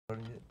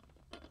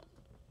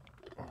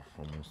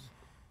Almost.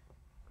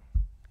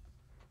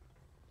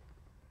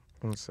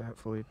 What's that,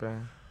 Felipe?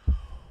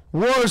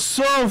 What's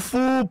up,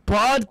 fool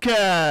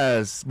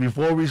podcast?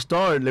 Before we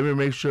start, let me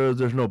make sure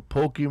there's no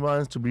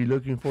Pokemons to be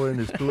looking for in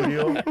the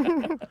studio.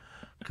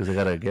 Because I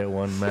gotta get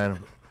one, man.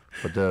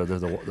 But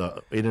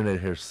the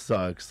internet here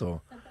sucks,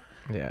 so.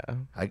 Yeah.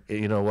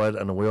 You know what?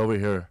 On the way over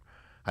here,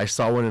 I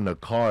saw one in the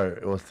car.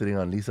 It was sitting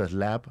on Lisa's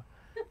lap.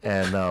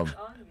 And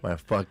my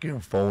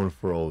fucking phone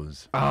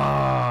froze.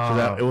 Oh.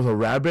 So it was a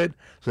rabbit.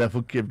 So that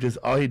fool kept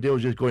all he did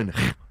was just going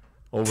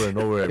over and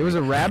over. It was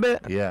a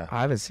rabbit? Yeah.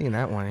 I haven't seen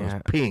that one It was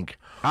yet. pink.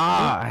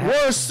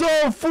 What's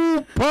up,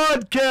 food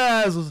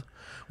podcast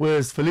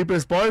with Felipe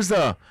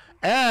Esparza,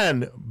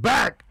 and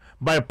back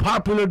by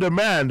popular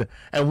demand,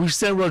 and we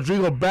sent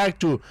Rodrigo back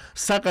to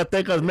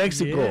Zacatecas,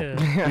 Mexico.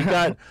 Yeah. We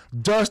got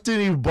Dustin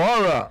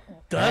Ybarra.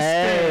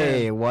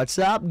 Hey, what's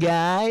up,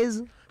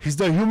 guys? He's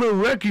the human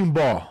wrecking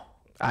ball.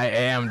 I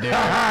am, dude.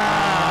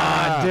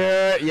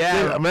 Dude,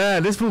 yeah.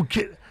 Man, this fool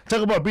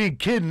talk about being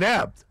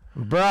kidnapped.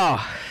 Bro,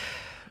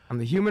 I'm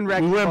the human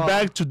wrecking We went ball.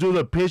 back to do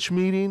the pitch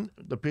meeting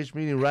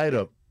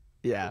write-up.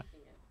 Yeah.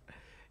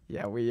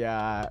 Yeah,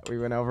 we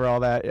went over all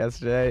that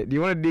yesterday. Do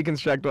you want to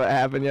deconstruct what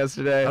happened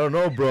yesterday? I don't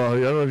know, bro.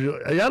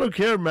 I don't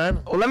care, man.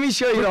 Well, let me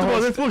show you the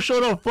whole. This fool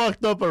showed up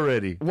fucked up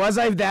already. Was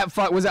I that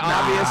Was it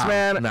obvious,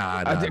 man?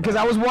 Nah. Because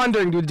I was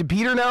wondering, dude, did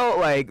Peter know,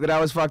 like, that I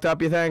was fucked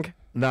up, you think?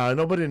 Nah,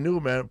 nobody knew,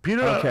 man.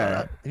 Peter,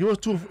 Okay. He was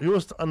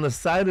on the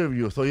side of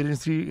you, so he didn't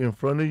see in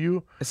front of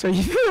you. So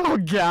you oh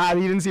god,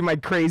 he didn't see my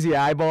crazy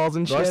eyeballs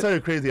and So shit. I saw your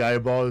crazy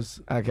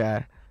eyeballs.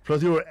 Okay.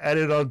 Plus, you were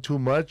added on too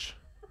much.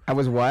 I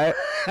was what?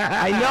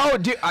 I know,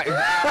 dude.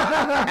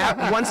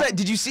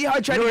 Did you see how I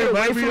tried to get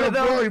away from it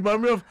though?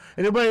 Remind me of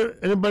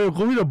anybody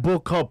go read a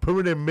book called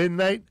Permanent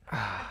Midnight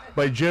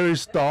by Jerry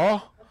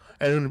Stahl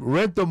and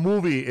rent the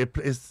movie. It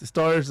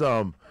stars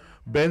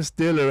Ben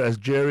Stiller as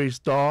Jerry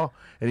Stahl,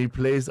 and he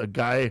plays a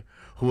guy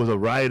who was a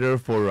writer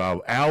for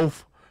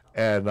Alf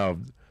and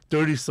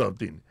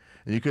 30-something.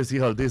 And you can see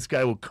how this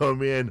guy will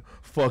come in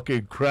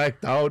fucking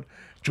cracked out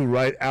to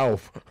write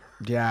Alf.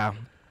 Yeah.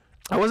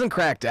 I wasn't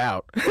cracked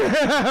out.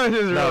 I was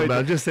just No, really man,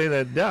 I'm just saying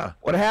that, yeah.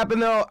 What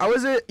happened though,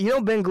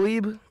 Ben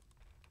Glebe?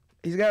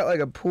 He's got like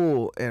a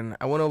pool, and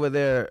I went over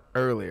there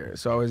earlier,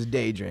 so I was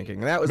day drinking.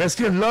 And that was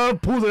Mexican love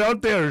pools are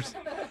out there.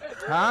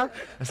 Huh?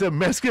 I said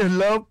Mexican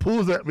love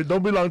pools that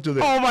don't belong to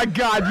them. Oh my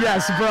god,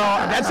 yes, bro.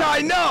 That's how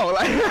I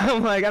know.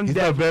 Like, I'm He's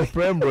dead. my best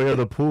friend, bro. He had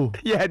the pool.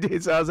 Yeah,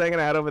 dude. So I was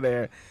hanging out over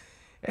there,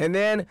 and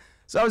then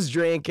I was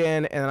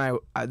drinking, and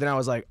then I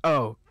was like,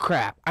 oh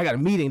crap, I got a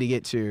meeting to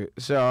get to.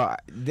 So I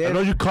then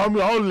know you called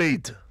me all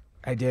late.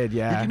 I did,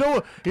 yeah. You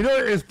know,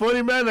 it's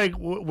funny, man. Like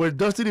when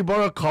Dustin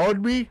Ybarra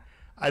called me,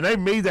 and I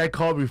made that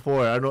call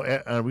before. I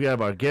know we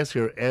have our guest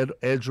here,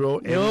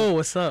 EdDro. Yo,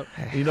 what's up?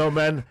 You know,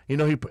 man.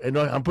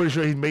 I'm pretty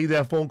sure he made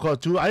that phone call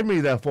too. I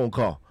made that phone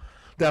call.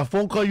 That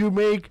phone call you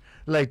make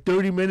like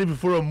 30 minutes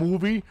before a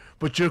movie,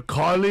 but you're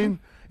calling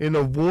in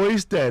a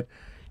voice that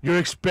you're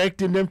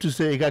expecting them to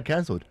say it got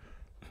canceled.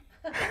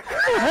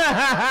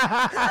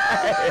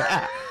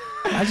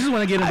 I just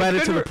want to get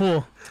invited to the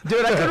pool.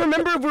 Dude, I couldn't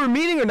remember if we were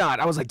meeting or not.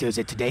 I was like, dude, is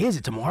it today? Is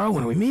it tomorrow?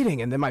 When are we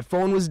meeting? And then my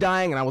phone was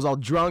dying, and I was all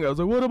drunk. I was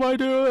like, what am I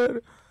doing?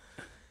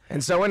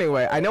 And so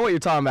anyway, I know what you're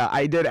talking about.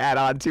 I did add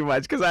on too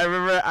much because I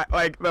remember,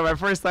 my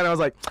first time I was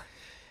like,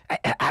 I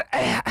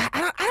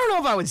don't know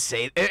if I would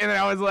say it. And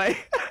I was like,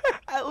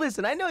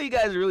 listen, I know you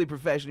guys are really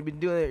professional. You've been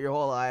doing it your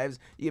whole lives.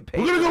 You get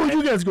paid. We're gonna go where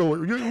you guys go.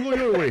 We're gonna go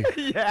your way.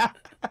 Yeah.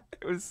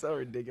 It was so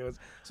ridiculous.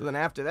 So then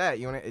after that,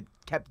 it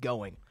kept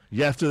going.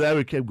 Yeah, after that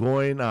we kept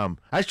going.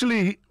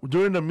 Actually,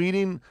 during the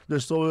meeting,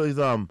 there's always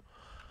when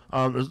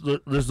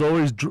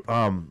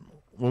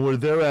we're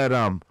there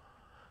at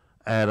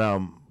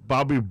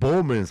Bobby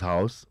Bowman's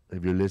house.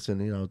 If you're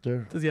listening out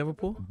there, Does he have a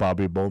pool?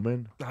 Bobby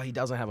Bowman. No, he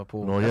doesn't have a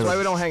pool. No, he That's has why a-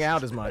 we don't hang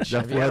out as much.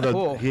 That If fool he had a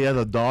pool. he has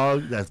a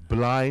dog that's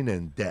blind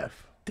and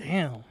deaf.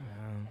 Damn.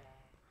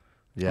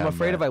 Yeah, I'm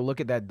afraid man. if I look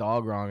at that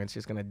dog wrong, it's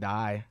just gonna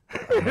die.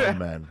 Yeah,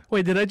 man.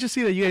 Wait, did I just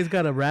see that you guys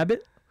got a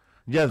rabbit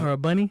Yes, or a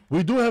bunny?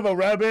 we do have a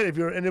rabbit. If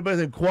anybody's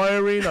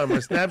inquiring on my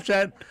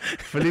Snapchat,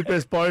 Felipe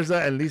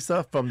Esparza and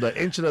Lisa from the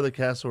Ancient of the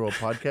Casserole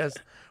podcast,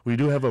 we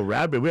do have a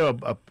rabbit.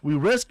 We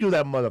rescued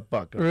that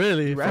motherfucker.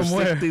 Really? For From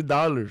where?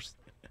 $60.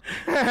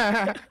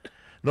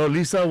 No,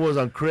 Lisa was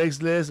on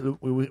Craigslist.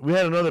 We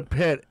had another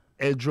pet,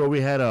 EdDro.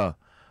 We had a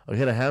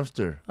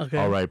hamster. Okay.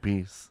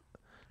 R.I.P.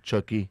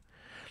 Chucky.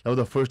 That was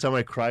the first time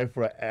I cried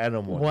for an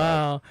animal.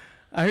 Wow.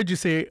 I heard you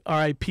say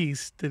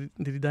R.I.P.s. Did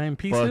he die in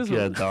pieces? Fuck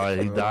yeah, or- dog.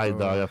 He died,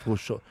 dog. That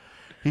fool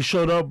he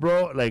showed up,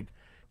 bro. Like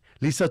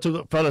Lisa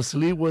fell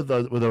asleep with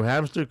her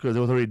hamster because it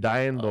was already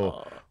dying.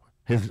 Though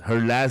her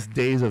last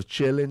days of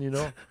chilling,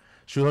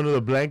 she was under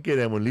the blanket,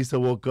 and when Lisa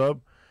woke up,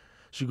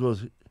 she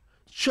goes,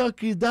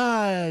 "Chucky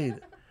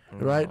died."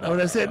 Right? And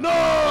I said, "No!"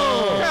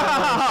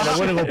 And I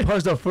went to go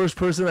punch the first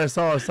person I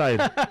saw outside.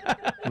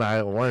 Nah, I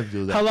don't want to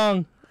do that. How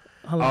long?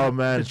 Oh,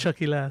 man. Did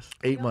Chucky last?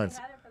 8 months.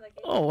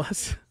 Oh,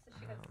 what's?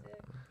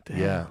 Damn.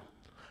 Yeah.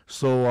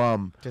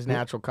 So Just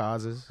natural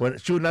causes. when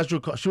she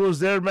was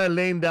there, man,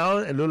 laying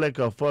down and looked like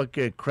a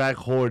fucking crack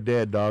whore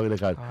dead, dog.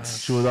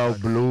 She was all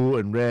blue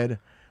and red,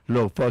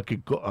 little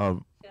fucking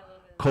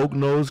coke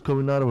nose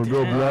coming out of her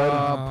little blood.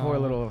 Oh, poor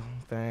little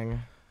thing.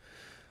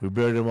 We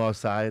buried him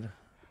outside,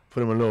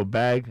 put him in a little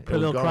bag. Put a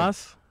little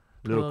cross.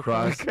 Little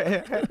cross.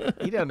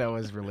 You don't know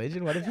his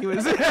religion. What if he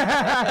was?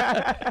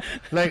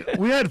 Like,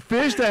 we had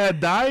fish that had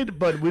died,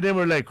 but we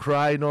never like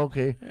cried,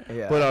 okay.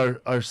 Yeah.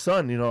 But our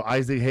son,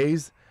 Isaac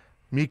Hayes,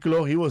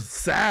 Miklo, he was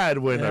sad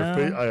when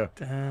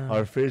Damn.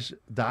 our fish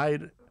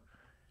died.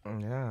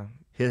 Yeah.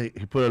 He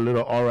put a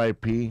little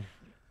R.I.P.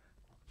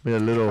 Made a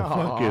little Aw.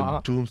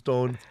 fucking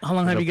tombstone. How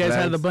long with have the you guys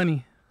had the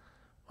flags.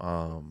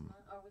 bunny?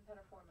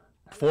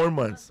 4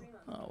 months.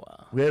 Oh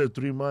wow. We had it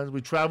 3 months.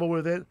 We traveled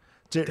with it,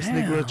 sneak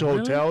Damn, into really?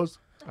 hotels.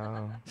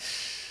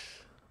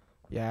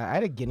 Yeah, I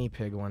had a guinea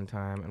pig one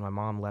time, and my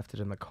mom left it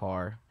in the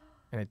car,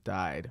 and it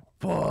died.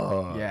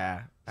 Fuck.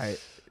 Yeah.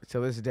 To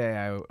this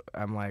day,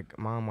 I'm like,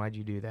 Mom, why'd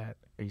you do that?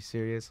 Are you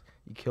serious?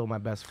 You killed my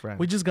best friend.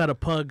 We just got a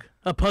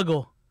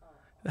puggle,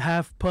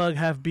 half pug,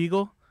 half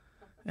beagle,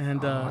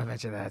 and I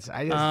bet you that's.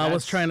 I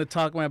was trying to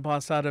talk my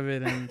boss out of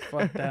it, and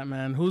fuck that,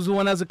 man. Who's the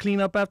one that has to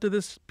clean up after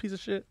this piece of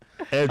shit?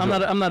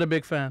 EdDro. I'm not a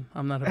big fan.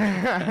 I'm not a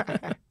big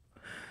fan.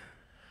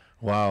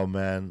 Wow,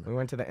 man. We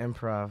went to the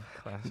improv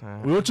class.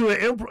 We went to an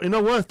improv. You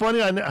know what's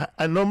funny?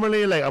 I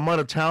normally, like, I'm out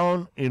of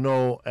town,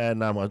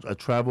 and I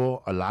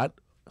travel a lot.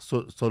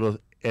 So does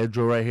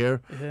EdDro right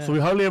here. Yeah. So we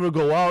hardly ever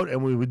go out,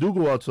 and when we do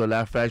go out to the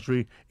Laugh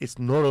Factory, it's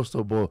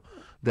noticeable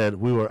that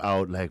we were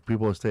out. Like,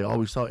 people say, oh,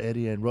 we saw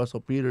Eddie and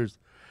Russell Peters.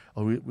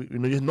 Or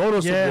it's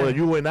noticeable that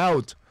you went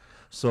out.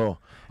 So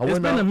It's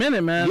been a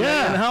minute, man.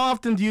 Yeah. And how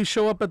often do you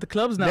show up at the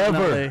clubs now?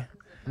 Never. in LA?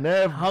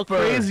 Never. How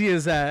crazy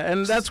is that?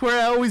 And that's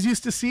where I always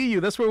used to see you.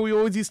 That's where we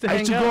always used to I hang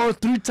used to out. go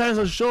out 3 times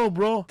a show,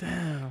 bro.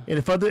 Damn. And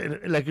if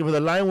the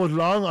line was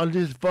long, I'll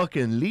just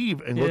fucking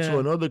leave and go to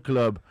another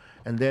club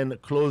and then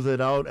close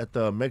it out at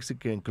the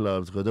Mexican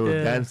clubs because they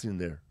were dancing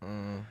there.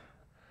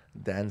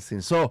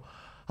 Dancing. So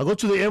I go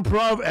to the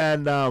improv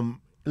and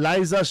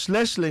Liza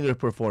Schlesinger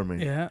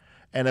performing. Yeah.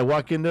 And I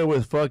walk in there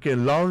with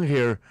fucking long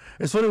hair.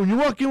 It's funny, when you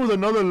walk in with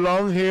another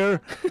long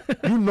hair,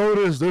 you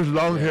notice there's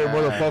long hair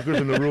motherfuckers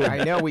in the room.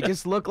 I know, we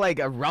just look like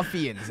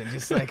ruffians and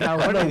just like, oh,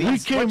 I know,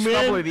 what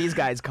trouble are these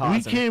guys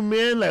causing? We came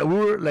in like we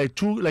were like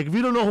if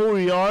you don't know who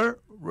we are,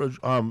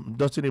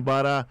 Dustin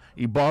Ybarra,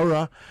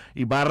 or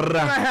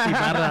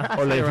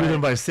like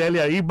written by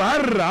Celia,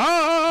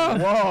 Ibarra.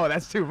 Whoa,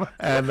 that's too much.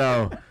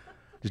 And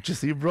did you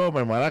see, bro?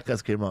 My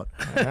maracas came out.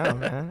 Yeah,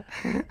 man.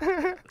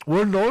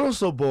 We're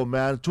noticeable,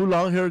 man. 2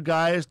 long-haired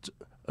guys,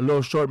 a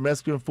little short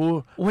Mexican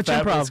food, Which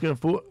fat improv? Mexican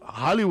food,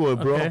 Hollywood,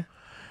 bro. Okay.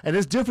 And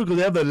it's different because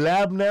they have the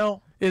lab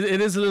now.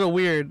 It is a little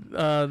weird. Is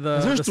there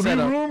The 3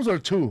 setup. rooms or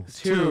 2?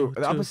 Two.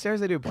 Two. Upstairs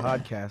they do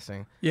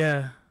podcasting.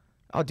 Yeah.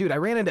 Oh, dude,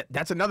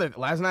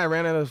 last night I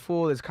ran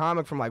into this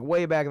comic from like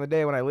way back in the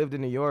day when I lived in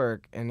New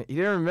York, and he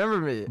didn't remember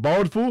me.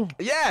 Bald fool?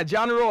 Yeah,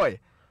 John Roy.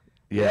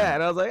 Yeah. Yeah,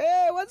 and I was like,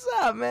 hey, what's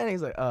up, man?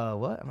 He's like,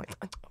 what? I'm like,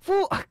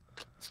 fool,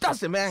 it's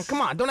Dustin, man. Come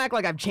on, don't act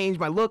like I've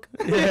changed my look.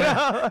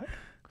 Yeah.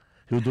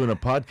 He was doing a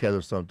podcast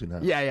or something,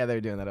 huh? Yeah, they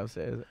were doing that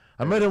upstairs.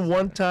 I met him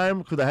one time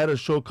because I had a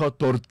show called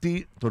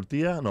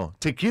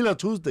Tequila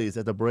Tuesdays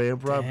at the Bray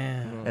Improv.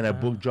 Damn. And I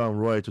booked John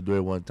Roy to do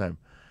it one time.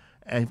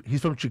 And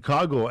he's from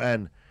Chicago,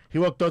 and he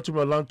walked up to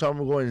me a long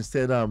time ago and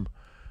said,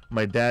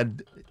 my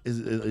dad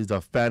is a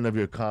fan of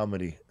your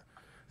comedy.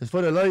 It's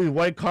funny, a lot of these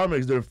white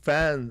comics, their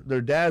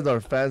dads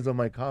are fans of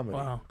my comedy.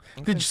 Wow.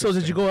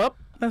 Did you go up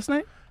last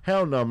night?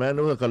 Hell no, man.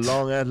 There was like a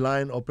long ass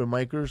line, open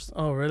micers.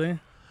 Oh, really?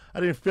 I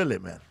didn't feel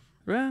it, man.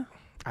 Yeah.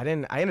 I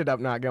ended up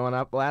not going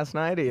up last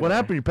night either. What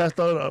happened? You passed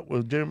out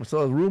with Jerry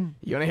Macella's room?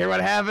 You want to hear what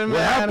happened, What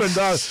man? happened,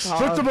 dog?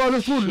 First of all,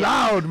 this food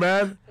loud,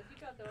 man.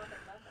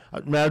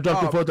 Man, I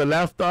dropped it for the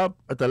laptop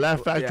at the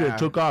Laugh Factory and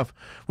took off.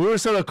 We were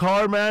in a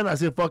car, man. I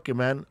said, fuck it,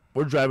 man.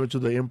 We're driving to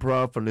the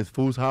improv from this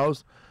fool's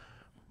house,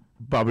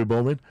 Bobby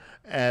Bowman.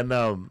 And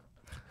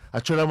I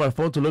turned on my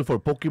phone to look for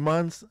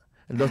Pokemons.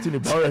 And Dustin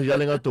Ybarra is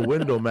yelling out the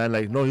window, man.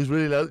 Like, no, he's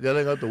really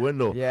yelling out the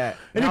window. Yeah.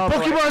 Any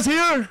Pokemon's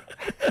here?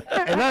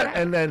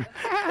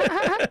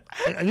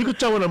 And you could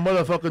tell when a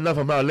motherfucker's not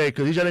from LA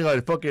because he's yelling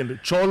out fucking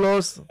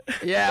cholos.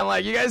 Yeah, I'm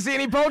like, you guys see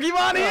any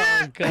Pokemon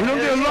here? We don't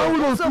get along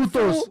with those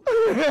putos.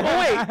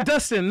 Oh wait,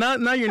 Dustin.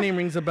 Now your name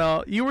rings a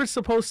bell. You were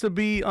supposed to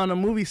be on a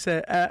movie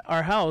set at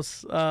our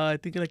house. I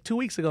think like 2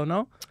 weeks ago.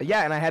 No.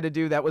 Yeah, and I had to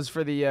do that was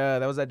for the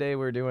that was that day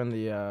we were doing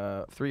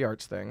the 3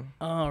 Arts thing.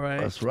 Oh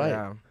right. That's right.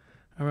 Yeah.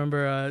 I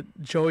remember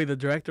Joey, the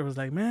director, was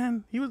like,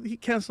 "Man, he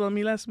canceled on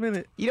me last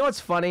minute." You know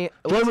what's funny?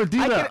 Joey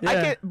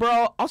Medina.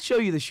 Bro, I'll show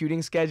you the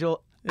shooting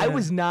schedule. I Yeah.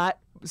 was not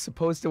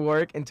supposed to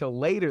work until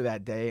later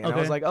that day, and I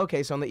was Okay. like,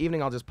 okay, so in the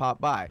evening I'll just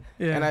pop by.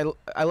 Yeah. And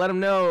I let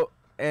him know,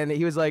 and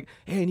he was like,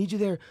 hey, I need you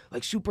there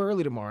like super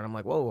early tomorrow. And I'm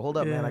like, whoa, hold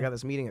up, man, Yeah. I got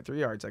this meeting at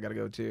 3 Arts I gotta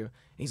go to. And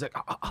he's like,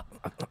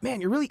 man,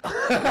 you're really,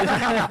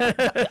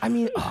 I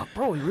mean,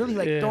 bro, you really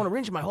like don't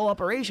arrange my whole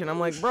operation. I'm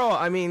like, bro,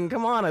 I mean,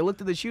 come on, I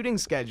looked at the shooting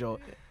schedule.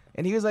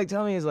 And he was like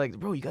telling me, he's like,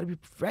 bro, you got to be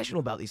professional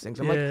about these things.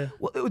 I'm Yeah.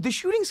 like, well, the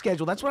shooting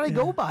schedule, that's what I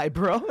go by,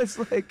 bro. It's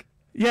like,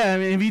 Yeah, I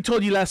mean, if he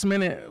told you last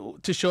minute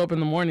to show up in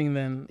the morning,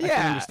 then I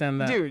can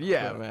understand that. dude,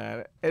 yeah,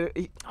 man.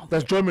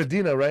 That's Joy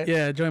Medina, right?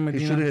 Yeah, Joy He's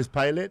Medina. shooting his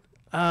pilot.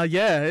 I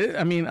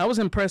mean, I was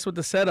impressed with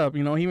the setup.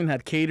 You know, he even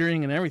had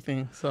catering and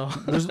everything. So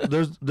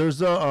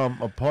There's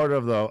a part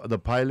of the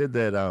pilot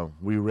that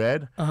we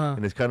read,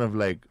 and it's kind of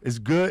like it's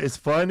good, it's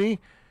funny,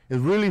 it's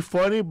really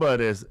funny,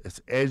 but it's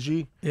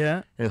edgy,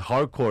 yeah, and it's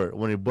hardcore.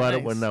 When he brought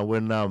it, when I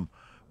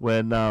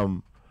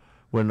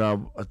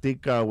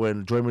think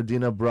when Joy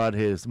Medina brought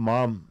his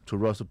mom to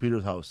Russell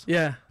Peters' house.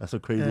 yeah, That's a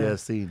crazy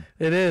ass scene.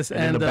 it is.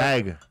 And in the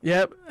bag.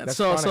 Yep. That's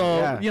So funny,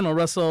 yeah. you know,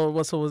 Russell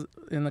was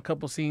in a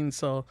couple scenes.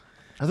 So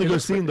That's a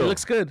good scene though. It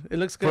looks good. It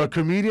looks For a good.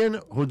 comedian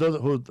who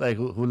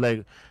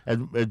like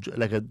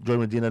a Joy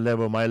Medina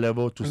level, my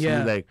level, to see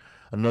Yeah. like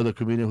another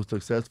comedian who's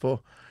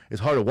successful, it's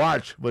hard to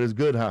watch, but it's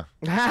good, huh?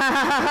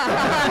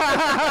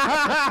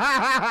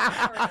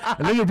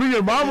 And then you bring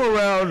your mom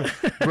around,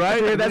 right?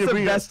 And then that's you the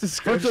bring best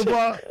First of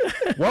all,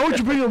 why would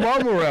you bring your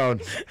mom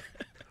around?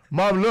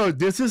 Mom, look,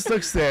 this is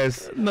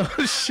success, No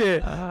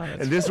shit.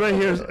 and this right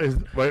here is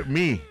right,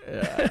 me,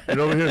 and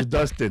over here is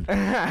Dustin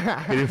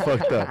getting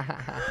fucked up.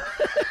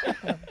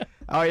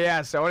 Oh,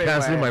 yeah, so anyway.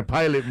 Canceling my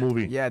pilot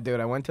movie. Yeah, dude,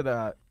 I went to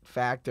the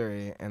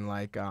factory and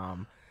like,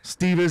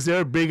 Steve is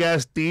there, big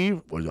ass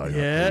Steve. Well,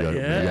 Yeah.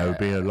 It's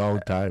been a long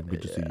time.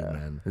 Good to see you,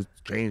 man. It's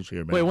changed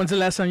here, man. Wait, when's the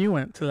last time you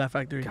went to the Laugh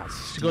Factory? Did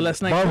you go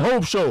last night? Bob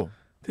Hope show.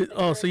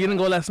 Oh, so you didn't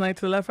go last night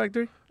to the Laugh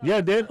Factory? Yeah,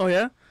 I did. Oh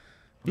yeah.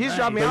 you just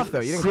dropped me off, though.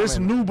 You didn't Chris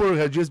come in. Newberg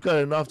had just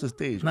gotten off the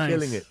stage, Nice.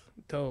 killing it.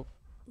 Dope.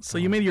 So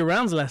you made your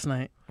rounds last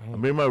night. I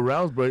made my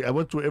rounds, bro. I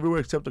went to everywhere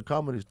except the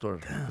Comedy Store.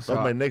 That's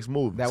my next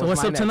move. That So was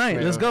what's my up next tonight?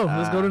 move. Let's go.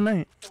 Let's go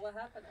tonight.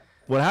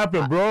 What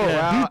happened, bro?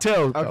 Yeah.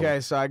 Details.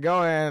 Okay, so I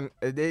go in.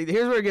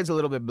 Here's where it gets a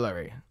little bit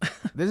blurry.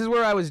 This is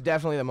where I was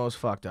definitely the most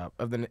fucked up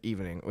of the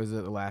evening. Was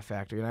at the Laugh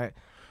Factory, and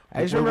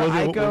I just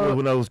remember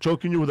when I was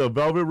choking you with a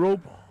velvet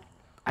rope.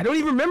 I don't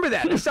even remember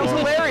that. That sounds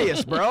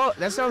hilarious, bro.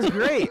 That sounds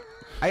great.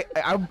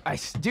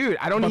 Dude,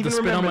 I don't About even to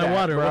spit remember on my that,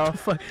 water. bro. What the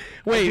fuck?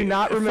 Wait, I do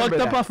not remember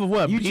fucked up that. off of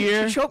what? You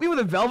Beer? choked me with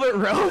a velvet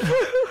rope,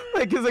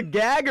 like as a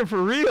gag or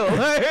for real?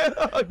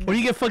 What do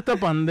you get fucked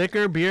up on?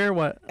 Liquor, beer,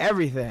 what?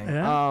 Everything.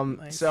 Yeah?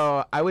 Nice.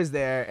 So I was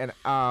there,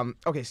 and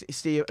okay,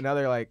 Steve,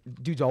 another like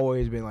dude's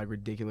always been like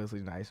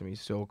ridiculously nice to me.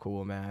 He's so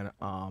cool, man.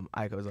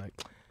 Iko was like,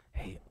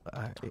 hey,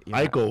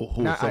 Iko,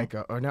 who? not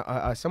Iko, or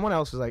no, someone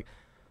else was like,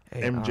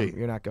 hey, MJ.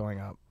 you're not going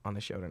up on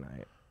the show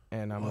tonight,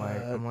 and I'm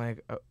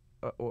like.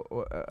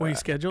 Were you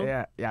scheduled?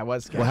 Yeah, I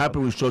was scheduled. What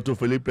happened? We showed to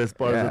Felipe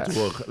Esparza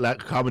Yeah. to a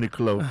comedy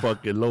club,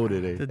 fucking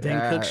loaded, eh? Did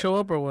Dan Cook show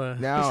up or what?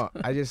 No,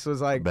 I just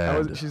was like,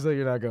 Bad. she's like,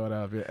 you're not going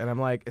up yet. And I'm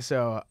like,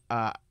 so,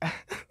 they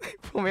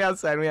pull me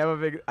outside. We have a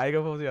big,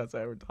 Iko pulls me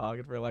outside. We're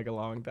talking for like a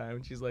long time.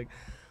 And she's like,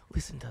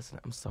 listen, Dustin,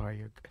 I'm sorry.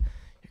 You're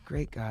a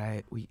great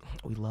guy. We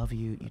love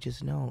you. You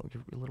just know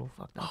you're a little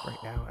fucked up right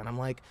now. And I'm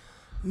like,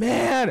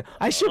 man,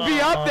 I should be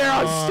up there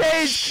on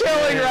stage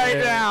killing right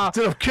now.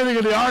 Instead of killing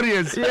in the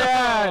audience.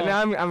 Yeah, now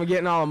I'm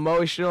getting all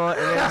emotional. And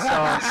then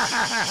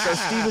so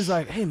Steve was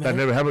like, hey, man. That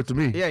never happened to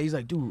me. Yeah, he's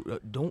like, dude,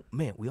 don't,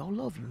 man, we all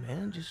love you,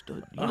 man. Just,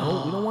 we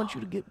don't want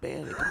you to get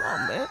banned. Come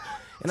on, man.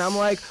 And I'm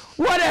like,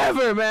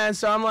 whatever, man.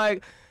 So I'm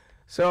like,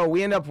 so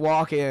we end up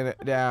walking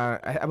down.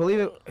 I believe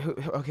it.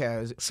 Okay. It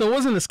was, So it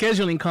wasn't a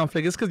scheduling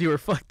conflict. It's because you were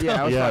fucked Yeah, I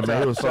up. was Yeah, fucked man,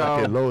 up. he was So-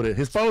 fucking loaded.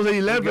 His phone was at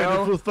 11.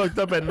 go. He was fucked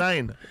up at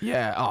 9.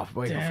 yeah. Oh,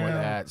 way before Damn.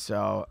 that.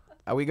 So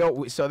we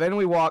go. So then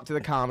we walk to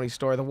the Comedy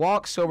Store. The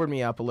walk sobered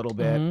me up a little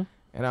bit,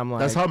 and I'm like,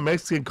 That's how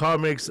Mexican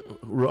comics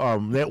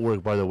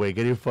network, by the way,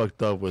 getting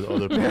fucked up with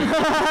other people.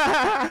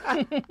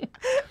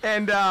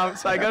 and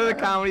so I go to the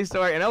Comedy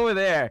Store, and over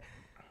there,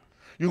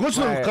 You go to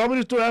the Right.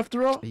 comedy store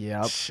after all?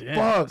 yep. Shit.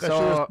 Fuck, I should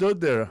have So- stood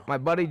there. My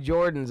buddy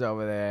Jordan's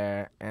over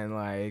there, and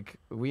like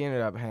we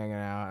ended up hanging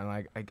out, and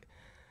like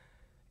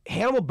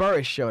Hannibal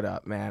Buress showed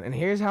up, man. And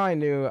here's how I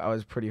knew I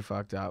was pretty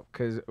fucked up,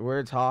 cause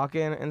we're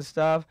talking and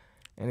stuff,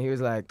 and he was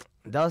like,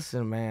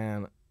 Dustin,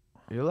 man,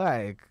 you're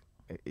like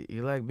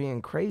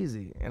being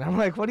crazy, and I'm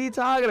like, what are you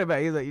talking about?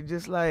 He's like, you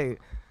just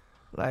like,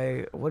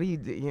 what are you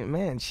doing?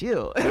 Man,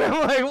 chill. And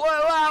I'm like,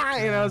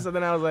 what? You know, so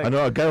then I was like, I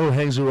know a guy who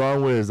hangs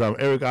around with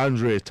Eric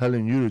Andre is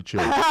telling you to chill.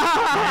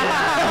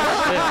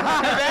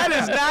 that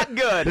is not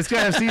good. This guy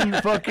has seen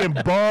fucking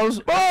balls.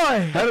 Boy!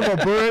 Hannibal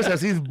Buress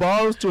has seen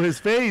balls to his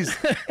face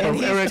And from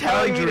he's Eric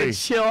telling Andre. me to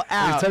chill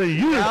out. He's telling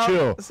you to Well,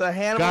 chill. So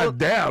Hannibal, God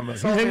damn. He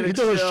told me to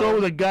does a chill. show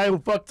with a guy who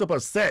fucked up a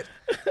set.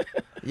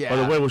 yeah. By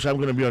the way, which I'm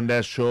going to be on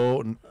that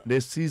show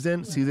this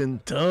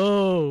season.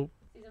 Dope.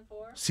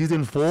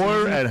 Season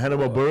 4, and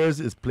Hannibal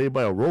Buress is played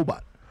by a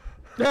robot.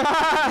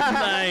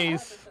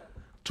 Nice.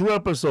 2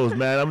 episodes,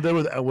 man. I'm there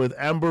with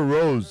Amber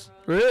Rose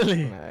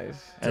Really?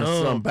 Nice. and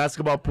Dope. some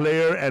basketball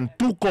player and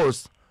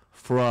Tucos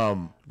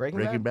from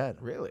Breaking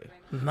Bad. Really?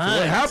 Nice.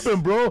 What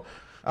happened, bro? You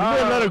made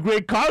a lot of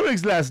great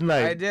comics last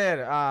night. I did.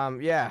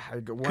 Yeah.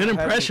 Good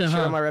impression,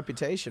 huh? My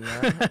reputation,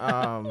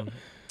 man.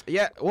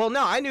 Yeah. Well,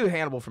 no, I knew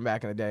Hannibal from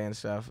back in the day and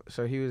stuff.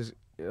 So he was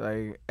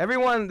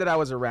everyone that I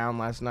was around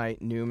last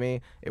night knew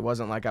me. It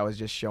wasn't like I was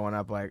just showing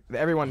up. Like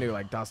everyone knew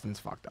like Dustin's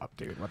fucked up,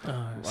 dude. What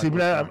the? See,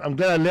 man, I'm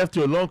glad I left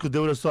you alone because they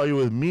would have saw you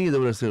with me. They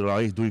would have said, "Oh,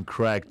 he's doing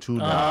crack too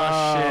now."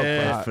 Oh,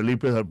 shit. But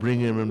Felipe are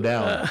bringing him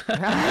down.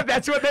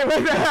 That's what they would.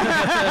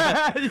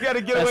 You got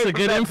to get away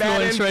from that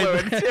bad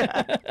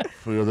influence.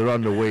 So they're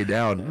on the way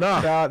down.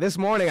 Nah. This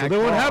morning So I then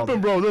called. what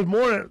happened,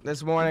 bro?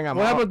 This morning I'm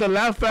What happened to the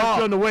Laugh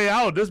Factory on the way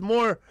out? There's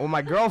more Well,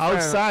 my girlfriend.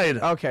 outside.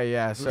 Okay,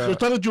 yeah. So So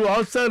talking to you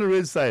outside or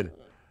inside?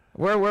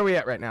 where are we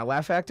at right now?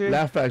 Laugh Factory?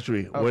 Laugh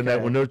Factory. When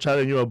Okay. they're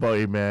telling you about,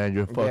 hey man,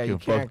 you're you fucking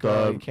can't fucked go,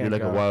 up. you You're can't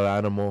like a go. wild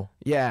animal.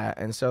 Yeah,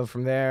 and so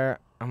from there,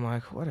 I'm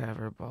like,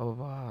 whatever, blah, blah,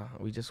 blah.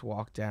 We just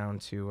walked down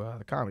to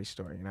the Comedy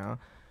Store, you know?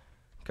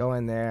 Go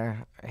in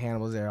there.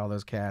 Hannibal's there, all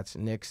those cats.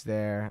 Nick's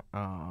there.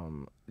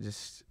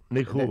 Just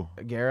Nick who?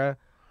 Gara.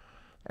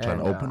 Trying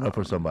to open up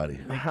for somebody.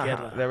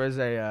 There was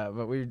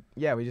but we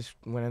just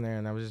went in there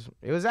and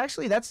it was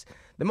actually, that's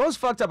the most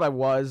fucked up I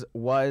was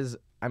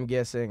I'm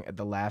guessing at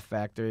the Laugh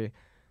Factory,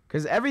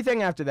 because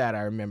everything after that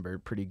I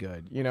remembered pretty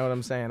good. You know what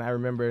I'm saying? I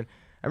remember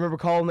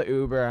calling the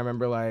Uber. I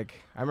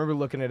remember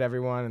looking at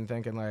everyone and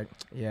thinking like,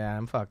 yeah,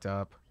 I'm fucked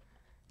up.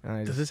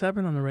 And Does this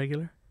happen on the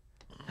regular?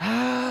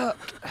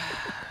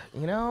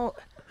 you know,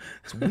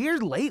 it's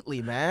weird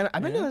lately, man.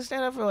 I've been doing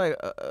stand up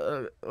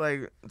for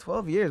like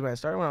 12 years, man. I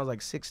started when I was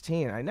like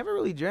 16. I never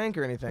really drank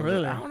or anything.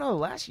 Really? But I don't know.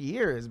 Last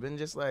year has been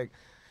just like,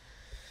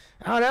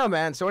 I don't know,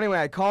 man. So anyway,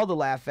 I called the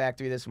Laugh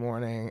Factory this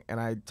morning and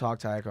I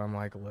talked to Heiko. I'm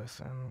like,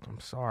 listen, I'm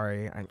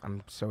sorry.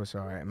 I'm so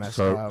sorry. I messed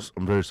up.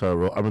 I'm very sorry,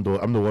 bro. I'm the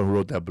one who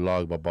wrote that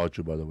blog about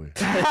you, by the way.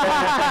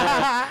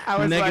 I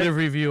was Negative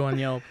review on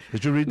Yelp.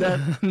 Did you read that?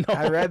 like,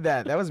 I read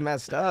that. That was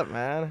messed up,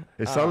 man.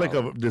 It sounded like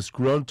a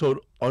disgruntled,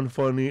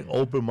 unfunny,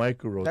 open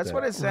mic who wrote That's that.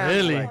 what it sounds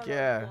Really? like,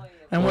 yeah.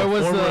 And where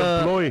was Former the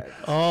employee.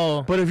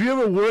 Oh, But if you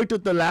ever worked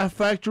at the Laugh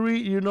Factory,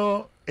 you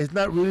know, it's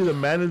not really the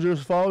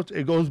manager's fault.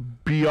 It goes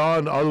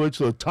beyond all the way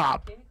to the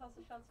top.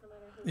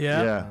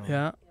 yeah.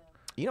 Yeah.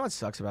 You know what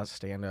sucks about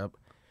stand-up?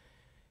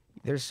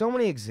 There's so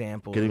many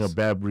examples. Getting a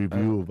bad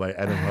review by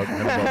Hannibal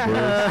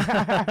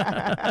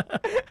Buress.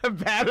 A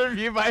bad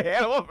review by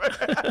Hannibal.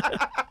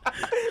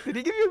 Did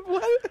he give you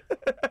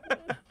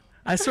what?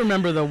 I still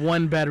remember the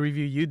one bad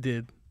review you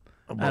did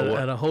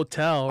at a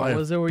hotel. Or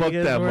was it where you Fuck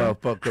guys that were?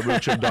 motherfucker,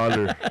 Richard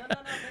Dollar.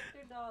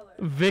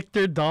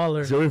 Victor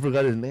Dollar. See, I already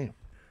forgot his name.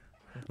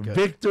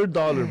 Victor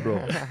Dollar, bro.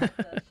 I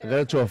got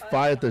into a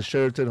fight at the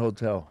Sheraton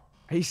Hotel.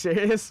 Are you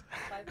serious?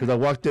 Because I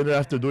walked in there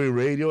after doing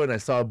radio and I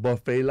saw a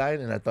buffet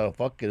line and I thought,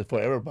 fuck it, it's for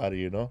everybody,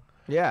 you know?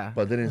 Yeah.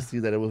 But I didn't see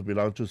that it was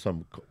belonged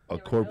to a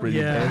corporate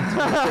Yeah.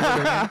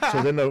 event.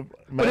 So then the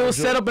But it was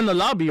set up in the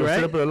lobby, it was right?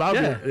 set up in the lobby.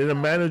 Yeah. And the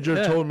manager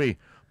Yeah. told me,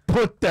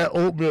 put that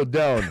oatmeal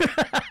down.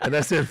 And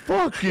I said,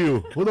 fuck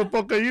you. Who the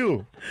fuck are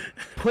you?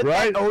 Put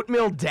Right? that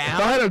oatmeal If I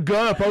down. had a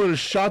gun, I probably would have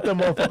shot that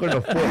motherfucker in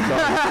the foot,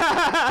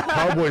 dog.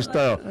 Cowboy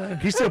style.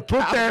 He said, put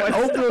that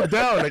oatmeal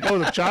down. Like I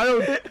was a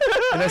child.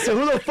 And I said,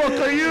 who the fuck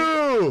are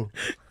you?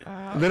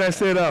 And then I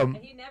said,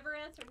 He never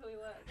answered who he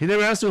was. he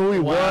never answered who he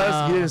was.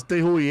 Wow. He didn't say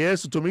who he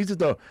is. So to me,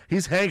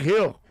 he's Hank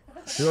Hill.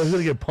 You know, he's going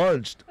to get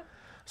punched.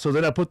 So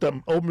then I put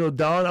the oatmeal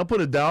down. I put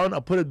it down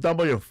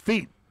by your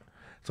feet.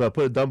 So I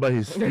put it down by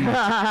his feet.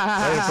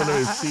 Right in front of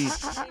his feet.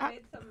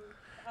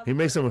 He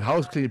made some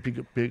house clean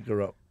pick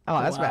her up.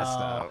 Oh, that's Wow. messed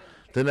up.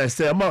 Then I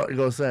said, I'm out. He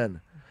goes,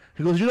 son.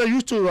 He goes, you're not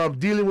used to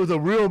dealing with a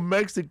real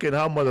Mexican,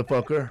 huh,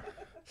 motherfucker?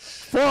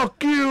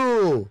 Fuck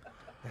you.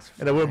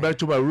 And I went back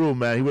to my room,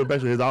 man. He went back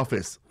to his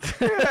office.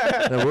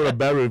 And I wrote a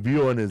bad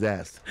review on his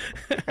ass.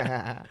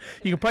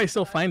 You can probably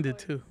still find it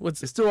too.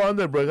 What's It's still on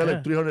there, bro. I got Yeah.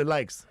 like 300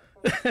 likes.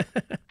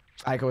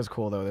 Aika was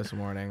cool though this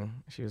morning.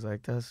 She was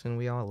like, "Dustin,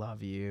 we all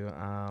love you.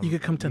 You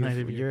could come tonight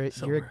if you're you're you're a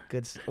sober."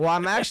 good. Well,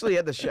 I'm actually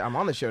at the show. I'm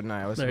on the show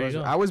tonight. There you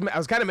go. I was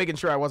kind of making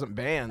sure I wasn't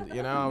banned.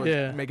 You know, I was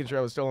Yeah. making sure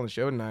I was still on the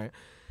show tonight.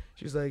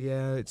 She was like,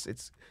 "Yeah,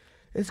 it's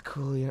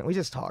cool." You know, we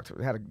just talked.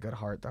 We had a good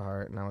heart to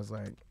heart, and I was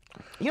like,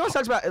 "You know what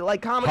sucks about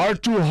like comedy?"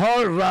 Heart to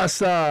heart,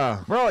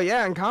 Rasa. Bro,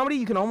 yeah, in comedy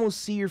you can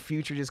almost see your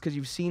future just because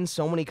you've seen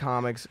so many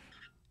comics,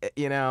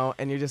 you know,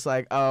 and you're just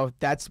like, oh,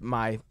 that's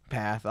my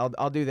path.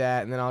 I'll do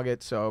that, and then I'll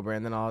get sober,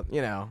 and then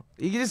you can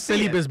just see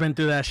Felipe it. has been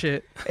through that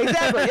shit.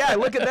 Exactly, yeah, I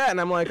look at that, and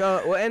I'm like,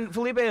 oh, well, and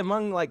Felipe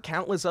among like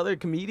countless other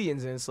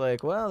comedians, and it's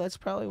like, well, that's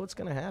probably what's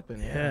gonna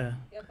happen. Yeah.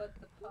 Yeah, but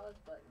the pause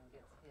button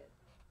gets hit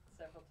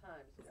several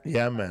times.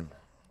 Yeah, man.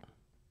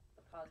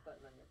 The pause button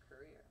on your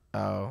career.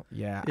 Oh,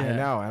 yeah, Yeah. I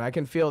know, and I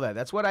can feel that.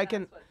 That's what I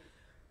can,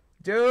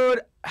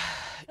 dude.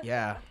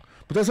 Yeah.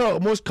 But that's how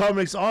most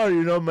comics are,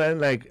 you know, man.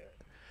 Like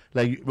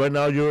right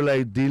now you're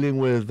like dealing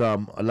with a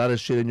lot of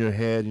shit in your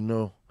head, you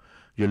know.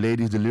 Your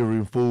lady's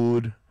delivering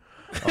food.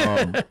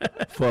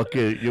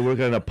 Fucking, you're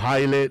working on a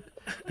pilot,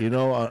 you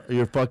know.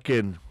 You're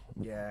fucking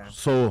Yeah.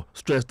 so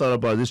stressed out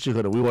about this shit.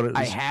 We wanted.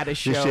 I had a This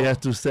show. shit has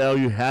to sell.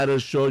 You had a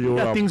show. You were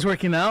Got on, things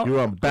working out. you were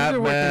on Things are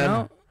working Batman.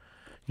 out.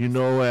 You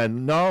know,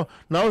 and now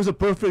is the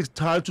perfect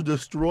time to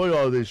destroy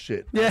all this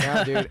shit.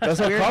 Yeah, dude. That's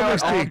how Weird how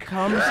comics it all think.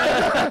 comes.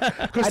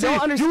 I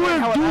don't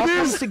understand how it all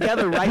comes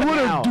together right you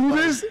now.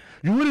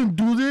 You wouldn't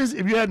do this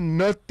if you had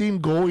nothing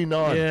going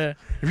on. Yeah.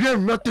 If you have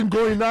nothing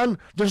going on,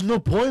 there's no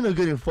point of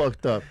getting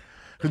fucked up.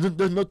 Because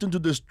there's nothing to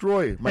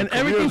destroy. My And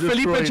career everything is Felipe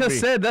destroying just me.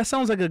 said, that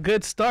sounds like a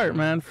good start,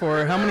 man,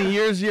 for how many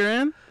years you're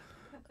in?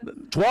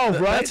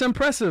 12, right? That's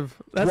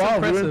impressive. That's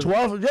 12. You're in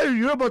impressive. 12. Yeah,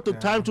 you're about the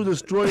time to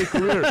destroy your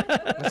career.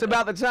 It's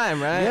about the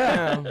time, right?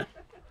 Yeah.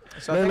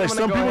 So I And think like I'm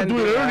some gonna go people ahead do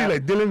and it that. early,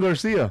 like Dylan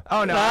Garcia.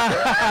 Oh no!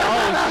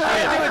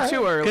 I do it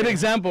too early. Good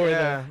example right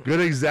Yeah. there. Good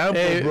example,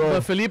 Hey, bro.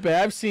 but Felipe,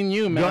 I've seen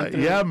you, man.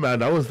 Yeah, man.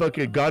 That was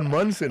fucking God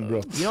Munson,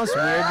 bro. You know what's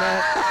weird,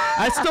 man?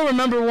 I still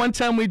remember one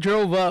time we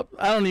drove up.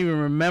 I don't even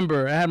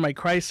remember. I had my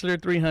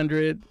Chrysler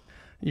 300.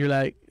 You're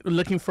like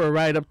looking for a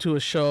ride up to a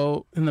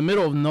show in the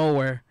middle of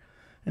nowhere,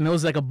 and it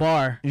was like a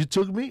bar. You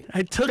took me?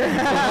 I took it. See,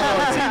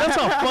 that's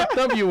how fucked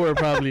up you were,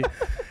 probably.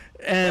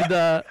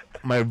 And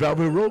My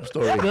velvet rope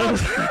story.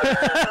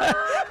 I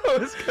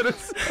was gonna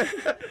say.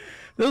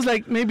 there was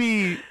like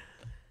maybe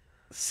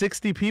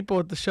 60 people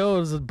at the show. It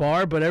was a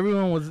bar, but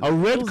everyone was. A it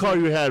red was car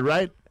you had,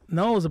 right?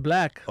 No, it was a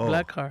black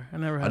Oh. car. I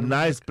never A had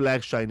nice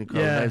black shiny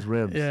car, yeah, nice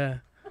rims. Yeah.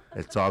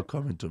 It's all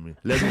coming to me.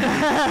 Let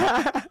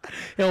me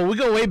Yo, we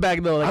go way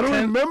back though. Like I don't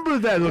 10 remember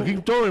that. Look,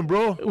 keep going,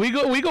 bro. We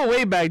go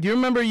way back. Do you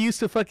remember you used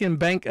to fucking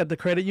bank at the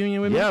credit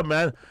union with me? Yeah,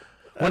 man.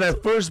 When I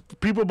first,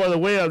 people, by the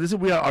way,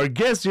 we have our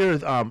guest here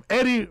is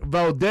Eddie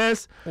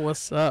Valdez,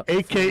 What's up?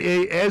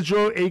 a.k.a.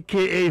 EdDro,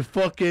 a.k.a.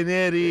 fucking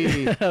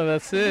Eddie.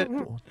 That's it.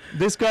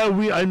 This guy,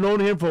 I known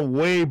him from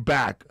way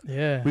back.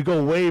 Yeah. We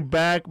go way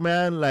back,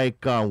 man,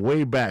 like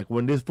way back.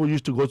 When this fool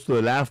used to go to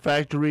the Laugh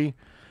Factory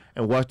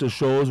and watch the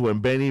shows when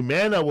Benny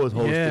Mena was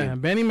hosting. Yeah.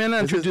 Benny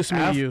Mena This is introduced me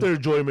to you. after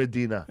Joy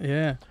Medina.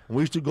 Yeah.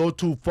 We used to go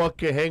to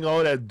fucking hang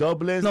out at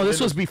Dublin's. No, and this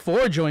then was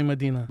before Joey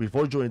Medina.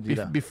 before Joy Be-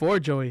 Medina. before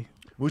Joey.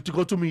 We used to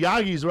go to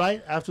Miyagi's,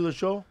 right? After the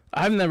show?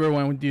 I've never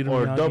went with you to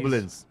Or Miyagi's.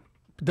 Dublin's.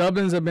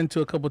 Dublin's I've been to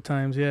a couple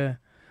times, yeah.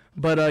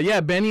 But yeah,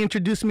 Benny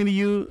introduced me to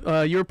you.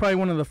 You were probably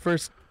one of the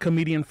first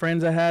comedian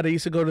friends I had. I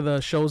used to go to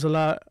the shows a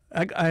lot.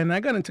 And I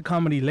got into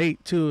comedy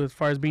late too, as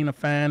far as being a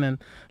fan and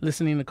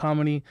listening to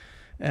comedy.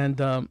 And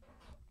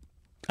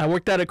I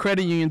worked at a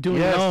credit union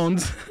doing Yes.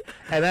 loans.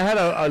 And I had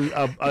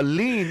a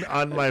lien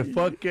on my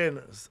fucking.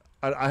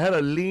 I had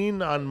a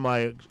lien on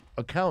my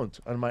account,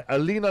 a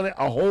lien on it,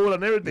 a hold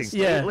on everything.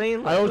 Yeah.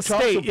 lien? I owe The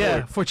child state, support.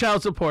 yeah, for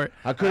child support.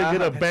 I couldn't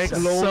get a bank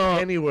that's loan so-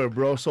 anywhere,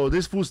 bro. So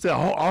this fool said,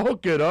 I'll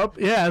hook it up.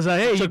 Yeah, I was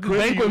like, hey, It's a you can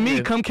credit bank with me.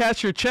 union. Come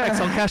cash your checks.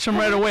 I'll cash them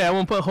right away. I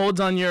won't put holds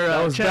on your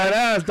That was check.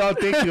 badass, dog.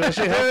 Thank you. That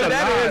shit helped a Dude,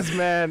 that lot. is,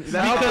 man.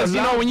 That helps Because, a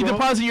you know, lot, when you bro.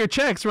 deposit your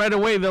checks right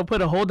away, they'll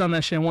put a hold on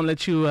that shit and won't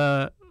let you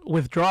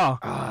withdraw.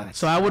 Ah, that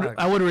So sucks.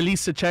 I would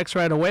release the checks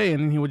right away,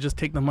 and he would just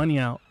take the money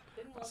out.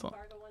 Didn't Wells So-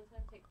 Fargo one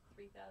time take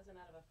 $3,000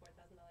 out of a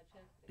 $4,000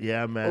 check?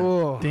 Yeah, man.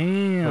 Oh. For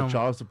Damn.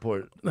 child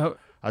support. No,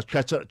 I was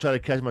trying to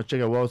cash my check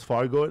at Wells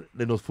Fargo.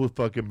 Then those fools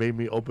fucking made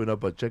me open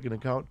up a checking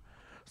account.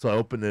 So I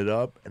opened it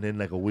up, and then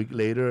like a week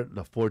later,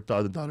 the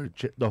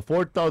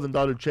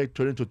 $4,000 check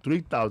turned into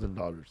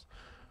 $3,000.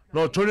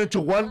 No, it turned into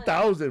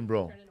 1,000,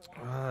 bro.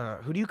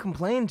 Who do you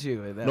complain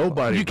to? At that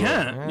Nobody. you bro.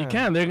 can't. You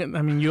can't. They're gonna-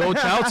 I mean, you owe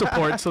child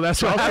support, so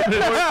that's what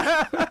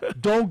happened.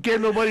 Don't get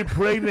nobody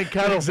pregnant in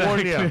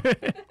California.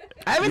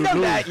 I haven't You done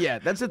lose. that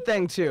yet. That's the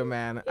thing too,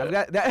 man. I've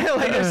got that.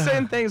 Like there's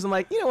certain things. I'm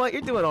like, you know what?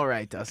 You're doing all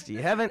right, Dusty.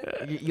 You don't have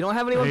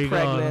There anyone you go.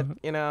 pregnant.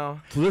 You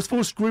know. So this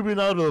fool screaming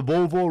out of the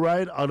Volvo,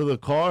 right? Out of the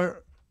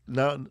car.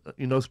 Now,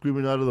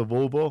 screaming out of the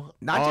Volvo.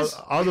 Not just-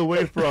 all the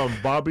way from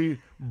Bobby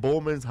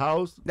Bowman's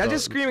house. Not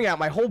just screaming out.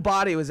 My whole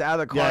body was out of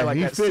the car, Yeah, like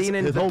he that fits scene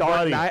in his The whole Dark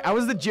body. Knight. I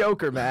was the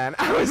Joker, man.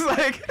 I was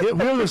like, We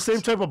have the same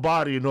type of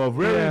body, a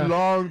very Yeah.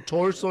 long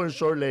torso and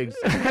short legs.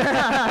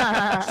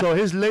 So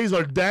his legs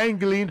are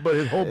dangling, but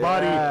his whole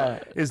body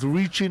is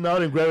reaching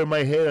out and grabbing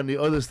my head on the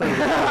other side.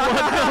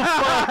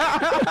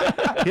 What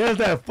the fuck? He has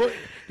that foot.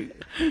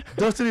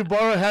 Dustin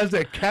Ybarra has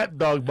that cat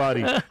dog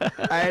body.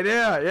 I do.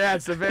 Yeah,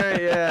 it's a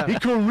very He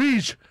can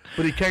reach,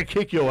 but he can't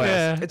kick your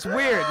ass. Yeah. It's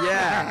weird.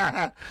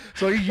 Yeah.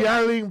 So he's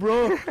yelling,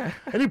 bro.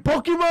 Any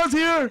Pokemon's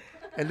here?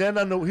 And then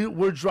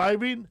we're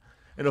driving,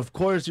 and of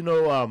course, Peter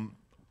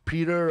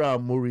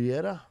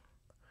Murrieta.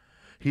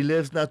 He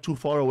lives not too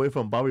far away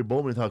from Bobby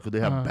Bowman's house because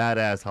they have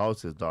badass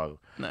houses, dog.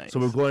 Nice. So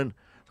we're going.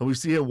 So we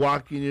see him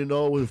walking,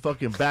 with a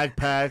fucking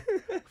backpack,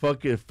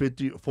 fucking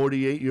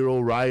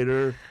 48-year-old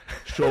writer,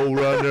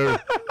 showrunner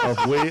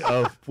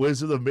of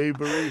Wizards of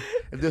Mayberry,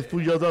 and this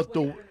fool yells out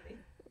the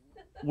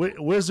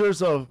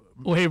Wizards of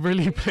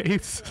Waverly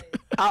Place.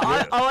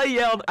 all I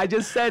yelled, I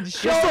just said,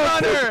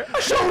 Showrunner!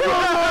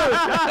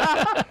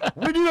 Showrunner!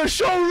 We need a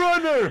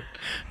showrunner!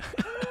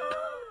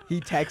 He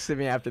texted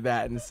me after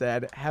that and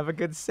said, "Have a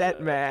good set,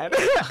 man."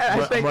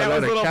 I think might that was light a a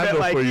little bit candle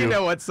like, for you you.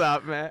 know what's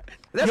up, man.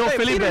 That's Yo, right,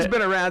 Felipe, Peter's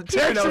been around. Peter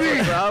Text knows me!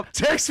 what's up.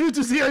 Text me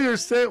to see how your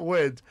set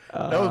went.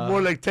 That was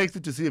more like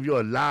texting to see if you're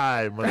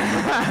alive.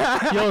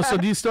 motherfucker. Yo, so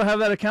do you still have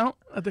that account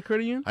at the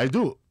credit union? I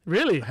do.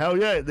 Really? Hell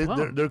yeah.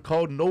 Wow. They're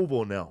called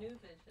Novo now.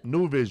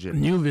 New Vision.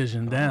 New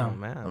Vision, damn. Oh,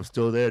 man. I'm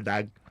still there,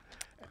 dog.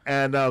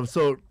 And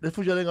so this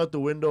was yelling out the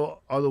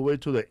window all the way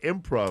to the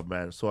Improv,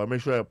 man. So I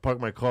make sure I park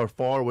my car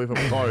far away from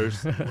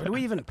cars. Where do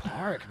we even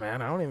park,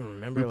 man? I don't even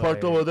remember. We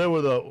parked over there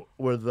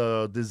where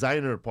the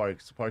designer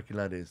parking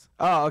lot is.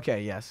 Oh,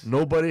 okay, yes.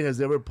 Nobody has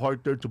ever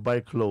parked there to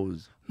buy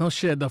clothes. No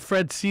shit. The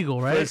Fred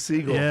Siegel, right? Fred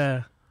Siegel.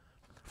 Yeah.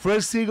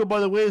 Fred Siegel, by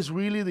the way, is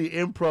really the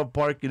Improv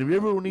parking. If you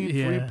ever need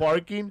free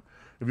parking,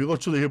 if you go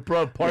to the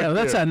Improv park, Yeah,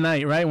 that's at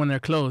night, right? When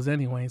they're closed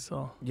anyway,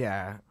 so.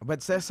 Yeah,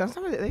 but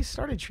sometimes they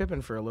started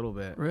tripping for a little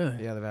bit.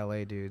 Really? Yeah, the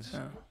valet dudes.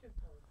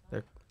 Yeah.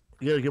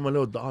 you gotta give him a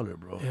little dollar,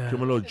 bro. Yeah. Give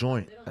him a little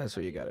joint. That's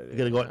what you gotta do. You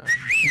gotta go.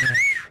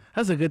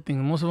 That's a good thing.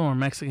 Most of them are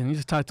Mexican. You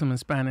just talk to them in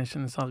Spanish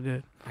and it's all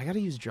good. I gotta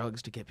use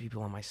drugs to get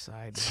people on my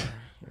side.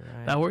 You're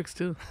right. That works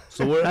too.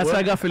 So where, That's why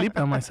I got Felipe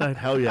on my side.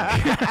 Hell yeah.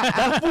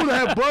 That fool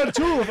had bud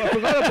too. I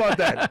forgot about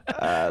that.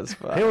 That's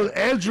fun. It was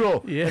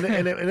EdDro. Yeah.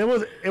 And it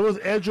was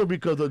EdDro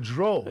because of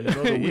Dro. You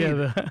know, the weed.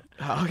 Yeah,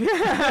 Oh,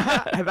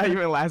 yeah. I thought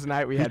even last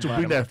night we You had to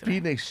bring that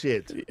Phoenix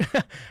shit.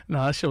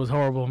 no, that shit was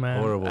horrible,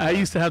 man. Horrible, I man.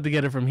 used to have to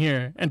get it from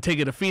here and take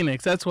it to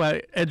Phoenix. That's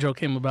why EdDro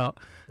came about.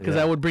 Because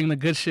Yeah. I would bring the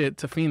good shit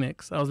to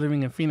Phoenix. I was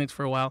living in Phoenix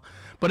for a while.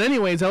 But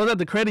anyways, I was at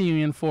the credit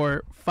union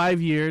for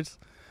 5 years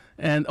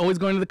and always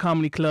going to the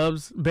comedy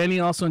clubs. Benny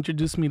also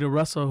introduced me to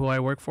Russell, who I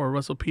work for,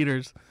 Russell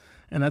Peters.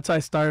 And that's how I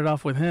started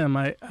off with him.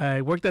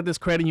 I worked at this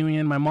credit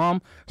union. My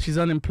mom, she's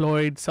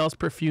unemployed, sells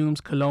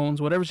perfumes, colognes,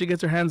 whatever she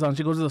gets her hands on.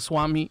 She goes to the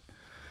swap meet.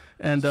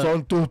 And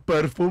Son tus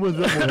perfumes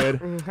de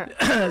mujer.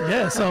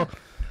 yeah, so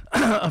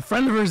a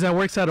friend of hers that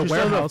works at a She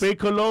sells a warehouse. fake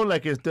cologne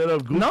like instead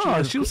of Gucci. No,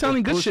 it's she was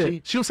selling good Gucci.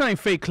 shit. She was selling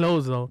fake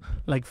clothes though,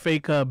 like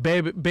fake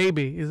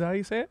baby. Is that how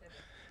you say it?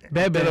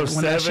 Baby. Instead of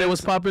When that shit was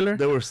sevens, popular.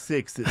 There were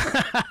sixes.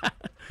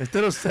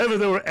 Instead of seven,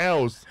 there were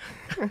L's.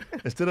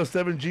 Instead of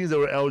 7 jeans, there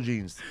were L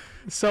jeans.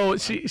 So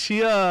she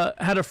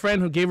had a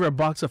friend who gave her a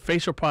box of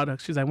facial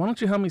products. She's like, why don't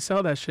you help me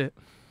sell that shit?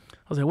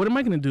 I was like, what am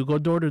I gonna do? Go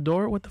door to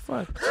door? What the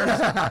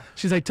fuck?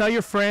 She's like, tell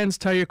your friends,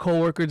 tell your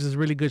coworkers, it's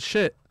really good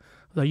shit. I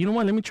was like, you know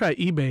what? Let me try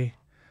eBay.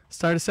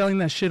 Started selling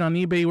that shit on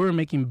eBay. We were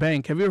making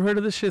bank. Have you ever heard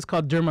of this shit? It's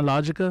called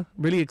Dermalogica.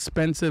 Really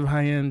expensive,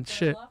 high-end The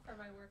shit. law firm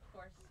I worked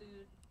for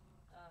sued,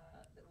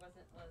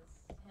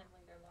 was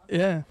handling their lawsuit.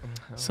 Yeah.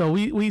 So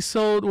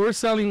we're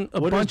selling a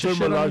What bunch does of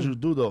shit on Dermalogica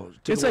do though?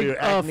 Take It's away like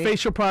your acne?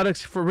 facial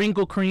products for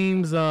wrinkle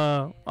creams,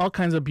 all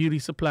kinds of beauty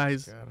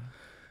supplies.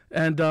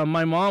 And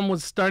my mom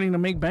was starting to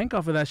make bank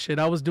off of that shit.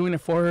 I was doing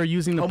it for her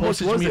using the How much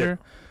postage was it? meter.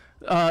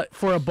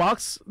 For a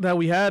box that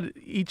we had,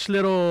 each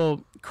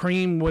little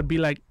cream would be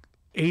like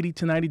 $80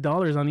 to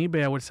 $90 on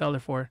eBay. I would sell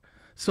it for.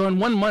 So in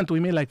 1 month, we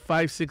made like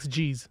 5-6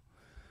 G's,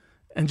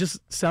 and just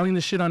selling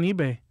the shit on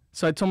eBay.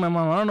 So I told my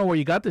mom, I don't know where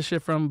you got this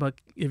shit from, but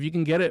if you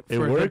can get it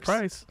for a good works?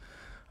 price,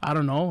 I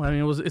don't know. I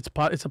mean,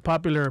 it's a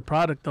popular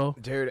product though.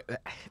 Dude,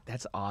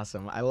 that's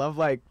awesome. I love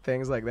like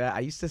things like that. I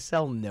used to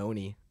sell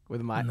noni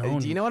with my. Do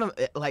Noni. you know what I'm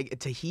like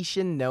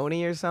Tahitian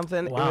noni or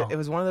something? Wow. It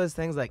was one of those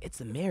things like it's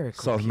a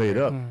miracle. Sounds made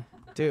up.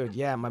 Dude,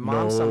 yeah, my mom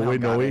No somehow way,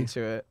 got no way.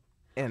 into it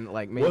and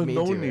like made What's me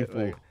do noni it.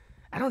 for? Like,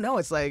 I don't know.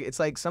 It's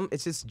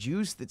this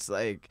juice that's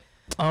like.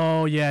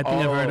 Oh yeah, I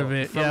think I've heard of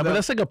it. from Yeah, but the-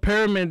 that's like a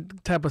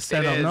pyramid type of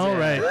setup, is, no? yeah.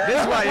 Right?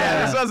 This one,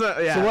 yeah. This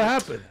wasn't. Yeah. So what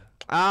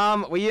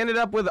happened? We ended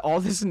up with all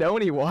this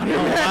noni water.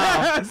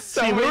 Wow.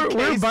 So See, many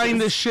we're buying cases.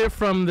 this shit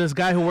from this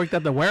guy who worked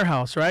at the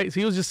warehouse, right? So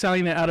he was just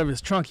selling it out of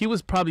his trunk. He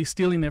was probably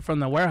stealing it from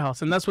the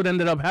warehouse, and that's what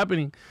ended up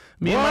happening.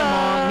 Me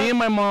and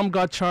my mom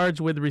got charged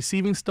with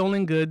receiving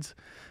stolen goods,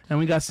 and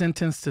we got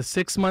sentenced to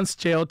 6 months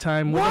jail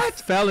time with a What?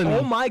 felony.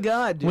 Oh my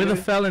god, dude. With a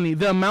felony.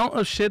 The amount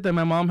of shit that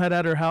my mom had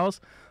at her house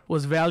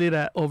was valued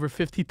at over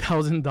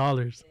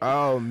 $50,000.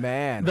 Oh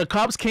man. The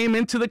cops came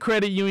into the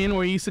credit union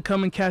where you used to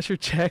come and cash your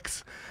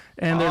checks,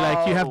 and they're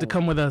like, "You have to Oh.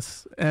 come with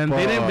us." And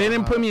they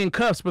didn't put me in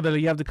cuffs, but they're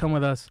like, "You have to come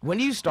with us." When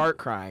do you start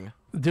crying?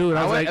 Dude,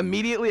 I was like,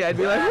 immediately. I'd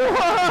be like,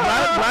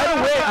 right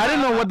away, I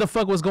didn't know what the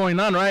fuck was going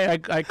on,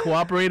 right? I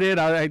cooperated.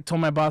 I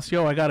told my boss,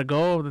 "Yo, I gotta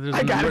go. There's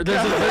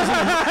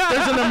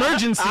an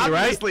emergency,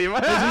 right? Obviously,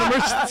 There's an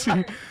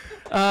emergency."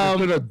 There's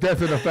been a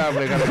death in the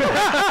family.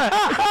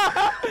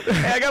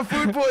 Hey, I got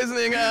food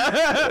poisoning.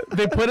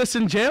 They put us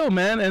in jail,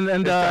 man,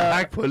 and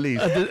Hack police.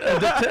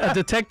 a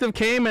detective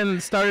came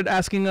and started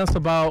asking us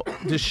about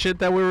the shit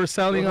that we were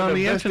selling on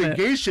the internet.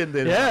 Investigation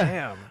then. Yeah.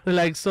 Damn. They're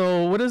like,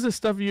 so what is this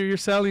stuff you're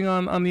selling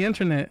on the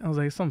internet? I was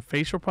like, some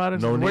facial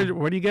products. No where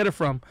need. do you get it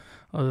from?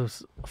 Oh, it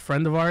was a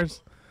friend of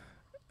ours.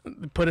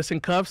 Put us in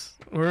cuffs.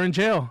 We were in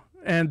jail.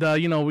 And,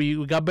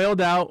 we got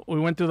bailed out. We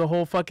went through the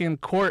whole fucking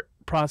court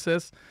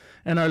process.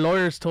 And our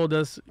lawyers told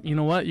us, you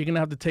know what? You're going to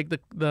have to take the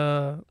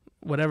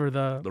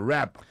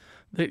rap.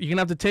 you're going to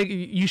have to take,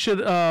 you should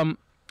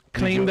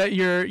claim that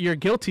you're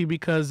guilty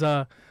because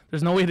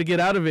there's no way to get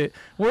out of it.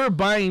 We're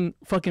buying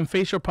fucking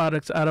facial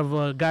products out of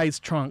a guy's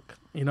trunk.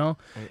 You know,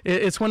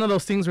 it's one of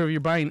those things where if you're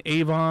buying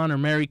Avon or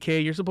Mary Kay,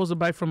 you're supposed to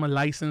buy from a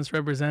licensed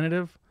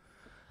representative.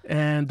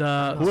 And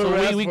Whoever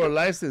asked for a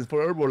license for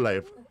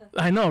Herbalife.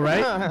 I know,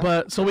 right?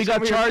 But so we got Show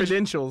me your charged.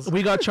 credentials.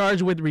 We got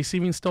charged with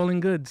receiving stolen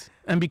goods,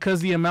 and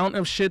because the amount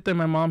of shit that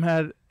my mom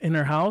had in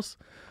her house,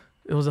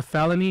 it was a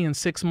felony and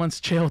 6 months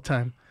jail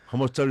time. How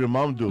much did your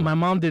mom do? My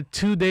mom did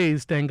 2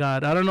 days, thank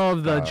God. I don't know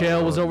if the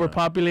jail was man.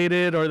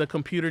 overpopulated or the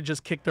computer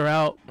just kicked her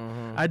out.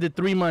 I did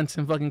 3 months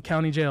in fucking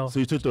county jail. So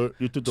you took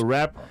the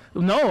rap?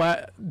 No,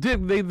 I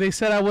did. They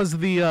said I was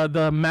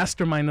the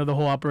mastermind of the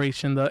whole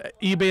operation. The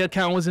eBay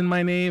account was in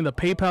my name. The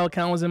PayPal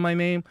account was in my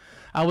name.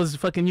 I was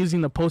fucking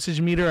using the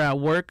postage meter at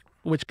work,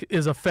 which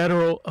is a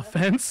federal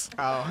offense.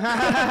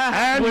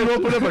 And you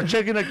opened up a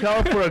checking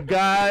account for a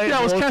guy. Yeah,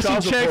 I was no cashing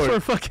child checks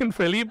support. for fucking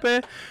Felipe.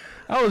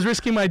 I was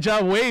risking my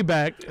job way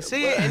back.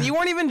 See, and you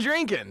weren't even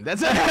drinking.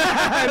 That's so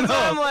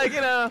I'm like,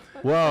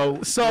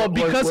 Wow. So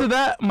because of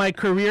that, my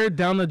career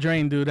down the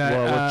drain, dude.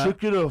 What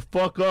took you to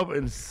fuck up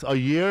in a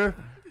year?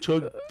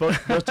 Took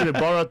Dustin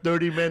Ybarra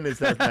 30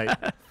 minutes last night.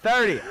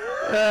 30.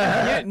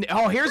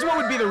 Here's what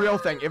would be the real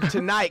thing. If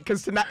tonight,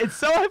 because tonight, it's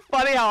so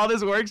funny how all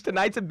this works.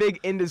 Tonight's a big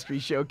industry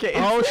showcase.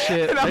 Oh,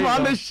 shit. And I'm There you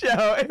on go. the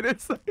show, and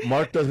it's like,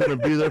 Martha's gonna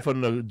be there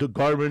from the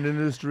garment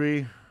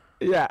industry.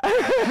 yeah.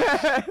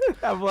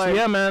 I'm like, So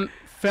yeah, man.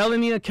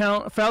 Felony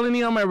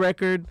on my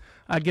record.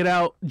 I get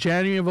out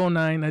January of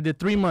 09. I did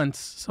 3 months.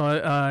 So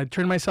I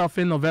turned myself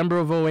in November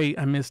of 08.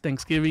 I missed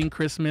Thanksgiving,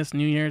 Christmas,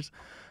 New Year's.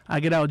 I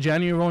get out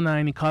January of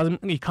 09.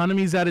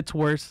 Economy's at its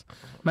worst.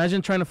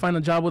 Imagine trying to find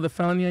a job with a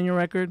felony on your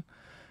record.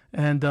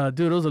 And dude,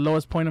 it was the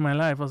lowest point in my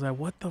life. I was like,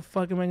 what the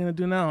fuck am I gonna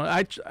do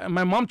now?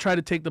 My mom tried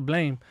to take the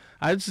blame.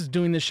 I was just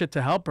doing this shit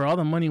to help her. All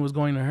the money was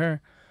going to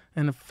her,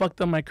 and it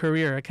fucked up my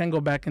career. I can't go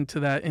back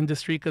into that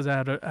industry because I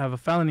have a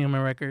felony on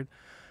my record.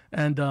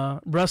 And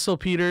Russell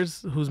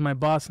Peters, who's my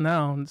boss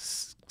now,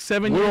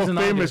 7 years in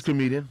World famous August.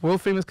 comedian.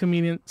 World famous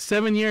comedian.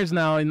 7 years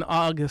now in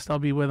August, I'll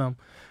be with him.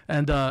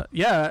 And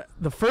yeah,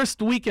 the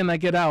first weekend I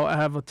get out, I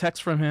have a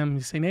text from him.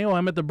 He's saying, hey,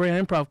 I'm at the Brea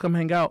Improv. Come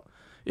hang out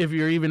if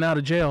you're even out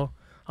of jail.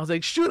 I was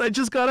like, shoot, I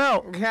just got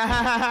out.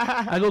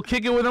 I go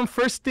kick it with him.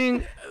 First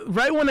thing,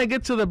 right when I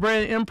get to the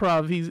Brea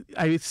Improv,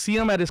 I see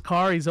him at his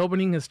car. He's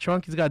opening his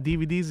trunk. He's got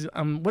DVDs.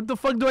 What the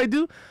fuck do I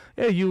do?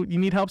 Hey, you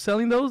need help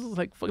selling those?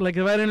 Like if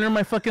I didn't learn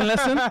my fucking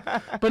lesson.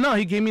 But no,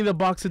 he gave me the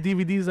box of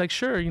DVDs. Like,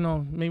 sure,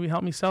 maybe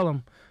help me sell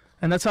them.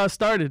 And that's how it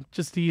started.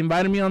 Just he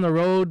invited me on the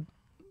road.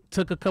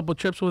 Took a couple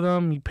trips with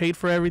him. He paid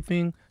for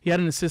everything. He had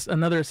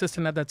another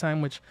assistant at that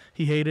time, which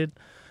he hated.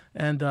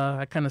 And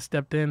I kind of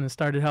stepped in and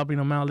started helping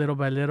him out little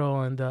by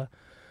little. And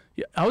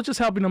yeah, I was just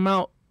helping him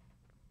out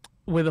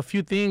with a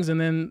few things.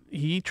 And then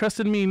he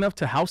trusted me enough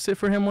to house sit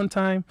for him one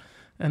time.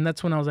 And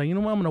that's when I was like, you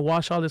know what? I'm going to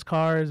wash all his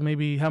cars,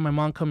 maybe have my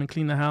mom come and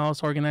clean the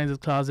house, organize his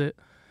closet.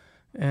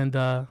 And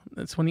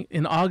that's when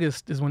in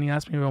August is when he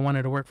asked me if I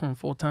wanted to work for him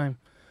full time.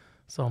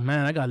 So,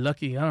 man, I got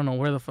lucky. I don't know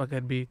where the fuck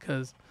I'd be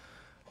because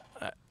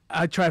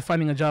I tried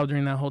finding a job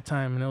during that whole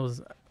time, and it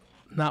was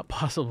not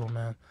possible,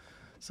 man.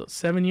 So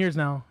 7 years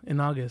now in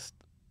August.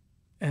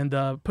 And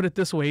put it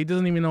this way, he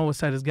doesn't even know what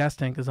side his gas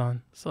tank is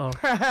on. So,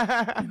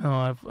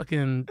 I'm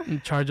fucking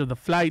in charge of the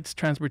flights,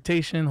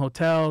 transportation,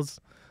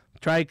 hotels,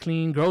 dry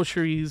clean,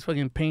 groceries,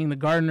 fucking paying the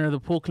gardener, the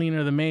pool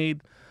cleaner, the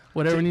maid,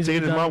 whatever needs to be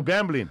Take his done. mom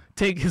gambling.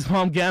 Take his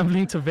mom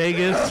gambling to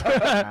Vegas.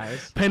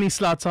 Penny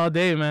slots all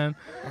day, man.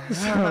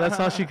 So that's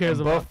all she cares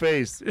about. Buff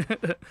face.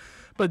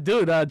 But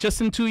dude,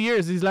 just in 2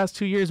 years, these last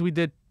 2 years, we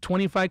did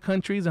 25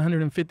 countries,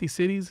 150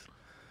 cities.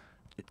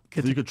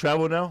 So you could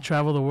travel now?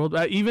 Travel the world.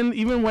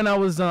 Even when I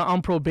was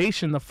on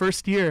probation, the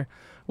first year,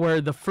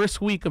 where the first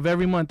week of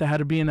every month I had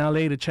to be in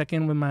LA to check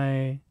in with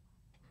my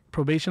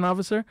probation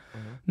officer.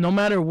 No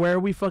matter where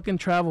we fucking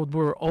traveled,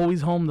 we were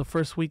always home the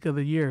first week of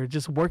the year. It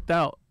just worked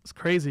out. It's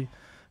crazy.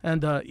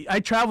 And I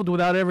traveled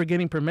without ever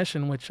getting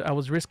permission, which I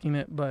was risking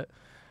it, but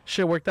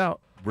shit worked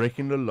out.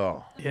 Breaking the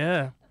law.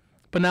 Yeah.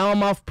 But now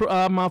I'm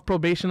off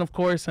probation, of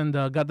course, and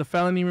got the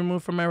felony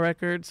removed from my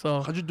record.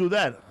 So How'd you do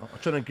that? I'm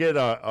trying to get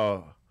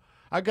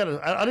I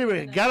didn't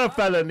even got a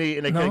felony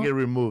and I can't No? get it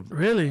removed.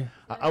 really,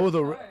 I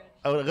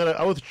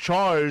was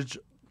charged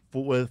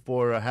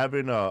for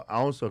having an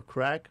ounce of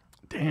crack.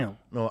 damn.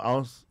 No, an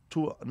ounce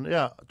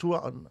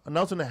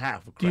and a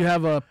half of crack. Do you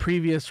have a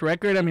previous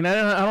record? I mean, I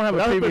don't have a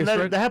that previous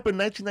record. happened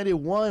in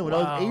 1991 when I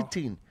was Wow.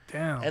 18.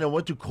 Damn. And I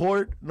went to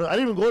court. No, I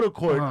didn't even go to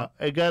court. Uh-huh.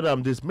 I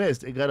got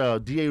dismissed. I got a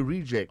DA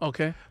reject.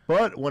 Okay.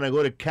 But when I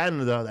go to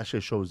Canada, that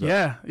shit shows up.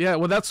 Yeah.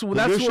 Well, that's Your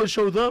what. shit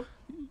shows up.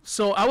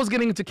 So I was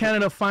getting into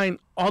Canada fine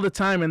all the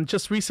time, and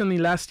just recently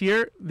last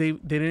year they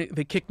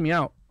kicked me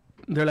out.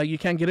 They're like, you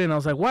can't get in. I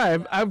was like, why?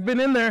 I've been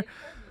in there.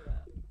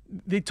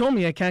 They told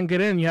me I can't get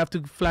in. You have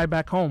to fly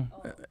back home.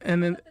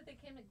 And then I thought that they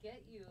came to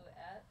get you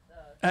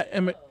at the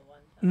Emi-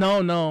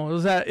 no,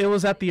 it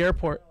was at the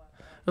airport.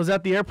 It was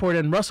at the airport,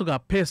 and Russell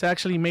got pissed.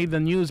 Actually made the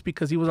news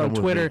because he was on I'm with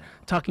Twitter you.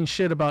 talking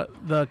shit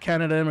about the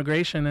Canada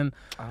immigration, and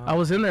I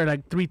was in there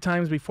like 3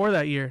 times before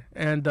that year.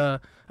 And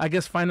I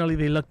guess finally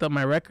they looked up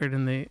my record,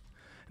 and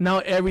now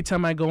every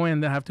time I go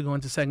in, I have to go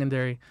into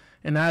secondary,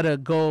 and I had to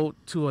go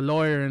to a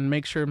lawyer and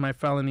make sure my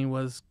felony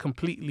was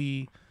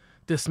completely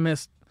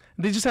dismissed.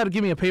 They just had to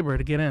give me a paper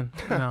to get in.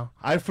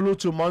 I flew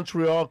to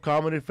Montreal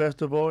Comedy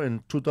Festival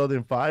in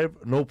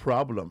 2005, no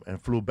problem,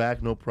 and flew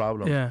back, no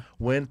problem. Yeah.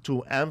 Went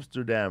to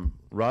Amsterdam,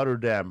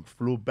 Rotterdam,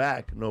 flew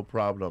back, no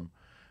problem.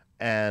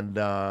 And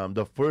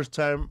the first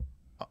time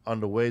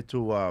on the way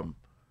to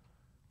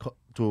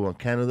to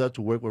Canada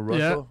to work with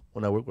Russell.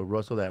 When I worked with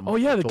Russell that Oh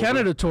yeah, the October,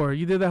 Canada tour.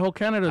 You did that whole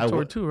Canada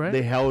tour too, right?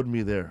 They held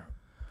me there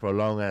for a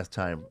long ass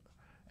time,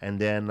 and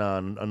then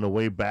on the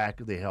way back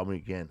they held me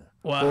again.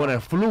 Wow. But when I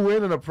flew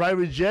in on a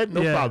private jet,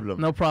 no problem.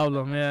 No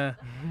problem. Yeah.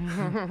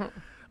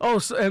 Oh,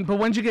 but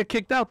when did you get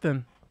kicked out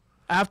then?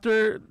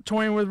 After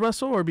touring with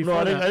Russell or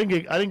before? No, that? I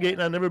didn't get.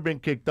 I've never been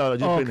kicked out. I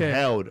just been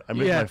held. I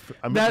missed my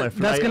flight.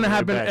 That's gonna on the way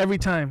happen back. every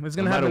time. It's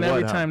gonna No happen matter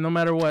every what, time, no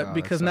matter what, Oh,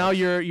 because that now sucks.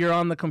 you're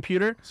on the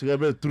computer. So you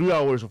got to be 3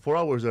 hours or 4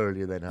 hours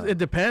earlier than now. It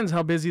depends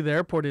how busy the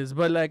airport is,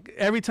 but like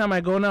every time I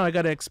go now, I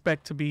gotta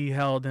expect to be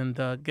held and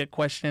get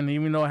questioned.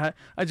 Even though I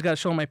just gotta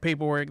show my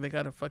paperwork, they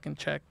gotta fucking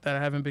check that I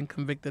haven't been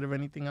convicted of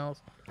anything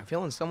else. I'm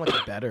feeling so much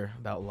better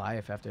about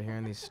life after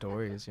hearing these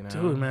stories. You know,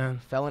 Dude, man.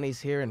 felonies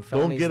here and Don't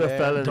felonies get a there.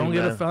 felony. Don't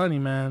get a man. felony,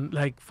 man.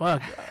 Like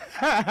fuck.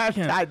 I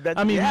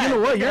mean, yeah, you know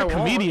what? You're yeah, a well,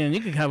 comedian.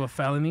 You can have a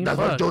felony. That's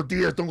why Fuck. Joe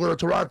Diaz don't go to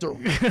Toronto.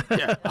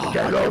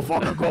 Can't go,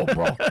 fucking go,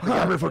 bro.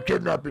 Got me for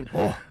kidnapping.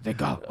 Oh, They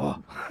go.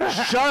 Oh.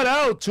 shout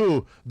out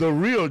to the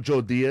real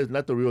Joe Diaz,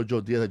 not the real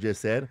Joe Diaz I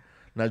just said,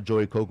 not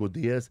Joey Coco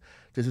Diaz.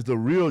 This is the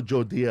real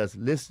Joe Diaz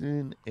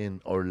listening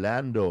in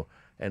Orlando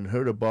and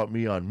heard about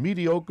me on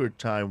Mediocre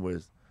Time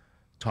with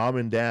Tom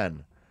and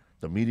Dan.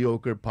 The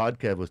Mediocre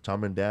podcast with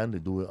Tom and Dan. They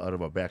do it out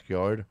of our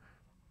backyard.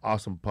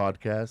 Awesome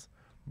podcast.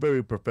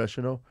 Very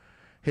professional.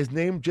 His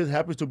name just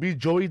happens to be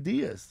Joey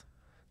Diaz.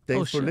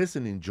 Thanks for shit.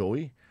 listening,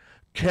 Joey.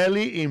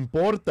 Kelly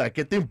Importa.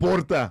 ¿Qué te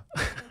importa?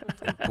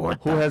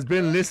 Who has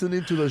been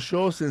listening to the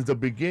show since the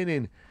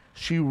beginning.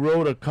 She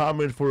wrote a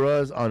comment for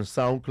us on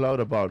SoundCloud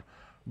about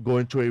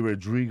going to a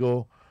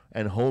Rodrigo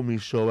and Homie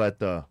show at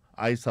the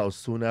Ice House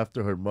soon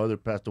after her mother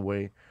passed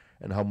away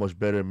and how much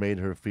better it made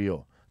her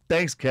feel.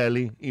 Thanks,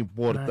 Kelly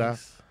Importa.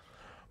 Nice.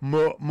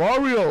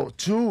 Mario,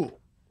 too.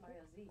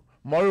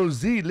 Mario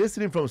Z,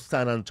 listening from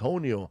San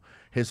Antonio.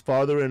 His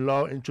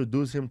father-in-law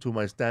introduced him to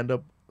my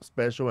stand-up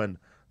special, and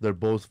they're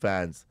both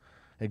fans.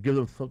 And give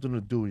them something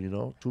to do, you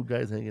know? Two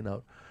guys hanging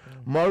out.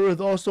 Mario is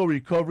also a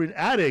recovering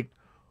addict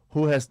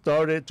who has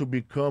started to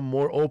become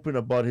more open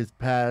about his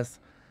past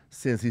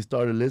since he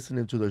started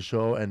listening to the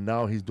show, and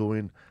now he's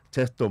doing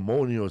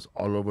testimonials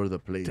all over the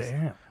place.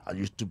 Damn. I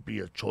used to be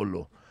a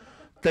cholo.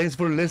 Thanks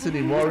for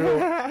listening, Mario,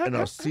 and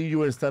I'll see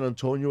you in San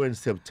Antonio in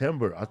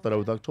September. I thought it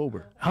was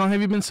October. How long have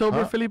you been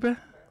sober, Felipe?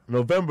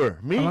 November.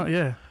 Me?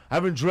 Yeah. I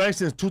haven't drank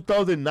since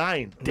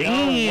 2009.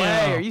 Damn.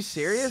 Way, are you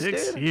serious,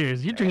 6 dude?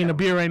 years. You're drinking a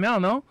beer right now,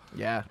 no?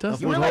 Yeah. I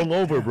was You were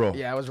hungover, bro.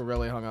 Yeah, I was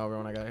really hungover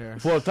when I got here.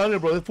 Well, I'm telling you,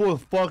 bro, this fool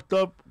was fucked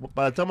up.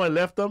 By the time I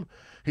left him,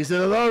 he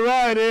said, all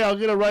right, I'll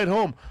get a ride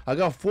home. I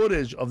got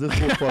footage of this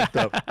fool fucked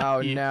up.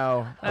 Oh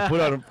no. I put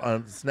it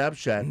on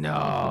Snapchat.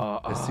 No.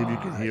 Let's see if you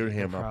can hear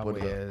him. I'll put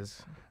Probably it up.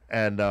 is.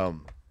 And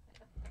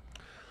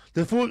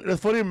this fool, that's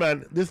funny,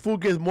 man. This fool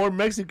gets more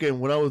Mexican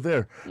when I was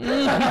there.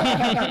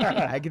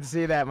 I can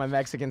see that, my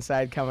Mexican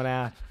side coming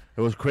out.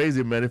 It was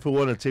crazy, man. If we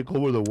want to take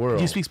over the world.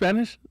 Do you speak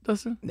Spanish,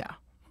 Dustin? No.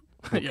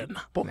 Yeah, no.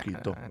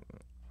 Poquito.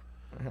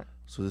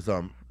 So this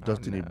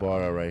Dustin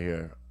Ybarra right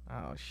here.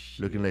 Oh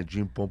shit. Looking like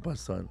Jim Pompa's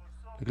son.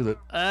 Look at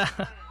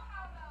that.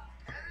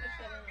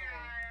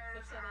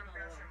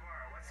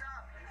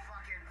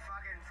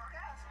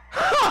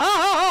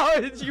 Oh,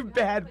 it's you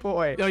bad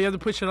boy. Yo, you have to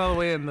push it all the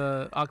way in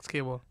the aux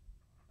cable.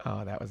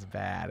 Oh, that was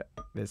bad.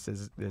 This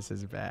is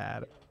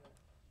bad.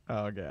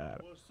 Oh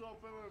god. What's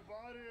up,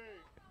 everybody?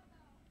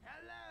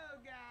 Hello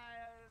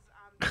guys,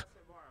 I'm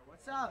Dustin Ybarra.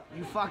 What's up?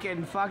 You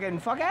fucking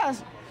fuck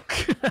ass.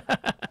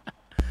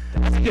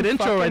 That's a good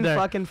intro right there.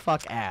 Fucking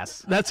fuck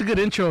ass. That's a good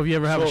intro if you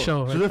ever have a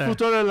show. So Right this there. fool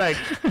started like,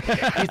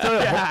 he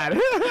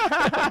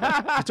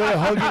started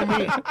hugging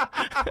me.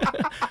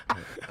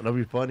 That'll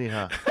be funny,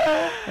 huh?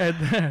 Right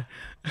there.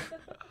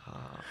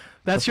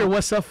 That's your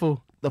what's up,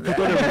 fool. The fool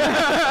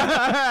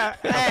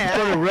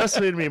started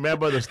wrestling me, man,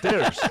 by the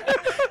stairs.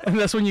 And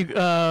that's when you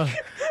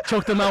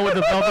choked them out with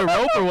the velvet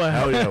rope or what?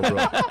 Hell yeah, bro.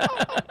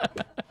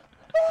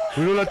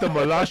 We were like the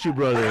Malachi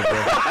brothers,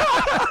 bro.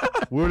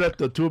 We were like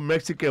the two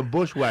Mexican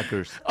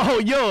bushwhackers. Oh,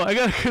 yo, I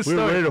got a good We were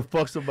story. ready to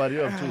fuck somebody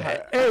up, too.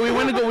 Hey, we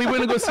went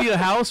to go see a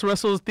house.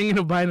 Russell was thinking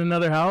of buying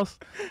another house,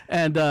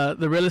 and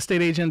the real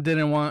estate agent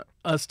didn't want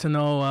us to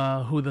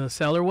know who the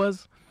seller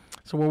was.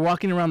 So we're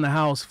walking around the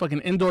house,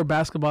 fucking indoor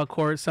basketball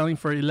court, selling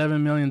for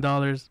 $11 million,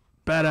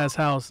 badass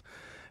house.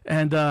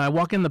 And I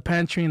walk in the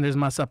pantry and there's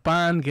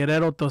mazapan,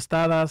 guerrero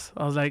tostadas.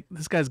 I was like,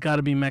 this guy's got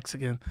to be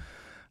Mexican.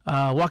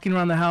 Walking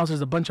around the house,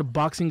 there's a bunch of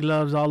boxing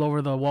gloves all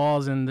over the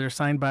walls, and they're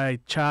signed by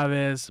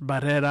Chavez,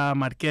 Barrera,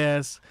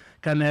 Marquez,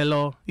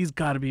 Canelo. He's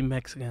got to be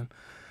Mexican.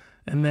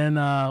 And then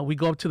we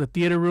go up to the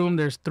theater room.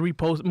 There's 3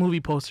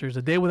 movie posters: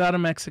 A Day Without a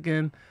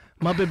Mexican,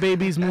 Muppet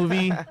Babies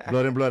movie,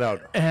 Blood in, blood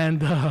out. and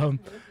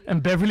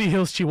Beverly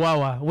Hills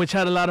Chihuahua, which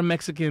had a lot of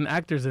Mexican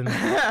actors in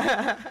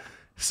it.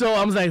 So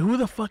I was like, who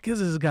the fuck is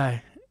this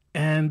guy?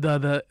 And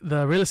the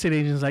real estate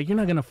agent's like, you're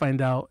not gonna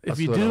find out. If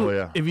you do,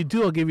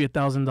 I'll give you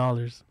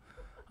 $1,000.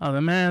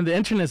 Man, the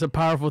internet's a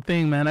powerful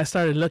thing, man. I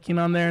started looking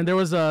on there, and there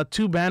was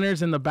 2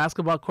 banners in the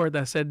basketball court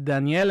that said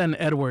Daniel and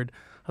Edward.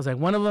 I was like,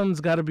 one of them's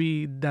got to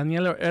be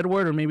Daniel or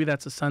Edward, or maybe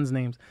that's the son's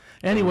names.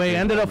 Anyway, I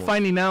ended up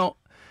finding out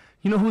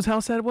You know whose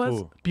house that was?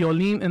 Who?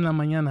 Piolín en la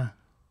Mañana.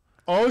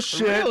 Oh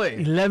shit!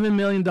 Really? $11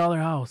 million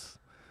house.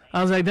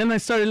 I was like, then I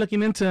started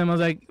looking into him. I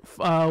was like,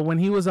 when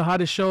he was the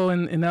hottest show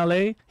in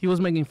LA, he was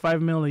making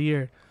 $5 million a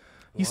year.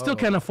 He still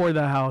can't afford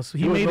that house.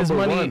 He was made his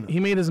number money. one. He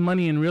made his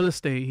money in real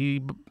estate.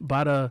 He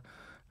bought a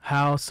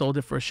house, sold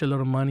it for a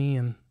shitload of money,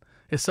 and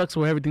it sucks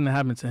for everything that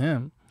happened to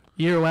him.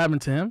 You hear what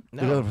happened to him?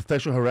 Because of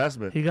sexual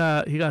harassment. He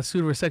got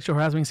sued for sexual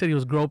harassment. He said he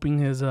was groping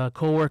his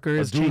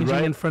coworkers, dude, changing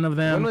right? in front of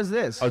them. When was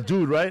this? A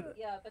dude, right?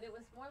 Yeah, but it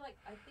was more like,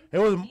 I think.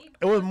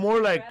 It was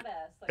more like grab ass,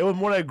 it was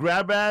more like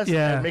grab ass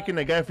Yeah. and making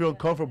the guy feel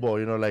uncomfortable.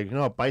 You know, like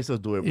how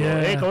paisas do it, bro.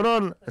 Yeah. Hey,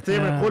 cabrón, estoy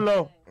en el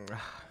culo.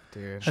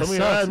 Dude. Show That me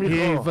sucks.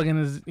 your ass,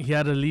 mijo. He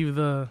had to leave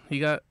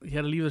he had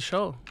to leave the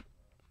show,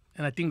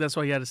 and I think that's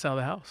why he had to sell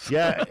the house.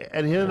 Yeah,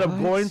 and he ended up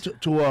going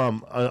to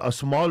a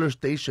smaller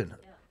station.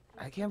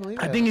 I can't believe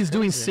I that. think he's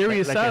doing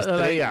serious Like stuff.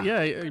 Estrella. Yeah,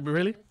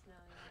 really.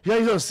 Yeah,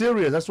 he's on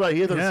serious. That's right.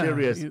 He is on Yeah,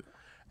 serious. he-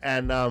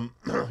 And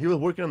he was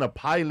working on a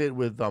pilot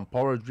with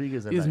Paul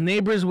Rodriguez. And He's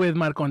neighbors with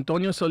Marco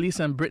Antonio Solis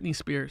and Britney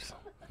Spears.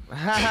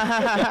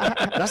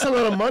 that's a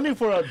lot of money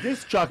for a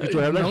disc jockey to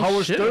have, like No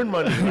Howard shit. Stern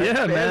money. Right?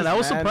 Yeah, man, I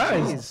was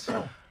surprised.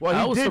 Jeez. Well,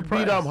 I he was did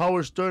surprised. beat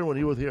Howard Stern when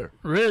he was here.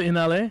 Really, in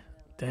LA?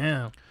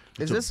 Damn.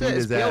 Is To this beat is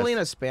his ass. Piolín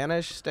a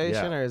Spanish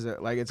station Yeah. or is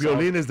it like it's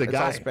Piolín all, is the it's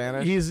guy. all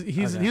Spanish?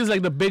 He's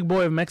like the big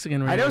boy of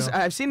Mexican I radio. know.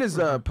 I've seen his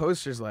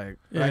posters. Like,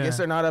 I Yeah. guess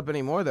they're not up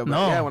anymore though. But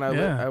No, yeah, when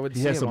yeah. I would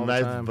He see has him some all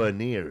nice the time.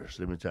 veneers,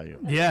 let me tell you.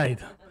 Yeah,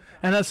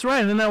 and that's right.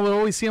 And then I would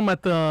always see him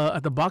at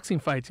the boxing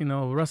fights. You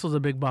know, Russell's a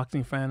big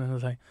boxing fan, and I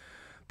was like,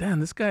 damn,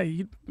 this guy,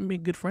 you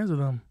make good friends with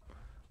him.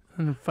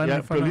 And finally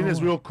Yeah, found out Piolín is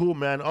why. real cool,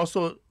 man.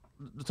 Also,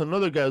 there's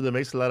another guy that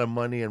makes a lot of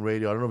money in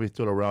radio. I don't know if he's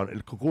still around.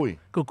 El Cucuy.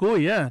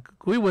 Cucuy, yeah.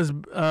 Cucuy was,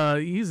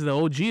 he's the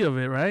OG of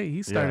it, right?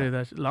 He started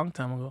that a long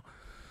time ago.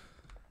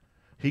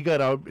 He got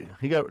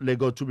let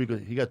go too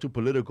because he got too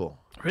political.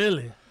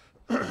 Really?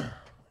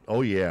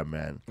 Oh yeah,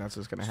 man. That's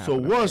what's gonna happen. So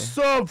what's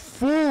up,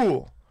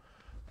 fool?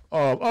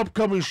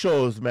 Upcoming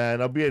shows,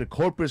 man. I'll be in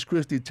Corpus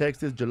Christi,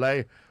 Texas,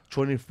 July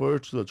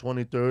 21st to the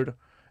 23rd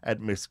at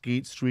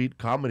Mesquite Street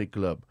Comedy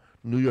Club,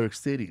 New York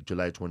City,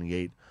 July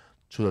 28th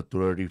to the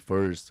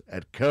 31st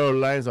at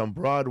Caroline's on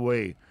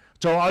Broadway.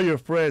 Tell all your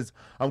friends,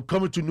 I'm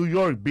coming to New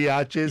York,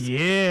 biatches.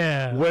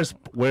 Yeah.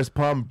 West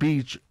Palm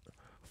Beach,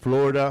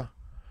 Florida,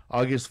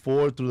 August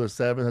 4th through the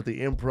 7th at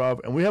the Improv.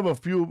 And we have a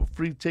few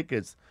free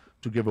tickets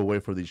to give away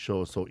for these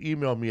shows. So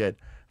email me at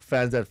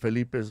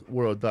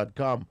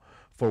fans@felipesworld.com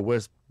for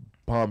West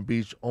Palm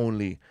Beach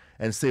only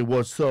and say,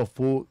 what's up,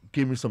 fool?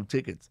 Give me some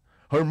tickets.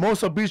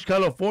 Hermosa Beach,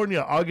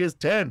 California, August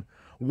 10th.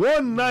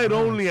 One night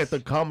only at the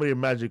Comedy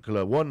and Magic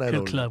Club. One night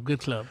only. Good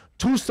club.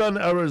 Tucson,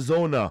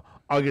 Arizona,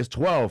 August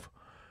 12th.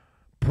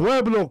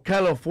 Pueblo,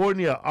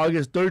 California,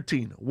 August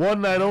 13th.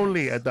 One night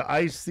only at the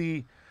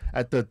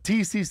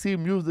TCC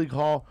Music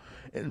Hall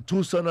in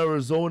Tucson,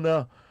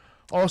 Arizona.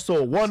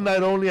 Also, one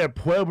night only at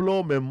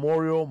Pueblo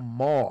Memorial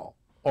Mall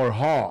or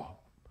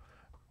Hall.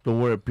 Don't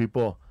worry,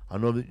 people. I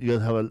know that you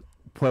guys have a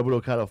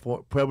Pueblo,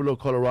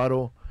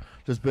 Colorado.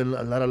 There's been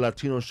a lot of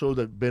Latino shows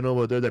that have been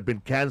over there that have been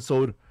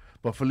canceled,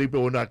 but Felipe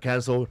were not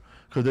canceled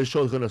because this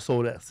show is going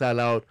to sell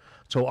out.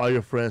 So all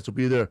your friends to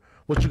be there.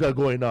 What you got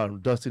going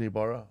on, Dustin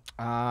Ybarra?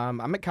 I'm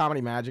at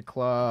Comedy Magic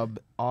Club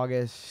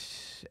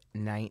August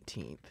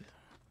 19th,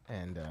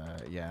 and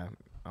yeah,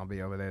 I'll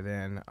be over there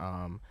then.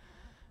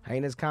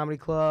 Hyenas Comedy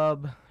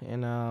Club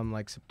in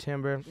like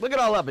September. Look it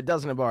all up at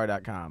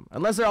DustinYbarra.com.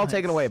 Unless they're all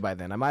taken away by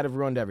then. I might have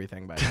ruined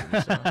everything by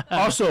then. So.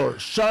 Also,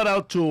 shout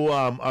out to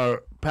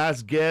our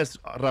past guest,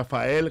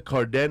 Rafael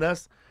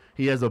Cardenas.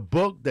 He has a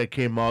book that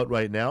came out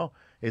right now.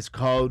 It's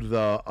called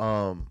The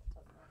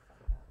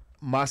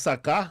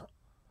Masaca,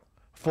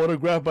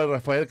 photographed by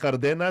Rafael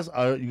Cardenas.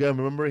 You guys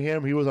remember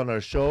him? He was on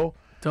our show.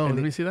 Let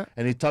me see that.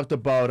 And he talked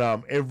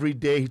about every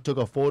day he took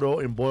a photo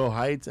in Boyle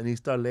Heights and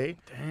East LA. Damn.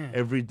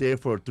 Every day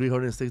for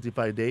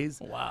 365 days.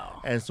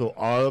 Wow. And so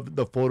all of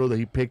the photos that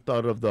he picked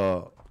out of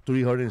the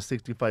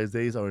 365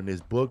 days are in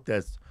his book.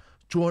 That's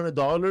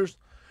 $200.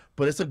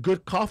 But it's a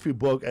good coffee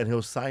book, and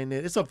he'll sign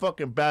it. It's a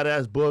fucking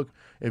badass book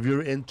if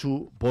you're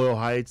into Boyle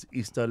Heights,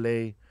 East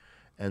LA,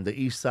 and the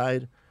East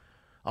Side.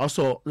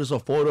 Also, there's a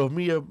photo of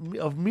me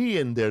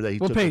in there that he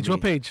What took. of page? me.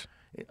 What page?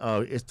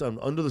 It's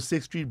under the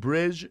 6th Street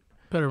Bridge.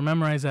 Better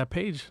memorize that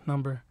page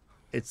number.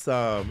 It's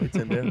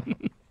in there,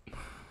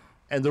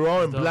 and they're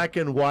all in dope. black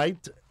and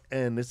white,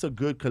 and it's a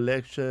good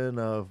collection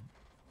of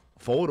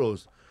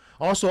photos.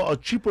 Also, a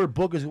cheaper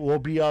book will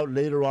be out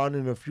later on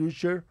in the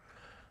future,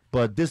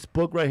 but this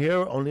book right here,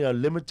 only a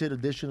limited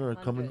edition, are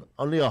coming.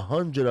 Only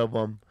 100 of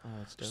them,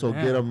 so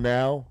Yeah. get them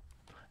now.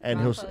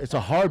 And it's a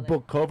hard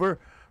book cover.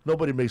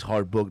 Nobody makes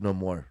hard book no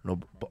more. No,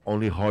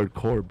 only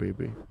hardcore,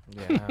 baby.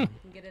 Yeah. You can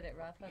get it at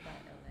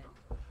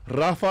Rafa.la.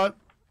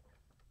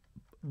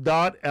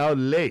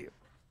 Rafa.la.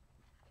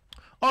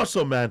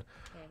 Also, man,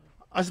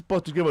 I'm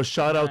supposed to give a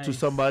shout out to Nice.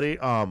 somebody.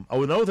 I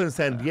was in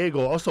San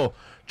Diego. Also,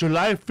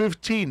 July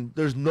 15th,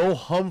 there's no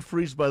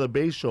Humphreys by the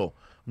Bay show.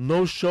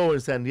 No show in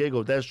San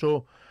Diego. That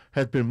show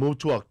has been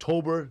moved to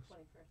October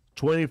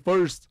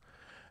 21st.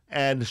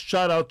 And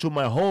shout out to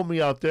my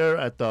homie out there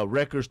at the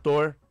record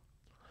store.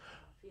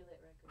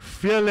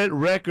 Feel It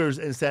Records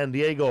in San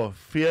Diego.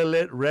 Feel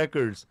It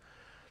Records.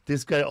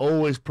 This guy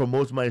always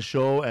promotes my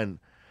show, and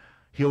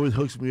he always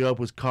hooks me up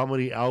with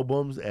comedy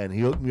albums, and he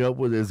hooked me up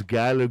with his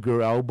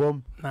Gallagher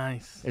album.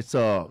 Nice. It's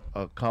a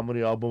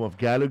comedy album of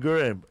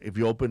Gallagher, and if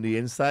you open the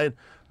inside,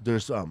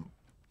 there's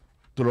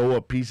throw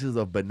up pieces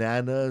of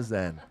bananas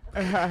and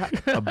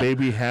a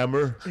baby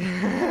hammer.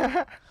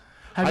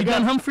 Have you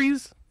done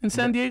Humphreys in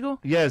San Diego?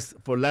 Yes,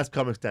 for Last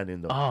Comic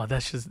Standing though. Oh,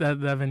 that's just that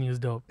venue is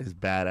dope. It's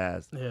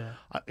badass. Yeah.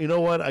 You know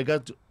what?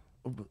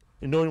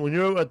 When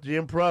you're at the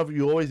Improv,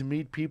 you always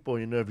meet people.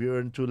 You know, if you're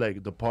into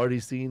like the party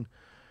scene,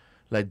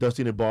 like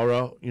Dustin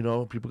Ybarra, you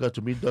know, people got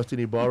to meet Dustin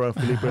Ybarra and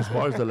Felipe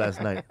Esparza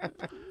last night.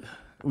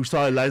 We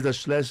saw Eliza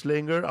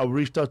Schlesinger. I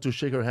reached out to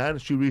shake her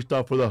hand. She reached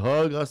out for the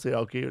hug. I said,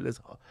 okay, let's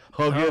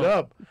hug it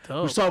up.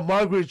 Dope. We saw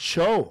Margaret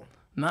Cho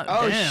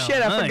Damn,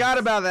 shit, I forgot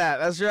about that.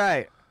 That's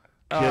right.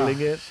 killing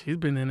it. She's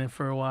been in it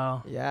for a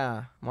while.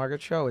 Yeah,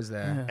 Margaret Cho is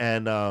there. Yeah.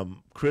 And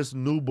Chris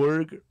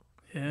Newberg.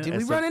 Yeah. Did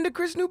we run into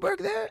Chris Newberg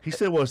there? He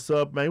said, what's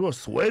up, man? He was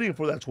sweating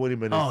for that 20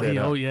 minutes. Oh,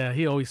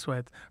 he always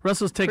sweats.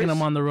 Russell's taking Chris-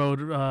 him on the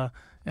road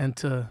and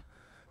to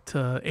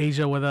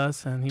Asia with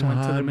us, and he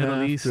went to the Time Middle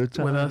after East with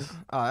time. us.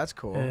 Oh, that's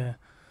cool. Yeah.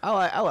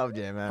 I love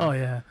Jay, man. Oh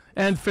yeah.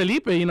 And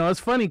Felipe, you know,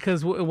 it's funny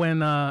because when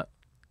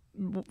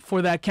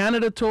for that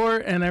Canada tour,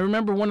 and I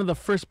remember one of the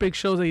first big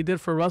shows that he did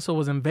for Russell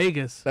was in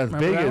Vegas. That's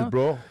Remember that Vegas, one?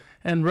 bro.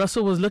 And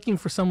Russell was looking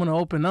for someone to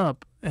open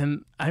up,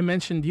 and I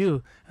mentioned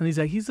you, and he's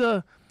like, he's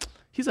a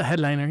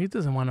headliner. He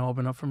doesn't want to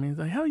open up for me. He's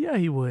like, hell yeah,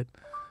 he would.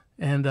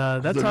 And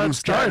that's The how new it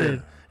started.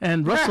 started.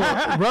 And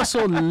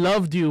Russell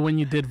loved you when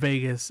you did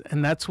Vegas,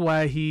 and that's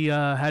why he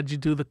had you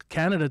do the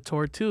Canada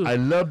tour too. I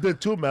loved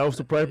it too, man. I was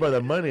surprised by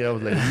the money. I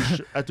was like,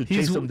 I had to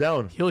chase him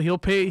down. He'll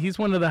pay. He's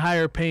one of the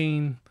higher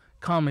paying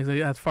comics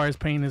as far as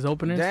paying his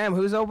openers. Damn,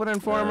 who's opening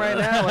for him right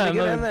now? Let me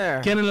get in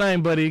there. Get in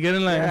line, buddy. Get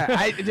in line.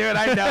 Yeah, dude,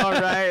 I know,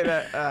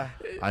 right?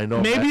 I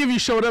know. Maybe if you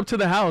showed up to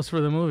the house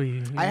for the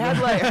movie. I had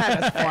like,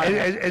 that's funny.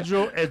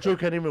 EdDro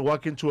can't even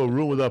walk into a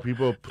room without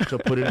people to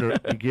put in her,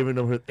 giving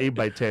them her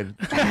 8x10.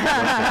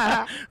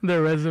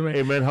 their resume.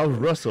 Hey, man, how's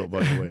Russell,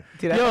 by the way?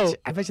 Dude, Yo.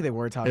 I bet you they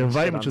were talking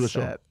Invite shit me on to the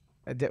show.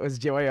 set. Was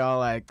Joey all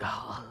like,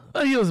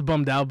 He was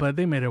bummed out, but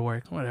they made it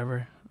work.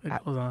 Whatever. It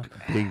goes on.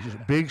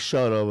 Big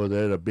shot over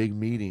there, a big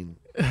meeting.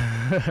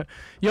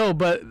 Yo,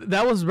 but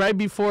that was right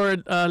before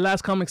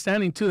Last Comic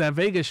Standing too. That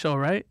Vegas show,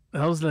 right?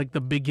 That was like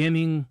the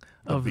beginning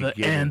of the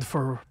end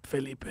for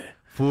Felipe.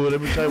 Fool,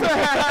 let me tell you what. It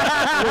was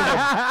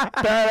a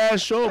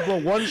badass show, bro.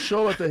 One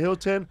show at the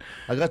Hilton.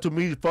 I got to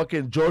meet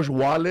fucking George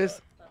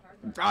Wallace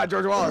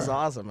George Wallace is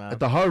awesome, man. at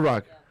the Hard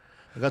Rock.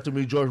 I got to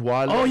meet George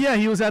Wallace. Oh yeah,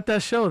 he was at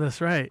that show.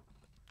 That's right.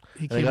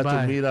 He And I came got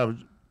by. to meet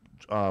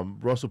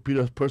Russell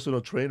Peters'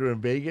 personal trainer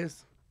in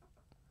Vegas.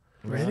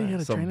 Really? He had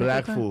a Some trainer black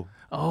at that time? fool.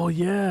 Oh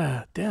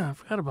yeah. Damn, I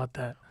forgot about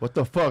that. What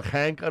the fuck,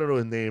 Hank? I don't know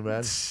his name,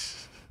 man.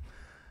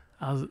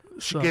 I was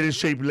Get in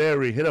shape,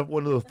 Larry. Hit up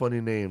one of those funny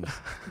names.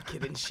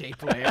 Get in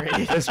shape, Larry.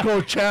 Let's go,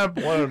 champ.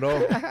 I don't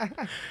know.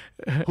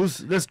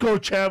 Let's go,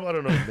 champ. I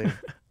don't know his name.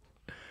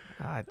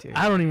 Ah, dude.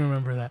 I don't even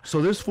remember that.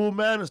 So this fool,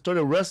 man,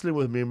 started wrestling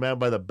with me, man,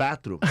 by the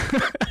bathroom.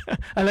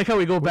 I like how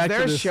we go Was back there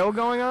to a this. show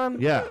going on?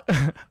 Yeah.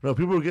 No,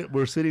 people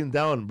were sitting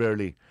down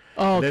barely.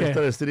 Oh, Then they okay.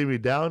 started sitting me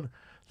down.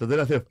 So then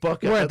I said,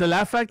 fuck it. We're at the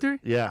Laugh Factory.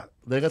 Yeah.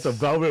 They got the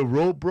velvet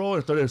rope, bro,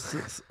 and started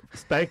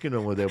spanking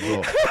them with it,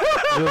 bro.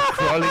 They were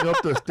crawling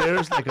up the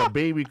stairs like a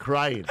baby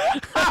crying.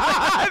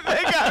 I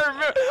think I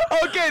remember.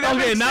 Okay, that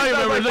Okay, makes now sense. you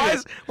I was remember. like,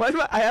 Look why is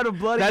I had a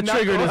bloody That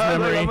knuckle. triggered his I was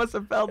like, memory. I must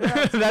have fell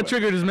down. That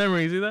triggered his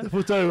memory. See that?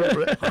 People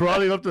started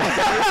crawling up the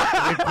stairs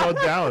and they crawled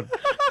down.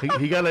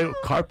 He got like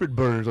carpet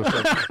burns or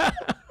something.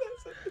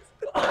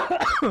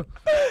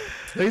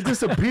 They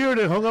disappeared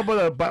and hung up by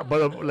the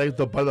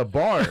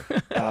bar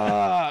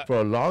for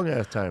a long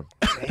ass time.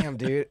 Damn,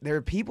 dude. There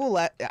are people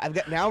I've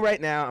got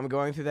right now I'm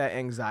going through that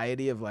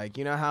anxiety of like,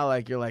 you know how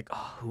like you're like,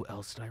 oh, who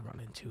else did I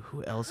run into?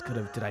 Who else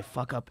did I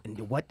fuck up and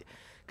what?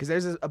 Because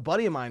there's a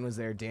buddy of mine was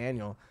there,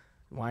 Daniel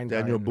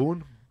Weingarten. Daniel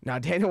Boone? No,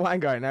 Daniel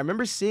Weingarten. I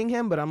remember seeing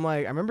him, but I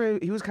remember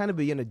he was kind of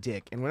being a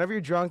dick. And whenever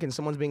you're drunk and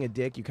someone's being a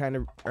dick, you kind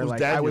of are Who's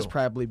like, I was Daniel?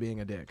 probably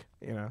being a dick,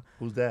 you know?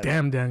 Who's that?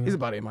 Damn, Daniel. He's a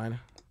buddy of mine. A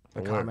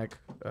From where? comic.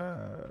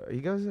 He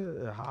goes,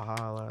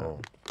 haha. Oh.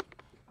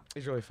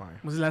 He's really funny.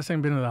 When's the last time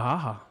you been to the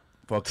Haha?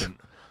 Fucking.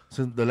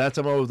 Since the last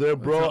time I was there, The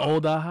bro,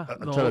 old Haha. I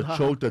The tried old to Haha.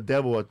 choke the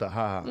devil at the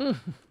haha.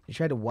 You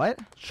tried to what?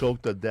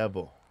 Choke the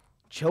devil.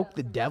 Choke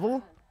the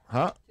devil?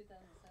 Huh?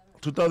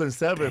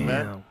 2007,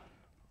 man. Damn.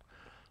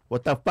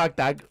 What the fuck,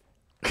 dog?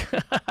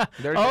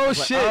 Oh,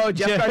 shit. Oh,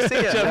 Jeff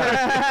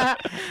Garcia.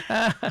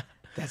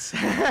 I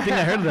think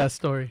I heard that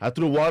story. I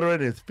threw water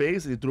in his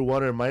face. He threw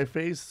water in my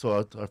face.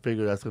 So I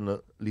figured that's going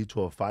to lead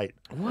to a fight.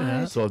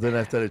 What? So then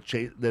I started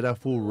chasing. Then that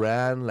fool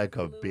ran like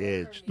a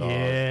bitch, dog.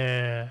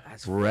 Yeah.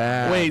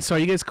 Ran. Wait, so are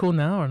you guys cool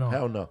now or no?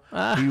 Hell no.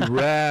 He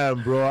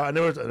ran, bro. I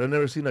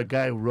never seen a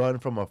guy run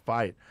from a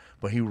fight.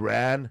 But he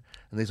ran,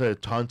 and they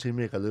started taunting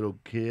me like a little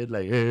kid.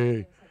 Like,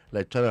 hey.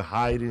 Like trying to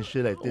hide and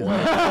shit like this.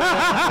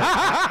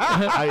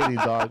 Hiding,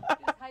 dog. He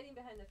was hiding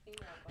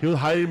He was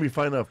hiding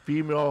behind a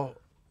female.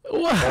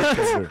 What?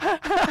 bartender.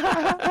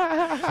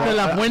 The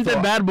La Puente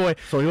bad boy.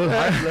 So he was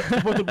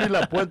supposed to be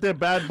La Puente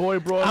bad boy,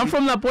 bro. I'm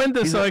from La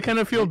Puente, so I kind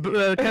of feel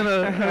kind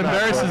of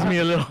embarrasses me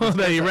a little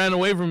that he ran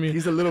away from me.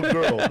 He's a little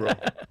girl, bro.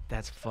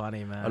 That's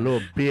funny, man. A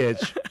little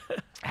bitch.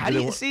 How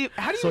do you see?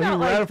 How do you So he not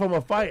ran like? from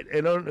a fight,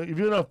 and if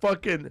you're not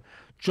fucking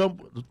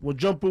jump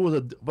with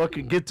a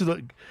fucking get to the,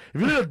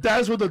 if you're gonna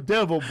dance with the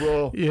devil,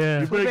 bro,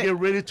 Yeah. you better get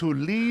ready to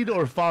lead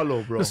or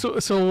follow, bro.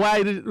 So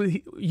why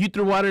did you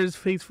threw water in his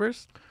face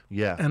first?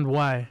 Yeah. And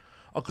why?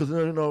 Oh, cause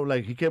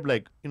like he kept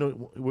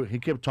he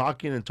kept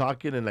talking and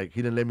talking, and like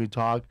he didn't let me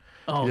talk.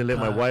 Oh, he didn't let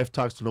my God. wife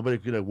talk, so nobody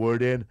could get a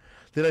word in.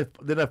 Then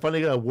I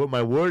finally got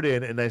my word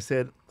in, and I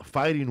said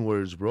fighting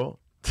words, bro.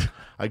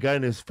 I got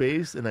in his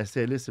face, and I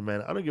said, "Listen,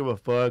 man, I don't give a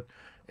fuck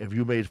if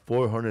you made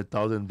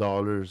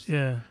 $400,000.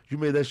 Yeah. You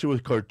made that shit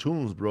with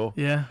cartoons, bro.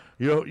 Yeah.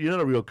 You're not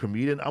a real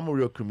comedian. I'm a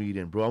real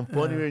comedian, bro. I'm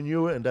funnier than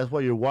you, and that's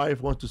why your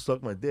wife wants to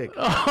suck my dick."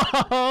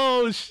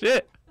 Oh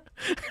shit.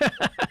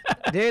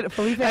 Dude,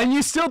 Felipe, And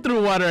you still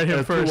threw water at him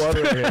I threw first.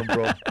 water at him,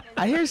 bro.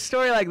 I hear a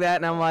story like that,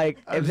 and I'm like,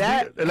 if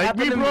that like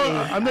happened me, to bro, me,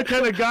 I'm the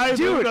kind of guy,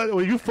 dude.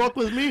 When you fuck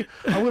with me,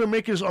 I'm gonna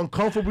make it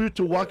uncomfortable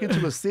to walk into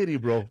the city,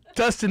 bro.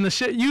 Dustin, the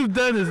shit you've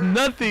done is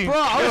nothing. bro,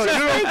 I was Yo, just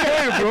you're thinking,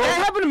 okay, if bro.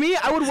 that happened to me,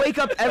 I would wake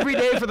up every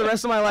day for the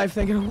rest of my life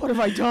thinking, what have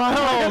I done?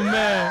 Oh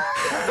man.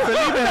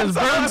 Felipe has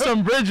burned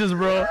some bridges,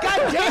 bro.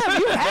 God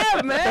damn, you have,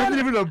 That's man. not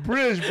even a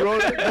bridge, bro.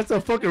 That's a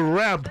fucking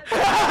ramp.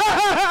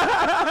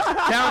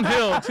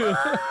 Downhill too.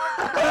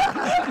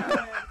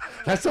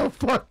 That's a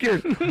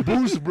fucking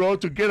boost, bro,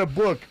 to get a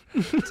book.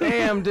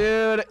 Damn,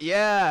 dude.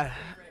 Yeah,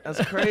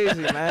 that's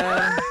crazy,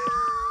 man.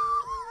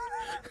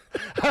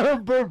 I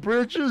don't burn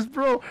bridges,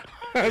 bro.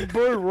 I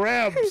burn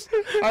ramps.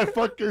 I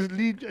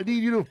need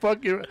you to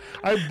fucking.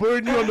 I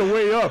burn you on the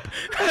way up.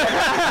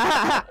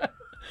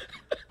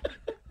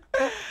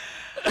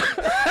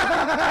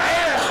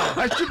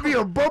 I should be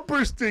a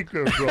bumper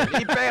sticker, bro. I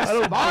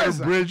don't burn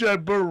bridges. I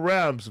burn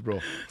ramps, bro.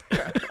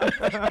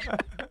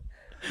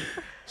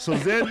 So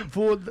then,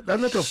 fool,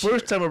 that's not the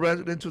first time I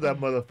ran into that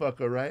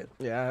motherfucker, right?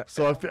 Yeah.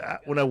 So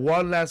when I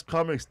won last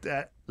comics,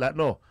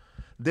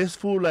 this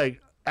fool,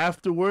 like,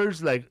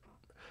 afterwards, like,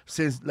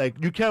 since, like,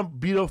 you can't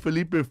beat up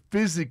Felipe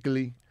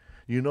physically,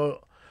 you know,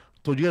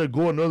 so you gotta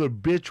go another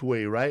bitch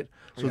way, right?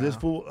 So this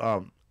fool,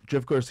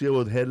 Jeff Garcia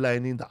was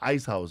headlining the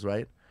Ice House,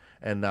 right?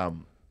 And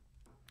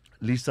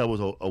Lisa was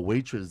a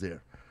waitress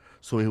there.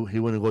 So he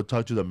went to go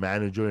talk to the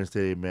manager and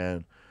say, "Hey,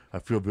 man, I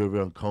feel very,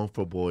 very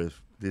uncomfortable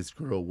if this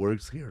girl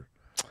works here."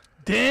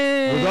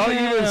 Damn. Without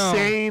even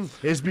saying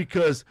it's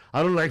because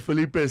I don't like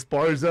Felipe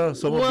Esparza,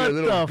 so I'm What gonna be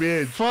a little the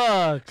bitch.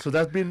 fuck? So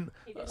that's been.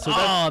 So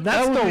That's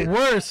that would the be-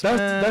 worst.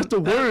 That's the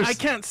worst. I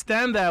can't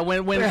stand that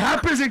when It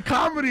happens in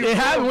comedy. It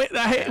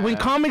bro. when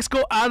comics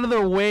go out of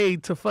their way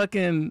to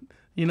fucking,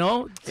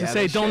 to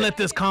say, that don't shit. let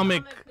this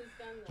comic.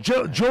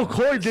 Joe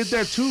Coy did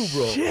that too,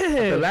 bro. Shit.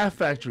 At the Laugh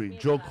Factory,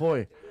 Joe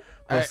Coy.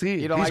 But Alright,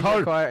 see, you don't he's like Joe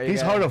hard. Coy? He's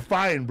Yeah. hard to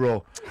find,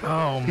 bro.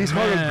 Oh, He's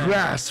man. hard to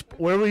grasp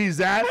wherever he's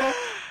at.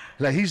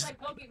 Like he has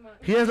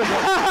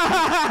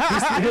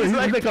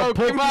like a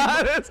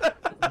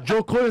Pokemon.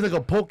 Joe Coy is like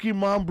a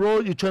Pokemon, bro.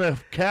 You're trying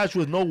to catch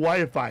with no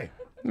Wi-Fi.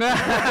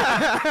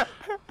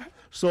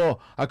 So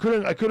I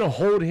couldn't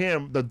hold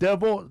him. The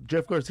devil,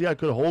 Jeff Garcia, I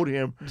could hold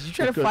him. Did you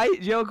try to because-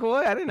 fight Joe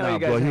Coy? I didn't know Nah, you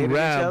guys bro, he hated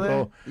ran, each other.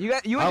 bro. You I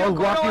and was Joe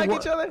Coy don't like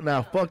walking. each other?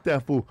 Nah, fuck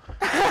that fool.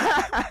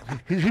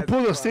 he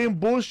pulled the same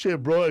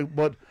bullshit, bro,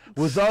 but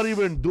without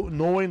even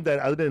knowing that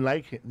I didn't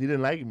like him. He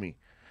didn't like me.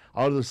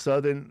 All of a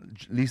sudden,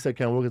 Lisa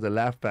can't work at the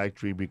Laugh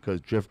Factory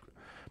because Joe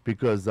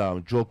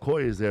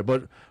Coy is there.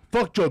 But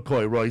fuck Joe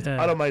Coy, bro. He's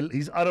out of my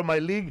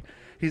league.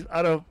 He's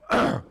out of.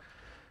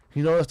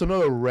 That's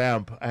another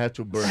ramp I had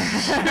to burn.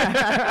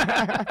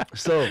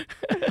 So,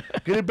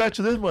 getting back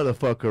to this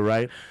motherfucker,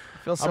 right?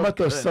 Feel so I'm at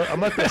the good.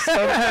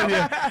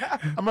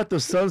 I'm at the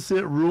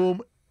Sunset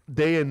Room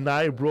day and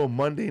night, bro.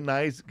 Monday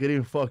nights,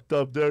 getting fucked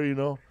up there.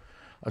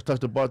 I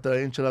talked about that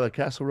enchilada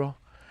casserole,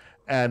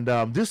 and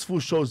this fool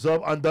shows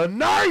up on the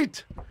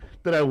night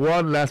that I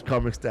won last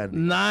comic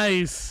standing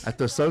Nice. at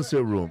the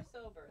Sunset Room.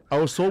 I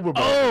was sober,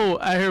 bro. Oh,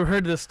 I have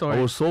heard this I story.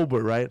 was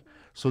sober, right?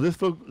 So this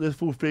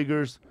fool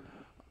figures,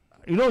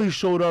 he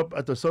showed up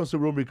at the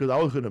Sunset Room because I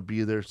was gonna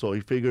be there. So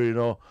he figured,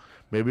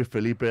 maybe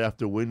Felipe,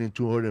 after winning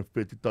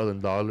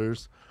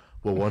 $250,000,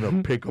 will want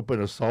to pick up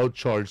an assault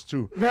charge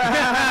too.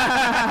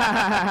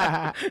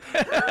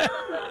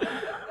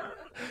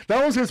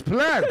 That was his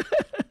plan.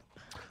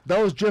 That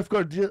was Jeff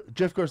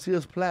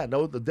Garcia's plan. That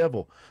was the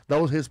devil.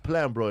 That was his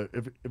plan, bro.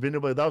 If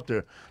anybody's out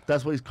there,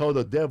 that's why he's called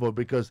the devil,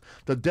 because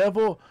the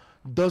devil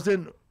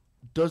doesn't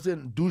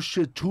do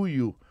shit to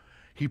you.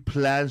 He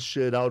plans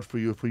shit out for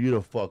you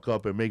to fuck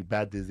up and make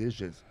bad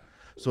decisions.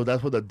 So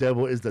that's what the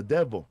devil is. The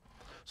devil.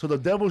 So the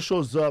devil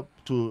shows up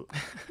to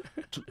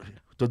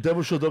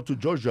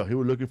Georgia. He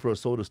was looking for a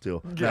soda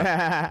still.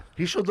 Now,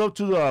 he showed up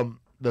to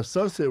the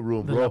Sunset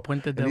Room, The bro. La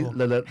Puente And devil.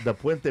 the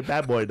Puente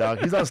bad boy, dog.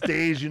 He's on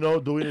stage,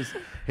 doing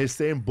his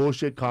same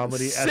bullshit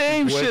comedy.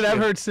 Same asking shit I've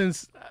questions. heard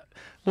since.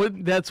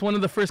 That's one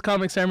of the first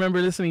comics I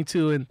remember listening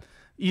to, and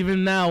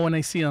Even now, when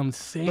I see him,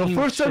 same The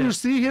first time shit. you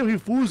see him, he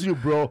fools you,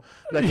 bro.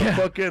 Like a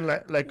fucking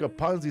like a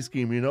Ponzi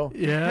scheme, you know?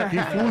 Yeah. He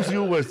fools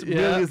you with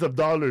millions of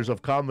dollars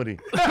of comedy.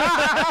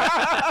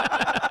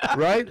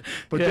 Right?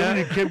 But then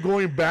you keep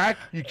going back,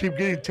 you keep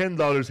getting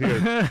 $10 here,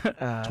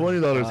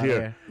 $20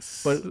 here.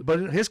 But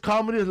his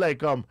comedy is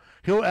like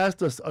he'll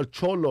ask us a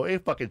cholo, hey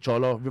fucking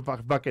cholo, you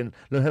fucking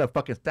learn how to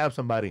fucking stab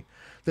somebody.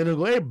 Then he'll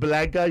go, hey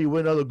black guy, you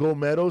win all the gold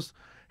medals.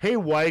 Hey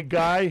white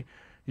guy,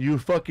 you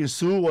fucking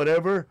sue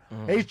whatever.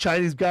 Hey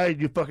Chinese guy,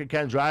 you fucking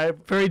can't drive.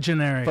 Very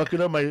generic.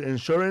 Fucking up my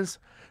insurance.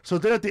 So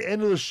then at the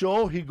end of the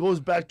show, he goes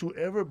back to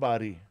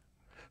everybody.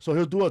 So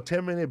he'll do a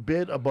 10-minute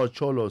bit about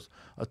cholos,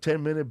 a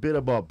 10-minute bit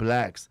about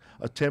blacks,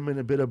 a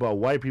 10-minute bit about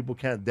white people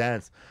can't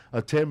dance,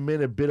 a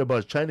 10-minute bit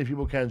about Chinese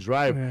people can't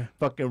drive,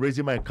 fucking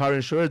raising my car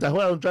insurance. That's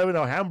why I'm driving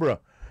Alhambra.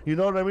 You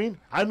know what I mean?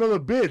 I know the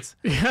bits.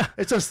 Yeah.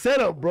 It's a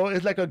setup, bro.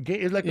 It's like a game.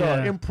 It's like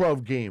an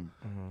improv game,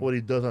 what he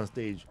does on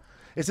stage.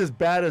 It's as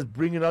bad as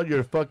bringing out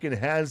your fucking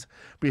hands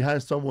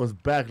behind someone's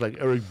back like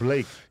Eric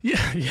Blake.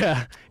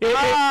 Yeah.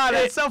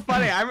 That's so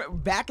funny.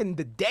 Back in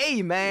the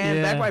day, man.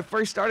 Yeah. Back when I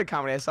first started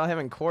comedy, I saw him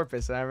in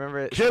Corpus, and I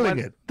remember Killing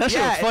it. That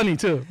shit was funny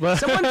too. But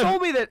Someone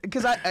told me that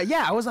because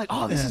I was like,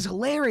 oh, this is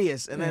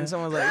hilarious, and then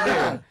someone was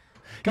like,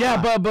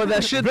 dude, but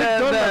that shit Rick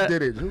Dunlap that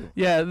did it too.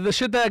 yeah, the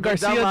shit that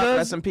Garcia Dunlop, does,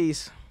 rest in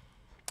peace.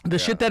 the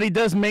shit that he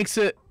does makes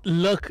it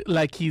look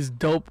like he's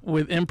dope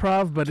with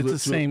improv, but it's the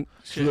same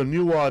To the shit.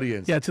 new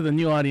audience. Yeah, to the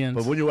new audience.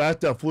 But when you ask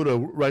that fool to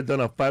write down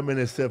a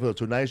 5-minute set for the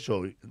Tonight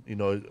Show, you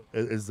know,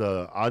 is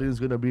the audience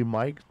going to be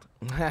mic'd?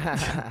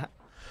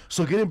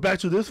 So getting back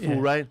to this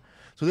fool, right?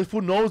 So this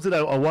fool knows that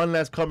I one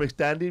last comic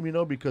standing, you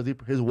know, because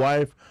his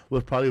wife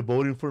was probably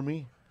voting for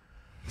me.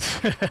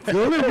 The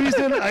only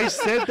reason I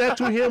said that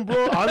to him,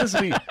 bro,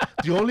 honestly,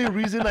 the only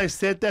reason I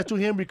said that to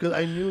him because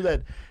I knew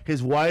that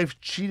his wife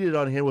cheated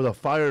on him with a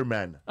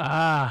fireman.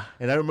 Ah.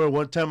 And I remember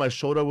one time I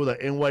showed up with an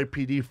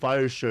NYPD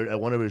fire shirt at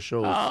one of his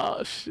shows.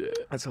 Oh shit.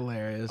 That's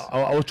hilarious.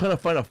 I was trying to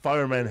find a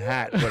fireman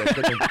hat, but I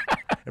couldn't.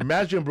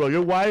 Imagine, bro,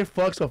 your wife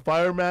fucks a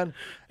fireman,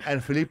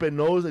 and Felipe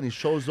knows, and he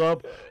shows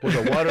up with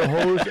a water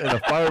hose and a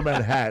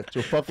fireman hat.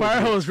 So fuck Fire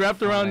with you. hose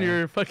wrapped around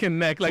your fucking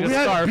neck like So a we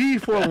had scarf.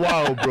 beef for a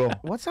while, bro.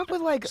 What's up with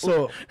like?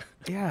 So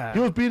Yeah. he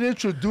was being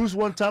introduced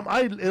one time.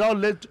 It all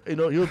led, he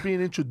was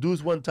being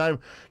introduced one time.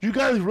 You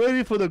guys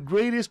ready for the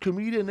greatest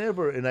comedian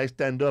ever? And I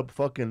stand up,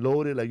 fucking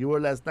loaded like you were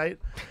last night,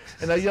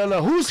 and I yell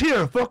out, "Who's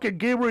here? Fucking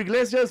Gabriel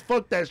Iglesias?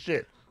 Fuck that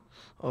shit."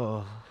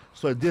 Oh.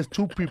 So I did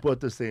two people at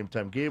the same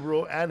time,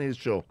 Gabriel and his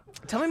show.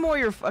 Tell me more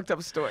of your fucked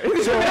up story.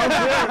 So I'm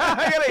there.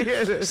 I gotta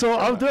hear this. So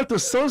I'm there at the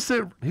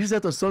Sunset. He's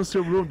at the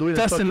Sunset Room doing.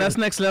 Dustin, that's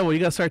next level. You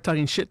gotta start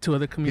talking shit to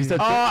other comedians.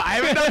 said- Oh, I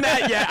haven't done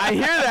that yet. I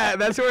hear that.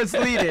 That's where it's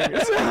leading.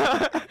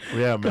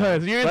 Yeah, man.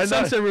 ahead. You're in Right now,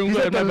 Sunset Room. He's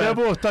Go at ahead, the my bad.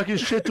 level of talking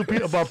shit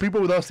to about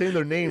people without saying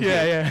their names.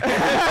 Yeah, bro.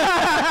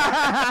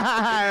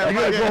 yeah. You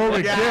gotta go home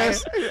and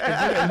guess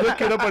and look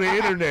it up on the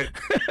internet.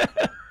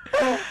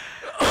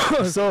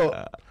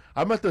 So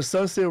I'm at the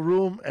Sunset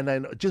Room, and I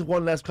just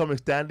one last comic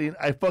standing.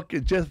 I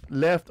fucking just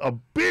left a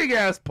big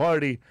ass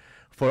party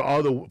for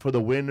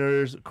the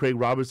winners. Craig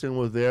Robinson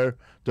was there.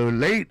 The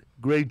late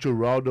great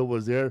Geraldo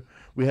was there.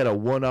 We had a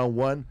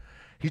one-on-one.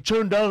 He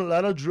turned down a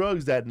lot of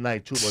drugs that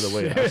night too. By the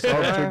way, I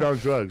saw him turn down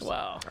drugs.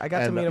 Wow. I got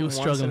to And meet he him was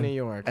once in struggling. New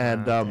York.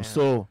 And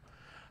so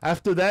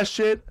after that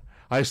shit,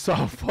 I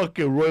saw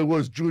fucking Roy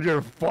Woods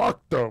Jr.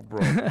 fucked up, bro.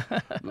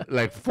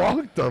 Like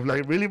fucked up.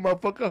 Like really,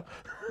 motherfucker.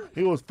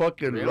 He was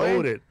fucking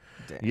loaded.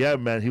 Damn. Yeah,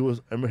 man. He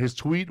was. I mean, his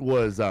tweet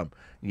was,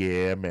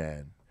 "Yeah,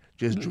 man,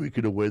 just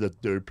drinking away the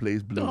third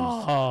place blues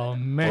Oh or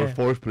man.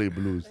 fourth place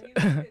blues." And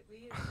he said,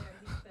 he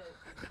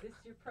said, "Is this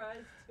your prize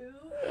too?"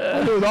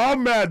 I was all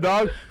mad,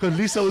 dog, because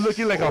Lisa was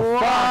looking like a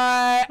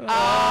fox. What?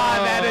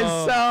 Oh, that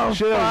is so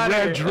She had a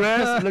funny. red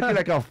dress, looking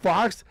like a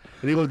fox.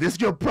 And he goes, "This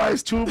your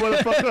prize too,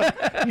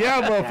 motherfucker."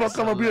 Yeah, motherfucker,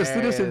 I'm gonna be a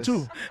citizen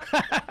too.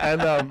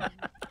 And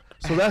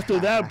so after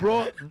that,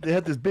 bro, they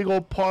had this big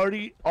old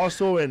party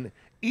also in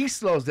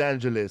East Los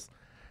Angeles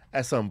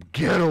at some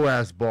ghetto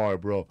ass bar,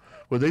 bro,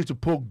 where they used to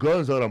pull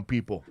guns out on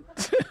people.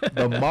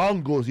 The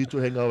Mongols used to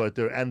hang out right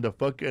there, and the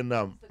fucking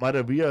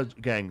Maravilla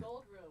gang.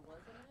 Gold room,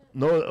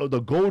 wasn't it? No, the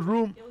Gold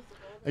Room. It was the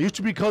gold It used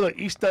to be called the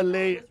East LA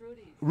Rudy's.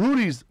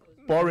 Rudy's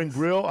Bar and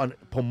Grill on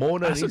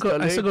Pomona I in used to East go. LA.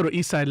 I used to go to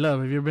East Side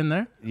Love. Have you ever been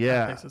there?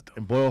 Yeah, place is dope.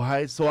 in Boyle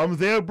Heights. So I'm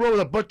there, bro, with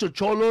a bunch of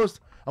cholos.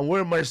 I'm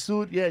wearing my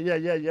suit.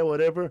 Yeah,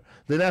 whatever.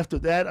 Then after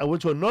that, I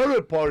went to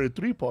another party,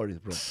 3 parties,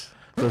 bro.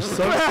 The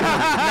Sunset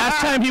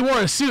Last time he wore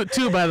a suit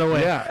too, by the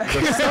way. Yeah,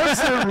 the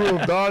Sunset Room,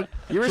 dog.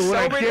 You were So when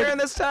I sober get- during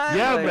this time?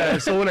 Yeah, Like, man.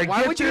 So when I Why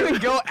get would you there,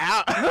 even go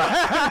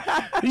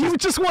out? You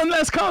just one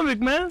last comic,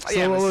 man. so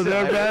Yeah, but over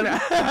there, still,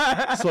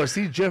 man. So I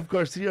see Jeff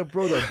Garcia,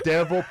 bro, the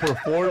devil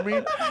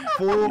performing.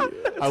 Fool.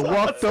 I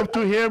walked up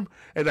to him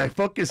and I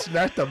fucking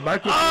snatched the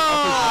microphone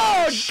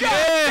off his shit!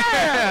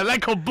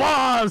 Like a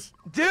boss.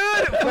 Dude,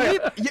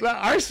 Felipe,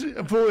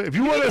 if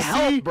you want to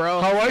help, see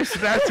bro. how I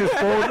snatched his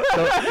phone,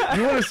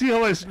 you want to see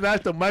how I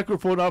snatched the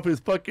microphone off his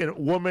fucking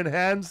woman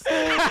hands?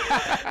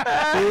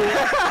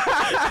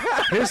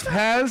 His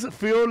hands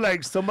feel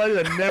like somebody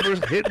that never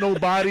hit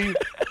nobody,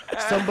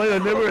 Somebody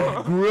that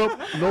never grew up,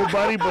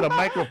 nobody but a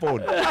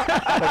microphone.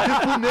 Like this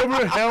fool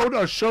never held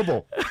a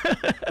shovel,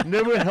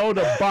 never held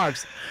a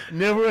box,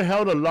 never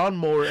held a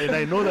lawnmower, and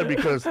I know that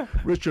because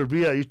Richard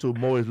Villa used to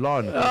mow his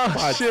lawn.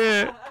 Oh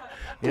shit.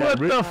 Yeah, What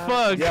the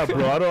fuck? Yeah,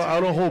 bro, I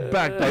don't hold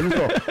back.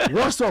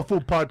 What's up,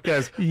 full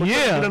podcast? We're trying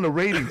to get on the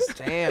ratings.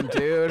 Damn,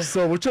 dude.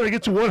 So we're trying to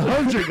get to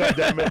 100,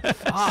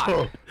 goddammit.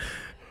 So,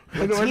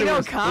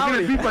 Latino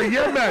comedy. We're gonna beat by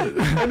Yeah Man.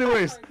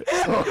 Anyways,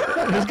 so,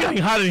 It's getting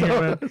hot in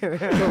here, man.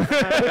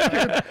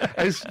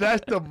 I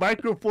snatched the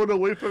microphone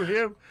away from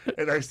him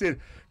and I said,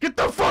 "Get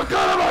the fuck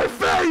out of my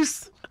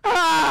face!"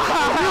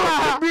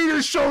 The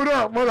comedian showed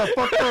up,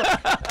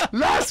 motherfucker.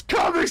 Last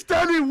comic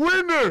standing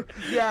winner.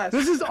 Yes.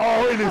 This is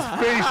all in his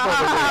face,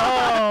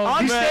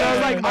 motherfucker. He's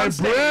standing like my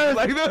breath.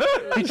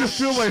 He can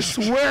feel my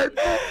sweat.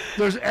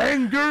 There's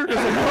anger. There's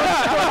a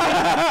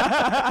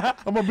punch.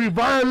 I'm gonna be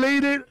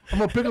violated. I'm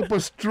gonna pick up a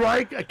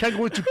strike. I can't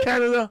go into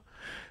Canada.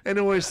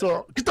 Anyway,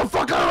 so get the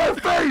fuck out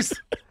of my face.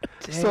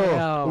 So,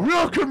 a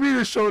real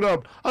comedian showed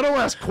up. I don't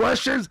ask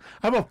questions.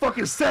 I have a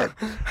fucking set.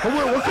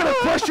 What kind of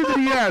question did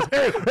he ask?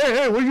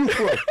 Hey, where you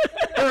from?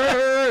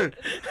 Hey.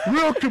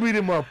 Real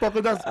comedian,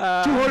 motherfucker. That's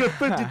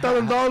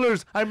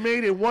 $250,000 I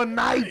made in one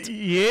night.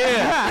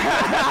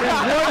 Yeah. In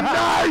one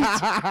night.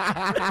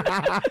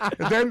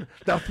 And then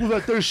that fool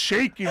out there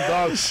shaking,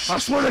 dog. I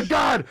swear to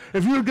God,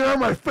 if you get on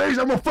my face,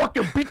 I'm gonna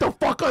fucking beat the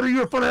fuck out of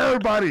you in front of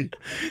everybody.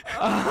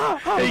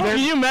 Hey, can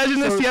you imagine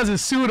this? He has a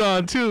suit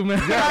on too,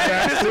 man.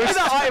 Yeah,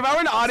 If I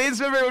were an audience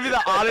member, it would be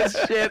the oddest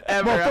shit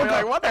ever. I'd be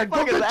like, what the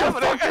fuck is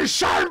happening? Fucking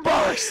shine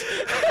box.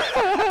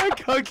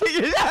 Go get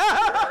your...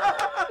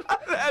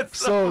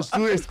 So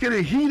it's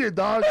getting heated,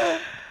 dog.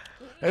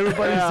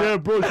 Everybody's there,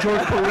 bro.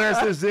 George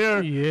Perez is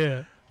there.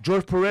 Yeah.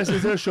 George Perez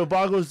is there.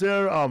 Shavago's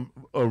there.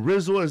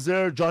 Rizzo is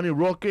there. Johnny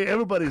Roque.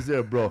 Everybody's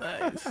there, bro.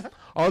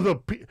 All the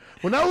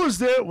when I was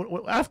there,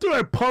 after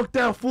I punked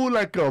that fool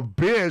like a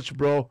bitch,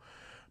 bro.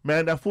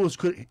 Man, that fool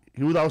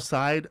he was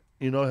outside,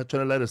 trying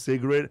to light a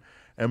cigarette.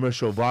 Emma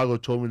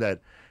Shavago told me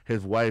that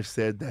his wife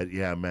said that,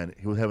 yeah, man,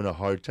 he was having a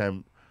hard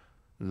time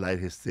light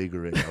his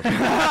cigarette.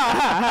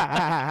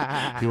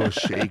 He was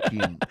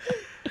shaking.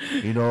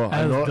 I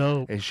know.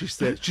 Dope. And she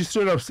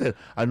straight up said,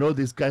 I know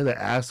this guy's an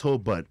asshole,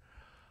 but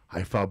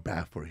I felt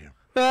bad for him.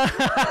 Dude,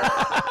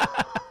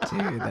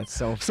 that's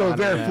so funny. So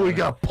then we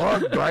got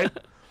punked, right?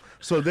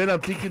 So then I'm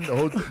thinking,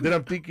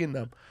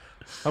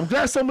 I'm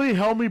glad somebody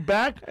held me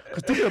back.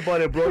 Cause think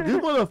about it, bro. This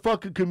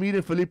motherfucking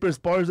comedian Felipe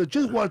Esparza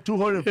just won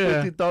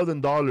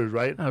 $250,000,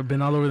 right? I've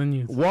been all over the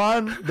news.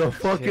 Won the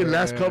fucking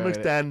last comic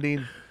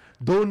standing,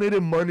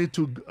 donated money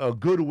to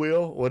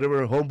Goodwill,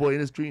 whatever homeboy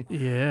industry,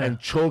 and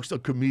chokes a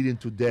comedian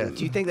to death.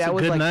 Do you think that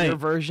was like your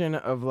version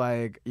of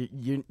like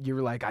you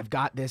were like, I've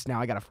got this now,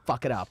 I gotta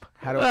fuck it up?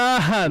 How do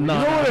I? You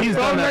No, know what he's I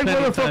felt done that like,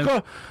 many motherfucker?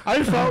 times.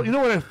 I felt. You know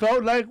what I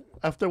felt like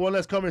after one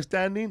last comic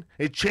standing?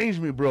 It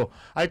changed me, bro.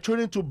 I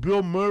turned into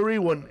Bill Murray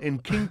in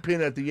Kingpin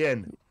at the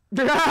end.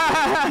 So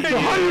how do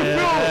you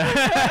feel?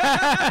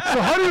 So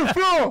how do you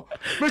feel,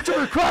 Mr.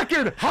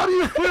 McCracken? How do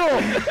you feel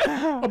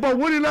about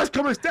winning last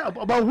comic stand?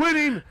 About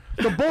winning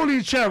the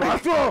bowling champ? I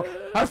feel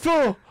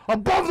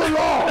above the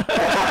law.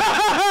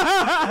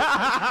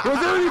 Was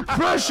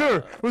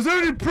there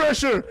any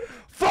pressure?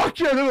 Fuck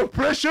yeah, there was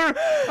pressure.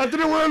 I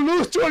didn't want to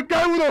lose to a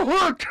guy with a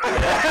hook.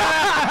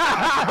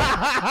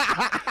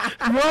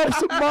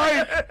 Rob's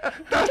mine.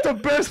 That's the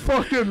best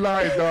fucking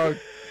line, dog.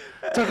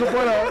 Talk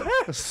about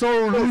a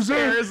sore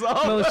loser.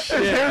 No shit.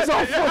 His hair's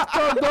all fucked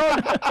up,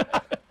 dog.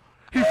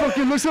 He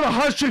fucking looks at a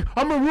hot chick.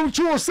 I'm in room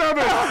 207.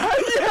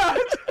 Yeah.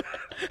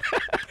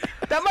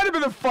 That might have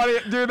been the funny,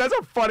 dude. That's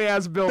a funny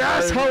ass Bill.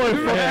 That's how I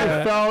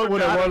fucking felt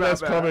when I won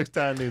last comic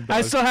standing. Dog.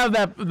 I still have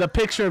the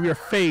picture of your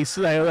face.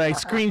 I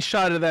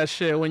screenshotted that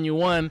shit when you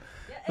won.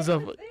 It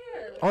was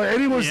Oh,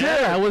 Eddie was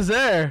there. I was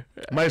there.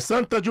 My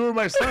son thought you were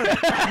my son.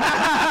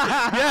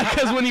 Yeah,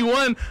 because when he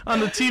won on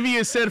the TV,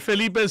 it said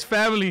Felipe's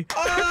family.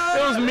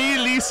 It was me,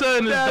 Lisa,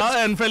 and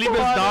and Felipe's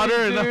daughter.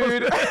 And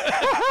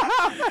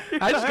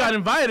I just got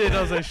invited.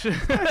 I was like, shit.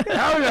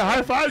 Hell yeah,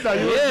 high five, dog.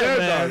 You were there,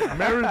 man. dog.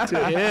 Married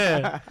to.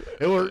 Yeah.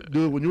 It was,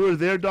 dude. When you were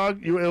there,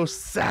 dog, it was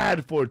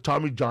sad for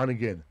Tommy John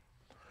again,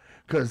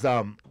 cause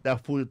that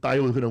fool thought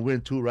he was gonna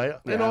win too, right?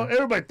 Yeah.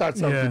 Everybody thought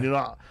something.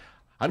 Yeah.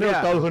 I never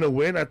thought I was gonna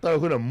win. I thought I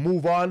was gonna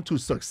move on to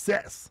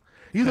success.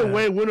 Either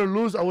way, win or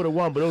lose, I would have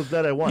won. But it was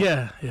glad I won.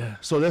 Yeah.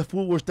 So that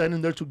fool, we're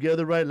standing there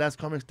together, right? Last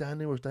comic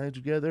standing, we're standing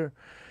together,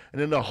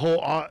 and then the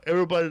whole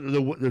everybody,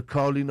 they're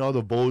calling all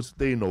the votes.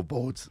 They ain't no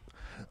votes.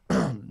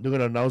 They're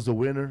gonna announce the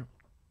winner.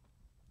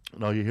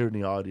 Now you hear in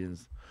the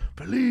audience,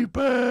 Felipe,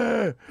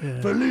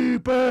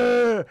 Felipe,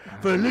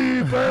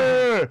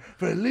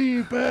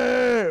 Felipe.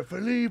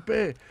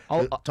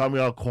 Tommy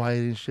all quiet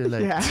and shit.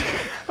 Like, I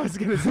was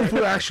gonna say.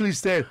 people actually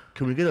said,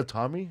 "Can we get a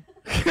Tommy?"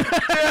 Yeah,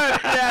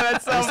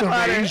 that's so Some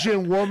funny.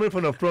 Asian woman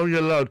from the front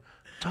yelled out,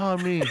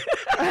 "Tommy."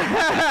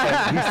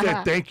 And he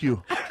said, "Thank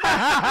you."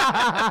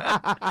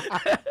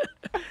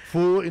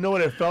 Fool, you know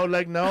what it felt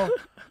like now?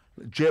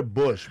 Jeb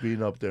Bush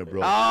being up there,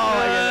 bro.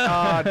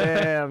 Oh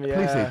damn, yeah.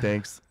 Please say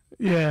thanks.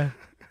 Yeah.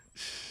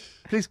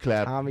 Please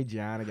clap. Tommy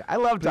John again. I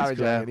love Please Tommy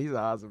clap. John. He's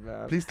awesome,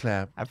 man. Please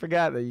clap. I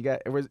forgot that you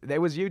got it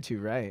was you two,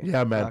 right?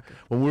 Yeah, man. Fuck.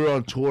 When we were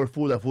on tour, that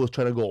fool was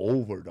trying to go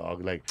over,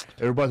 dog. Like,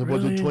 everybody's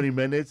supposed to do Really? 20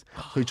 minutes,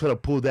 so he tried to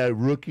pull that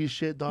rookie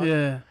shit, dog.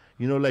 Yeah.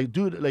 You know, like,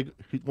 dude, like,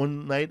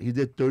 one night he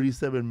did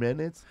 37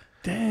 minutes,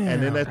 Damn.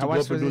 and then I had to How go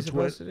much up and was do he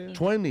supposed to do?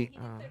 20. He did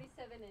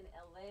 37 in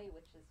LA,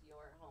 which is your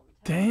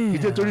hometown. Damn. He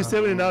did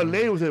 37 in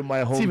LA, was in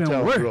my It's even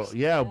hometown, bro. worse.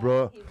 Yeah,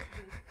 bro. He was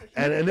pushing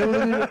And it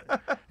wasn't even,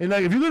 and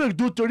like, if you're gonna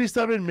do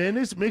 37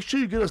 minutes, make sure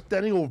you get a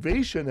standing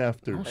ovation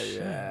after. Oh,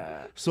 shit.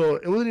 Yeah. So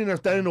it wasn't even a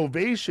standing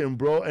ovation,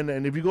 bro. And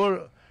if you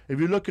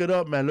look it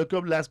up, man, look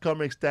up Last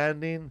Comic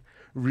Standing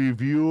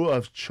review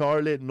of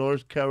Charlotte,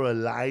 North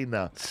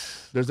Carolina.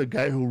 There's a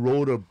guy who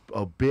wrote a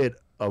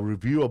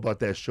review about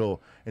that show,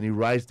 and he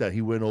writes that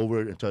he went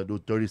over and tried to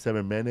do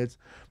 37 minutes,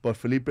 but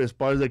Felipe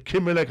Esparza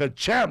came in like a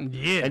champ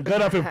and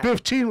got off in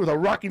 15 with a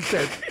rocking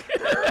set.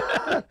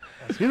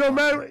 You know,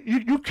 man,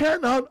 you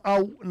cannot,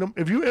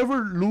 if you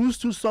ever lose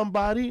to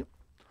somebody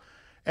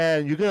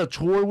and you're going to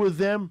tour with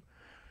them,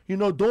 you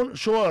know, don't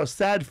show a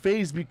sad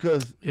face,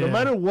 because no Yeah.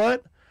 matter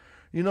what,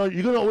 you know,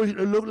 you're going to always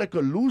look like a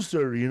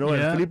loser, you know,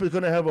 Yeah. and Felipe's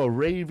going to have a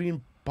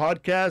raving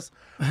podcast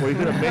where he's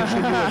going to mention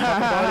you and talk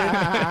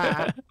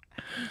about it.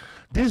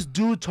 This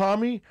dude,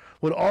 Tommy,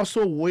 would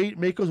also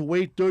make us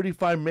wait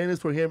 35 minutes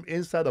for him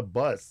inside a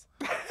bus.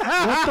 What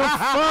the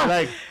fuck?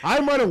 Like, I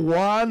might have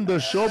won the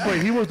show,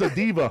 but he was the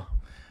diva.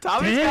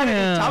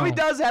 Damn. Tommy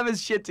does have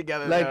his shit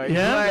together. Like, though. He's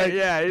yeah? like,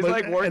 yeah, he's but-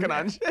 like working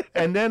on shit.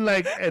 And then,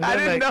 like, I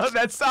didn't know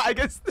that's so. I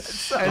guess. That's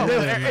so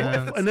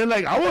hilarious. and then,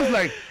 like,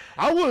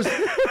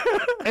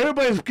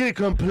 everybody's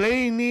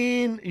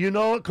complaining,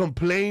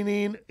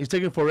 he's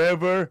taking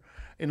forever,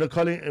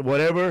 calling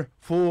whatever.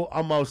 Fool,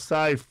 I'm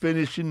outside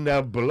finishing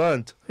that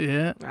blunt.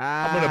 Yeah.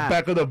 I'm in the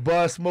back of the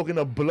bus smoking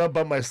a blunt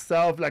by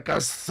myself like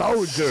a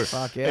soldier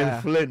Fuck yeah.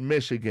 in Flint,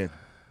 Michigan.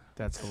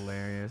 That's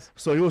hilarious.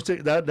 So he was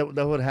taking that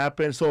would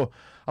happen. So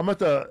I'm at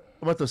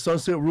the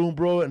Sunset Room,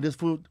 bro, and this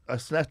fool, I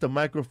snatched the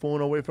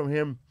microphone away from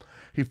him.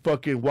 He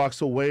fucking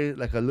walks away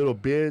like a little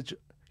bitch.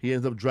 He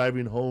ends up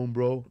driving home,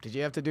 bro. Did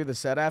you have to do the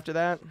set after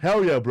that?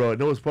 Hell yeah, bro.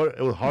 And it was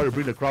hard to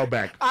bring the crowd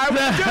back. I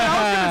was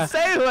gonna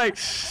say, like,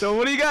 so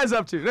what are you guys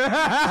up to?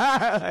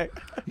 Like,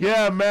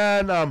 Yeah,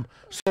 man.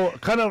 So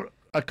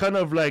I kind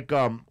of like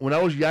when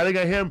I was yelling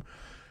at him,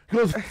 he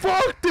goes,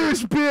 "Fuck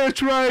this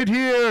bitch right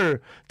here.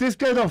 This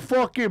guy's a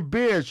fucking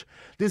bitch.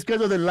 This guy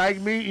doesn't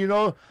like me, you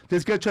know.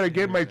 This guy trying to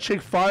get my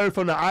chick fired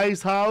from the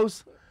ice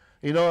house.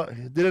 You know,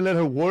 didn't let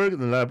her work."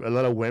 And a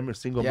lot of women,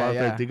 single moms,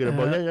 yeah. are thinking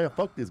about, yeah,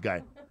 fuck this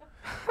guy.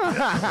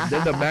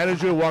 Then the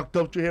manager walked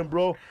up to him,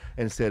 bro,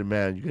 and said,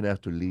 "Man, you're gonna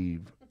have to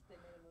leave."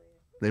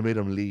 They made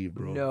him leave,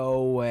 bro.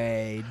 no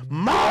way.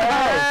 My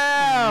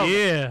house.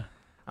 Yeah.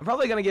 I'm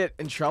probably gonna get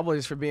in trouble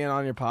just for being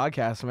on your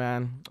podcast,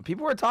 man.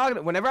 People were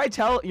talking. Whenever I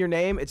tell your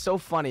name, it's so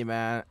funny,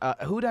 man.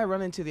 Who did I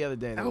run into the other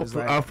day? That was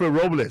like, Alfred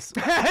Robles.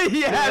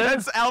 yeah,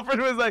 that's Alfred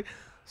was like,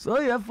 so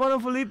you have fun on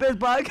Felipe's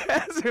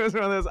podcast? It was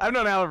one of those. I've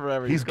known Alfred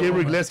forever. He's cool.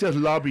 Gabriel Iglesias'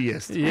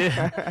 lobbyist.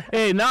 Yeah.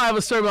 Hey, now I have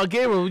a story about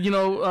Gabriel. You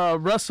know,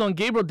 Russell and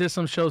Gabriel did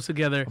some shows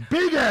together.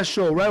 Big ass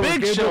show, right?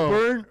 Big With Gabriel show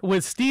Byrne,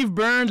 with Steve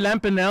Byrne,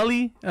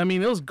 Lampanelli. I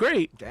mean, it was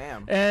great.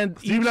 Damn. And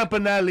Steve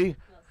Lampanelli,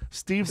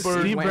 Steve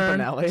Byrne, Steve Byrne.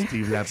 Lampanelli.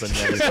 Steve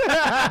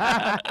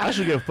Lampanelli. I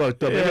should get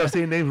fucked up. Maybe Yeah. I'm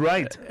saying names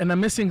right. and I'm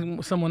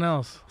missing someone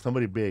else.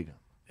 Somebody big.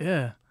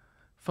 Yeah.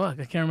 Fuck,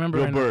 I can't remember.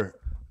 Bill right now. Burr,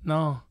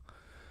 No.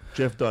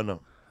 Jeff Dunham.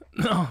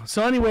 No.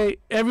 So anyway,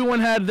 everyone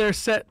had their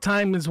set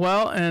time as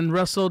well, and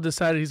Russell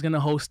decided he's going to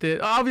host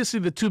it. Obviously,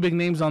 the two big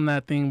names on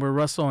that thing were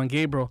Russell and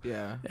Gabriel.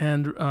 Yeah.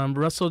 And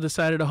Russell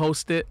decided to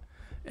host it,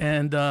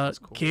 and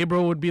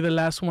Gabriel would be the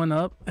last one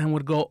up and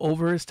would go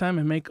over his time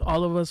and make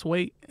all of us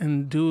wait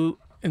and do,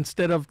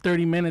 instead of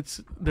 30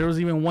 minutes, there was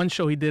even one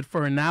show he did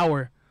for an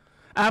hour,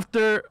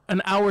 after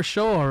an hour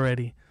show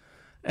already.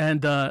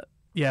 And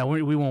yeah,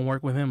 we won't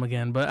work with him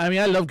again. But I mean,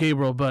 I love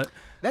Gabriel, but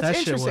That's that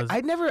shit interesting. was...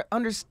 I never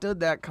understood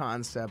that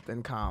concept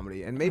in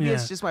comedy, and maybe Yeah.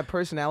 it's just my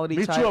personality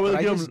Me type. too. I But would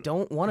I give just him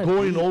don't want to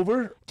going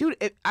over. Dude,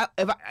 if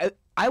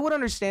I would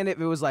understand it if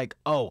it was like,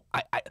 oh,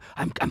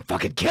 I'm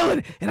fucking killing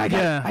it, and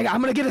Yeah.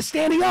 I'm gonna get a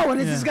standing O, and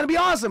this Yeah. is gonna be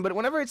awesome. But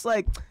whenever it's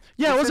like,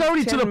 Yeah, it was for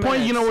already to the 10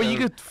 point, you know, where minutes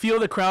you of- could feel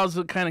the crowds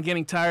kind of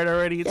getting tired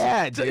already.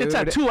 Yeah, it's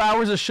at dude. 2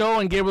 hours of show,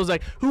 and Gabriel's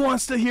like, "Who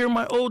wants to hear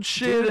my old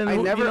shit?" Dude, and I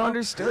who- never you know?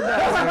 understood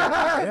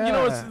that. You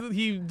know, Yeah.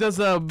 he does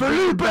a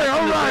Felipe,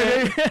 all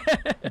right.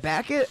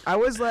 Back it, I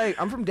was like,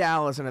 I'm from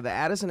Dallas, and at the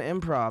Addison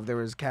Improv, there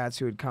was cats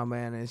who would come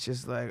in, and it's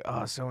just like,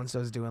 oh, so and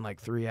so's doing like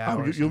 3 Oh,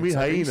 hours. you and mean it's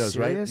like, are hyenas,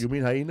 right? serious? You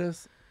mean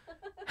hyenas?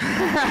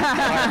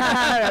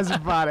 That's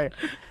funny.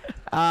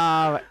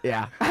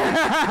 Yeah.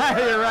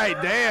 You're right.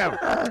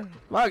 Damn.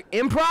 Look,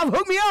 improv,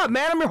 hook me up,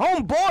 man. I'm your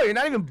homeboy. You're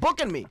not even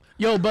booking me.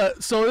 Yo,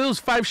 but so it was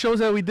 5 shows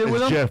that we did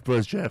with It's him. Jeff, bro.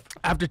 It's Jeff.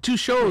 After 2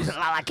 shows,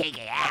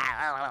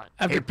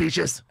 Hey,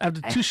 peaches.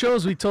 after 2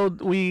 shows,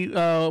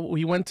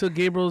 we went to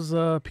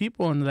Gabriel's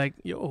people and like,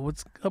 yo,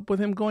 what's up with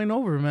him going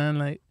over, man?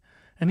 Like,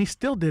 and he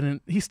still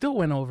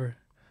went over.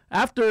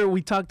 after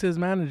we talked to his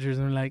managers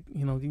and we're like,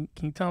 you know, can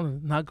you tell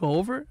him to not go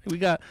over? We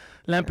got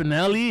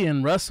Lampanelli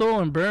and Russell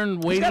and Byrne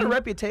waiting. He's got a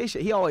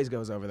reputation. He always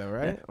goes over though,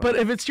 right? But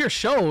if it's your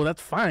show,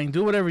 that's fine.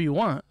 Do whatever you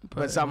want.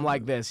 But something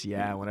like this,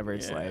 yeah. Whenever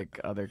it's like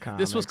other comics.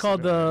 This was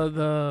called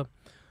the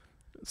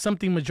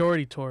something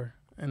majority tour,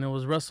 and it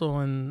was Russell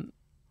and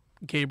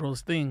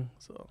Gabriel's thing.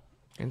 So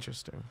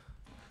interesting.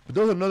 But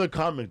there was another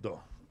comic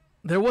though.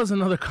 There was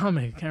another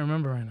comic. I can't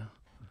remember right now.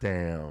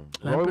 Damn.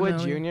 Roy Wood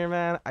Lampanelli. Jr.,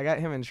 man, I got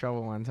him in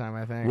trouble one time,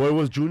 I think. Roy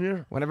was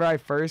Jr.? Whenever I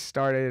first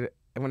started,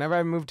 whenever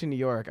I moved to New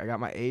York, I got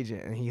my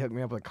agent, and he hooked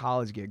me up with a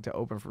college gig to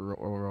open for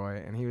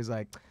Roy, and he was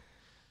like,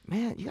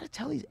 man, you got to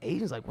tell these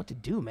agents, like, what to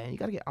do, man. You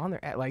got to get on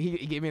their ad. Like,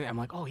 he gave me, I'm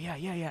like, oh, yeah.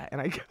 And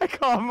I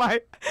called I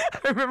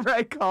remember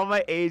I called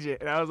my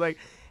agent, and I was like,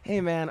 hey,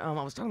 man, I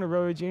was talking to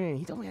Roy Wood Jr., and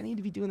he told me I need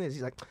to be doing this.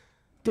 He's like,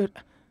 dude,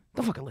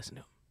 don't fucking listen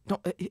to him.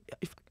 Don't,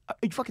 are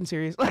you fucking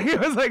serious? Like, it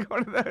was like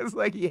one of those,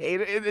 like, he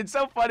hated it. It's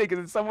so funny because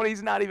it's someone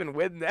he's not even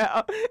with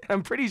now.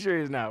 I'm pretty sure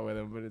he's not with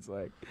him, but it's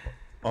like.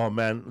 Oh,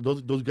 man,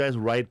 those guys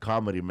write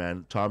comedy,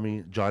 man.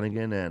 Tommy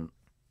Johnigan and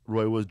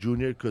Roy was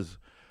Jr., because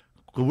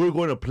we were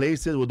going to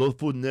places where those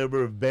fools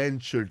never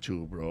ventured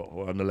to,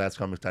 bro, on the last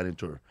Comic Standing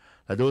tour.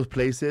 Like, those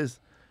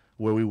places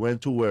where we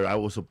went to where I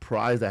was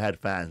surprised I had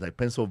fans. Like,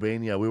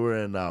 Pennsylvania, we were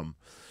in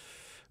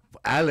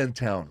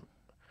Allentown.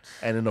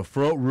 And in the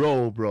front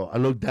row, bro, I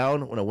looked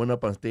down when I went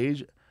up on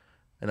stage,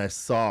 and I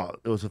saw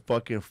it was a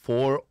fucking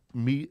 4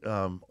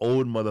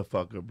 old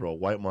motherfucker, bro,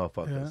 white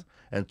motherfuckers.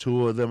 Yeah. And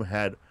 2 of them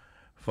had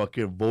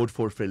fucking Vote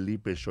for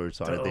Felipe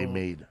shirts on it they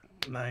made.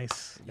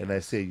 Nice. And I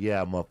said,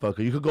 yeah, motherfucker,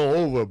 you could go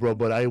over, bro,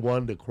 but I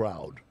won the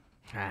crowd.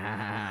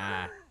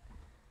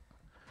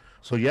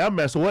 So, yeah,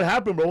 man, so what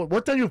happened, bro?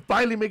 What time you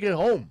finally make it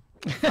home?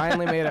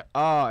 Finally made it.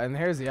 Oh, and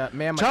here's the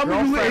man. My Tell me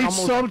you girlfriend ate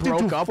almost something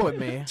broke to up with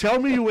me. Tell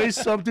me you ate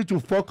something to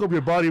fuck up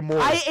your body more.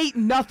 I ate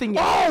nothing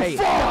yesterday.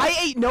 fuck! I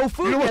ate no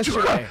food You know what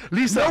yesterday.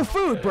 Lisa, no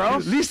food, bro.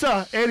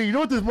 Lisa, Eddie, you know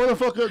what this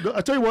motherfucker?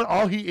 I tell you what,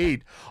 all he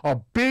ate a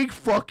big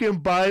fucking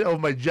bite of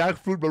my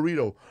jackfruit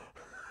burrito.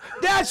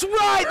 That's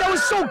right. That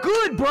was so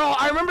good, bro.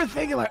 I remember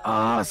thinking like,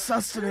 oh,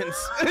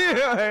 sustenance.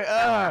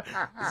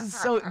 This is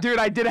so, dude.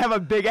 I did have a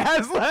big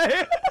ass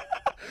like.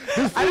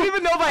 I didn't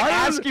even know if I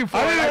asked you for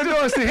it. I didn't even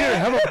know I said, here,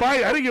 have a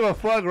bite. I didn't give a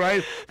fuck,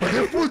 right? But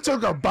this fool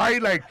took a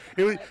bite like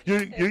it was,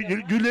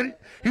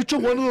 you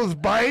took one of those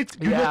bites.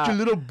 You let your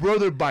little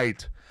brother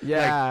bite.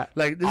 Yeah.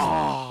 Like this,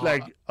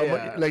 like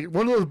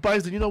one of those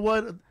bites. And you know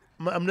what?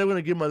 I'm never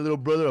gonna give my little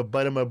brother a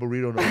bite of my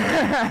burrito no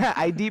more.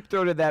 I deep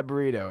throated that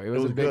burrito. It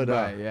was a big good,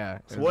 bite. Yeah.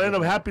 So what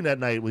ended up happening that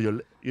night?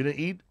 You didn't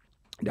eat?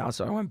 No,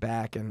 so I went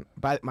back, and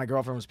my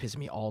girlfriend was pissing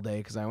me all day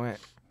because I went.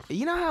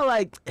 You know how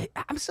like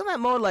I'm still in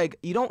that mode, like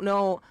you don't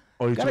know.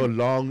 Or you took a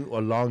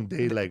long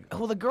day, like.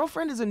 Well, the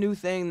girlfriend is a new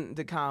thing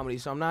to comedy,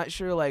 so I'm not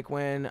sure like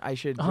when I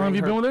should. How long have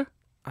you been with her?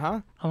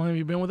 Huh? How long have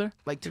you been with her?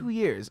 Like 2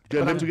 years. Do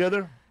you live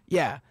together?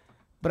 Yeah.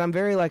 But I'm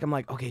very like,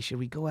 okay, should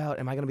we go out?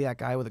 Am I going to be that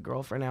guy with a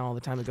girlfriend now all the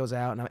time that goes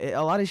out? And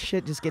a lot of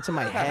shit just gets in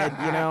my head,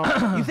 you know?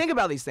 You think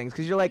about these things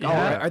because you're like,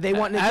 are they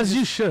wanting it as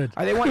you should.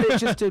 Are they wanting it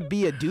just to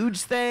be a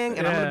dude's thing?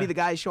 And I'm going to be the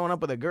guy showing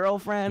up with a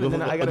girlfriend? And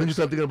then I got then you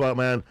start thinking about,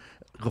 man,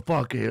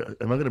 fuck it.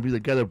 Am I going to be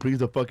the guy that brings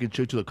the fucking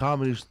chick to the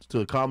comedy store, to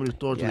the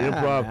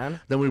improv? Man.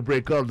 Then we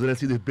break up. Then I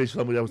see this bitch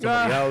somebody else.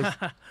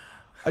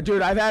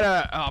 Dude, I've had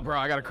I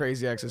got a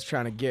crazy ex that's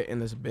trying to get in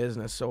this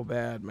business so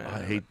bad, man.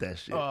 I hate that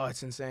shit. Oh,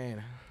 it's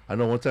insane. I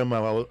know one time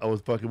I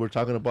was fucking, we were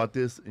talking about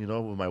this, you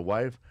know, with my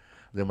wife.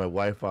 Then my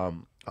wife, I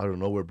don't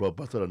know where, bro,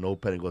 busted a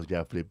notepad and goes,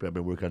 yeah, Felipe, I've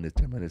been working on this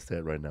 10-minute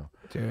set right now.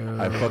 Dude.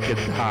 I fucking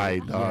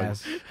died, dog.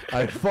 Yes.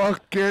 I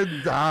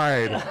fucking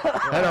died.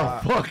 I had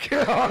a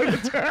fucking heart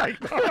attack,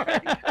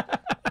 dog.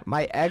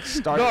 My ex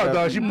started.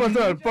 No, she busted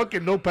a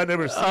fucking notepad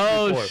never seen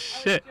before. Oh,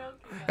 shit.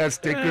 And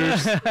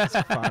stickers. That's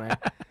funny.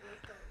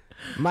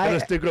 And a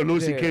sticker of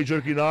Lucy K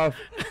jerking off.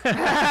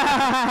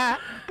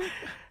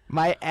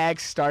 My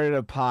ex started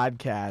a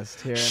podcast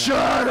here.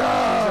 Shut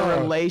up! She's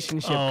a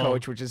relationship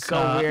coach, which is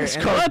so weird.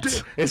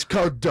 It's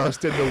called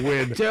Dust in the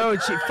Wind.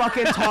 Dude, she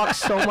fucking talks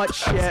so much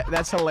shit.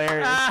 That's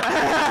hilarious.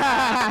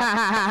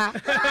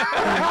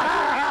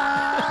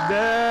 Dude,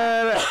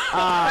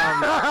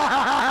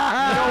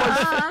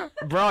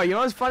 you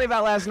know what's funny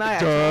about last night?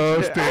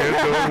 Dust in the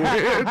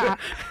Wind.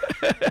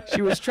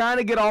 She was trying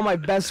to get all my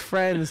best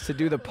friends to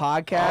do the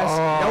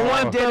podcast. No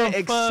one did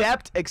it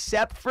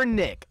except for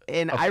Nick.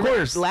 And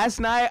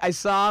last night I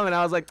saw him and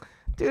I was like,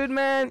 dude,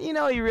 man, you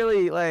know, you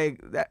really like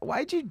that.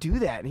 Why'd you do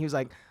that? And he was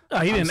like,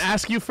 he didn't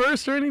ask you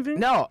first or anything?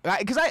 No,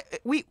 because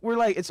we're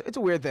like it's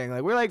a weird thing.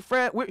 Like we're like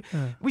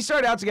we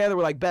started out together.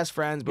 We're like best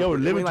friends, but we're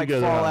living like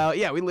together. Fall out.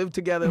 Yeah, we live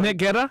together. Nick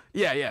Guerra?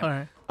 Yeah. All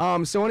right.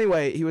 So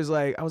anyway, he was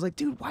like, I was like,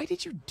 dude, why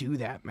did you do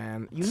that,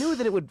 man? You knew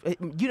that it would.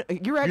 Your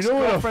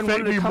ex-girlfriend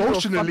wanted to come to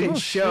a fucking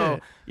show.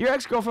 Your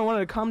ex-girlfriend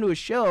wanted to come to a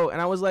show,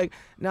 and I was like,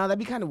 no, that'd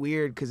be kind of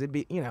weird because it'd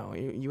be, you know,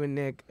 you and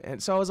Nick.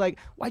 And so I was like,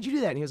 why'd you do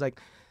that? And he was like,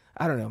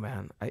 I don't know,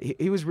 man.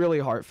 He was really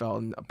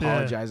heartfelt and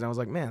apologized. And I was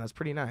like, man, that's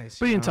pretty nice.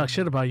 But he didn't talk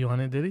shit about you on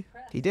it, did he?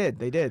 He did.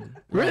 They did.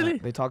 Really? Yeah,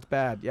 they talked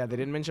bad. Yeah, they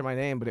didn't mention my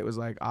name, but it was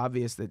like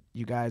obvious that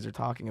you guys are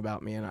talking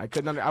about me, and I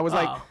couldn't. I was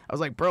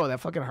like, bro, that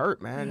fucking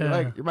hurt, man.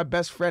 Yeah. You're my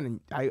best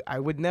friend, and I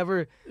would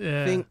never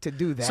think to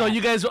do that. So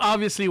you guys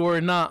obviously were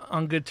not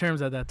on good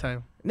terms at that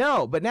time.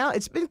 No, but now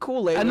it's been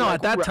cool lately. I know Like,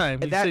 at that time.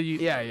 yeah,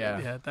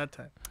 at that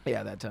time.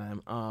 yeah, that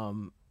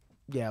time.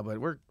 Yeah, but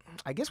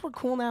I guess we're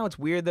cool now. It's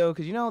weird though,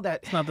 because you know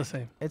that It's not the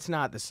same. it's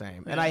not the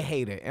same, and I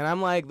hate it. And I'm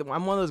like,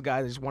 I'm one of those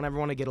guys that just want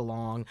everyone to get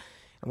along,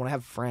 and want to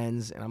have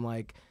friends. And I'm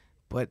like,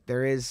 but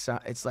there is,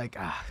 it's like,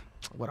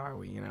 what are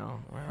we? You know,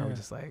 are we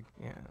just like,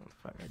 yeah,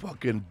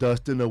 Fucking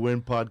Dustin the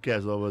Wind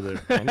podcast over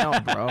there. I know,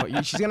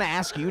 bro. She's gonna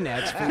ask you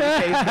next.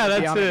 Felipe's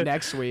gonna be on it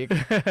next week.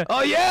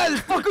 Oh yeah,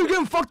 this fucker's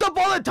getting fucked up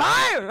all the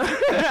time.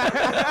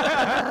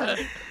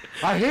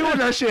 I hate when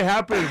that shit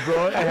happens,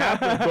 bro. It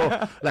happens,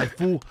 bro. Like,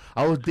 fool,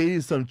 I was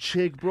dating some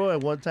chick, bro,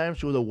 and one time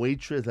she was a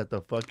waitress at the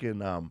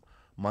fucking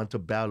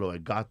Montebello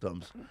at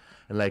Gotham's.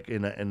 And like,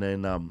 and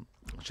then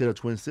she had a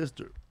twin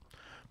sister.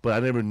 But I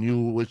never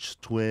knew which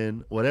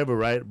twin, whatever,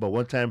 right? But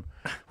one time,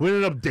 we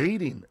ended up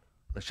dating.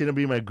 She ended up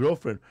being my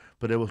girlfriend.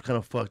 But it was kind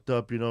of fucked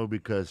up, you know,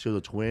 because she was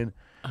a twin.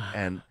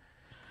 And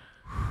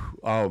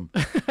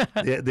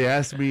they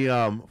asked me,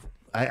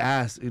 I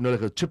asked, you know,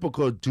 like a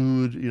typical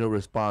dude, you know,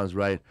 responds,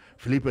 right?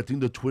 Felipe, I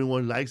think the twin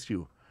one likes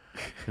you.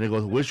 And he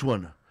goes, which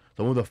one?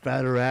 The one with the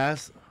fatter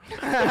ass? So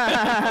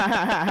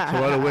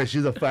right away,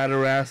 she's a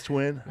fatter ass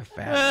twin. The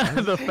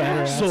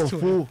fatter ass So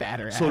twin. fool.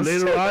 Fatter ass. So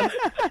later on,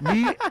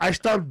 I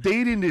stopped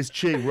dating this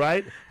chick,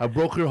 right? I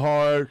broke her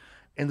heart,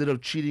 ended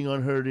up cheating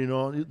on her, you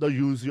know, the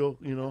usual,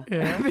 you know.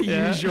 Yeah. The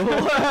usual.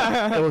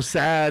 It was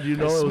sad, you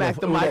know. Smack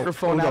the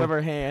microphone out of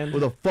her hand.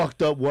 With a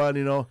fucked up one,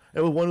 you know.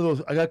 It was one of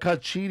those. I got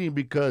caught cheating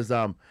because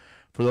for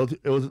those,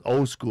 it was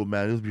old school,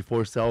 man. It was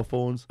before cell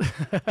phones.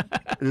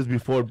 It was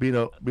before being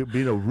a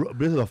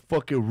this is a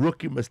fucking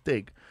rookie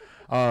mistake.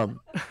 I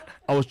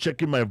was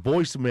checking my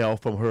voicemail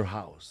from her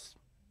house.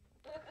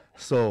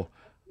 So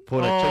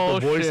when I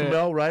checked the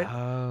voicemail, right?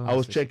 I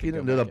was checking,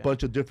 and there's a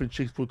bunch of different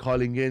chicks were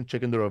calling in,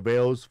 checking their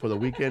avails for the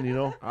weekend, you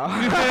know.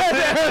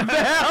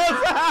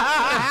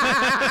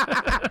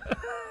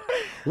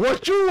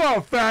 What you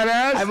want, fat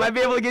ass? I might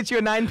be able to get you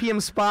a 9 p.m.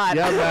 spot.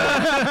 Yeah,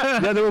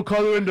 man. Yeah, they will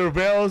call you in their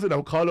veils, and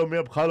I'll call them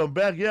up, call them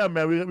back. Yeah,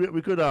 man,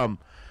 we could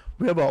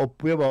we have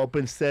an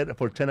open set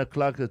for 10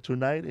 o'clock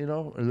tonight. You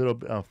know, a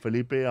little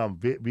Felipe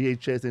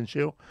VHS and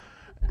chill.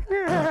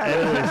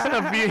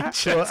 Anyways,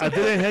 so I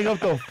didn't hang up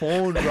the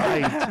phone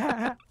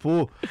right,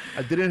 fool.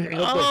 I didn't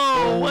hang up the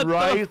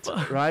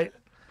phone right.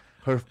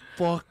 Her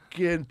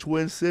fucking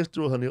twin sister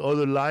was on the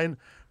other line.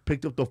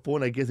 Picked up the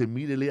phone, I guess,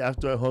 immediately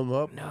after I hung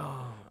up.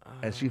 No.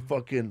 And she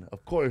fucking,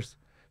 of course,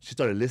 she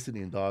started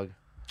listening, dog.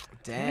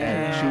 Damn.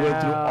 And she went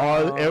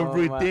through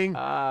everything.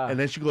 And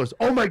then she goes,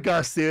 oh my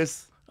God,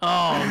 sis.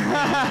 Oh,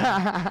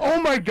 man.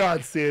 Oh my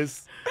God,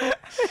 sis.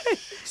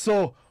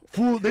 So,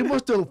 fool, they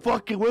must have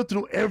fucking went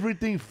through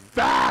everything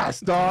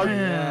fast, dog.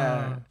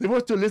 Yeah. They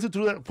must have listened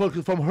to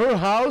that from her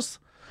house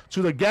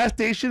to the gas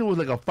station. It was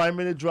like a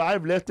 5-minute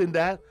drive, less than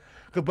that.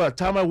 Because by the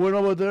time I went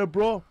over there,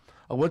 bro,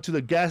 I went to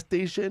the gas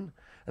station.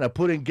 And I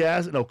put in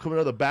gas, and I'll come out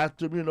of the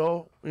bathroom, you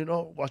know,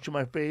 washing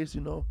my face,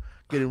 you know,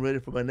 getting ready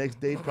for my next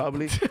date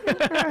probably, or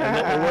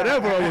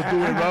whatever I was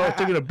doing, bro. I was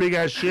taking a big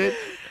ass shit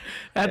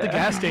At the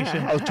gas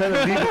station. I was trying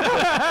to leave it.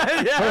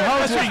 Her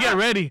house, That's where you get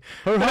ready.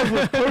 her house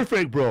was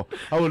perfect, bro.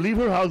 I would leave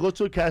her house, go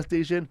to a gas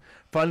station,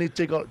 finally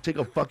take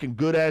a fucking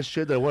good ass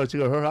shit that I want to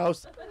take to her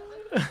house.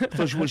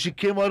 So when she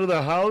came out of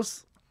the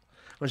house,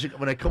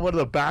 when I come out of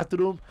the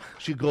bathroom,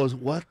 she goes,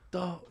 "What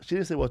the?" She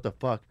didn't say what the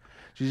fuck.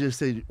 She just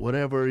said,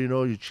 whatever, you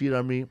know, you cheat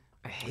on me.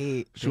 I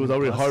hate. She was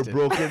already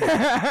heartbroken.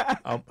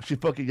 She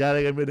fucking got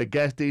me at the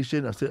gas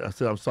station. I said,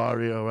 I'm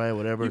sorry, all right,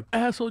 whatever. You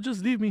asshole,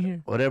 just leave me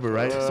here. Whatever,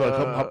 right? So I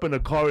come up in the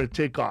car and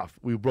take off.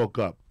 We broke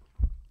up.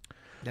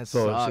 That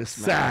So sucks, it's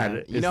man.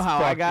 sad. You know It's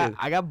how I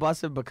fucking- got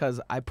busted because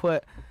I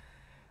put.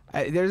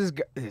 There's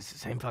this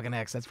same fucking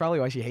ex. That's probably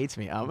why she hates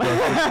me. But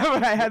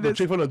I had The this.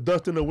 chick from the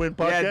Dustin the Wind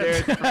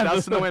podcast. Yeah, dude,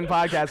 Dustin the Wind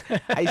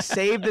podcast. I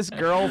saved this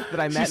girl that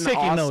I met She's in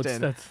taking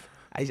Austin. notes.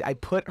 I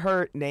put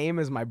her name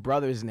as my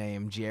brother's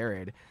name,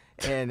 Jared.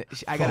 And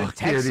I got a Fucking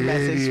text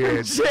message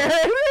idiot. from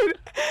Jared.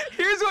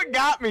 Here's what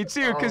got me,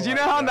 too. Because you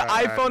know how on the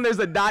God. iPhone there's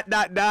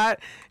a ...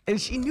 And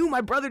she knew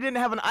my brother didn't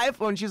have an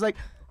iPhone. She's like,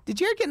 did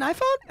Jared get an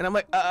iPhone? And I'm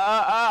like,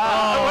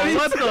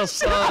 what the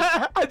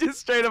fuck? I just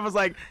straight up was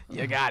like,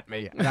 you got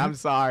me. And I'm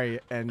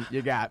sorry. And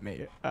you got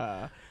me.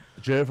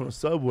 Jared from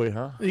Subway,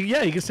 huh?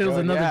 Yeah, you can say it was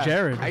another Yeah.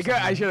 Jared.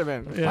 I should have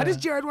been. Yeah. Why does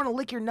Jared want to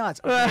lick your nuts?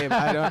 Okay,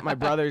 I don't. My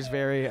brother's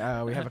very.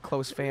 We have a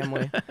close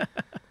family.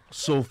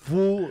 So,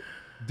 fool,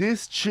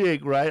 this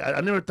chick, right?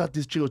 I never thought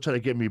this chick would try to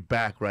get me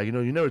back, right? You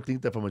know, you never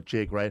think that from a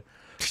chick, right?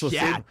 So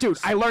Yeah, say- dude,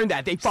 I learned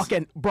that. They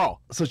fucking bro.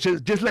 So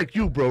just like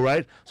you, bro,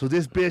 right? So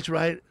this bitch,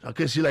 right?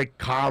 Because she like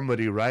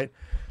comedy, right?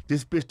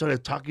 This bitch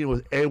started talking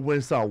with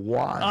Edwin San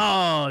Juan.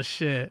 Oh,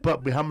 shit.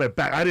 But behind my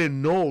back, I didn't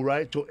know,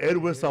 right? So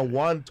Edwin San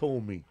Juan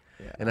told me.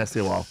 Yeah. And I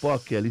say, well,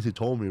 fuck yeah, at least he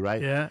told me,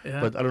 right? Yeah,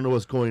 yeah. But I don't know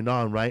what's going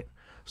on, right?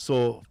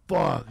 So,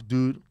 fuck,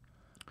 dude.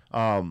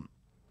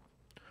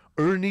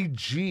 Ernie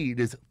G,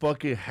 this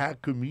fucking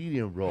hack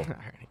comedian, bro.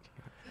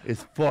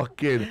 Is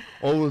fucking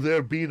over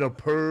there being a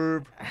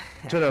perv,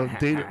 trying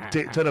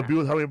to be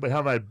with me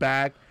behind my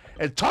back,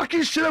 and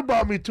talking shit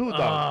about me too,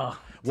 dog.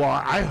 Well,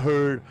 I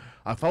heard,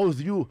 if I was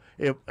you,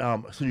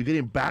 so you're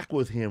getting back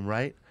with him,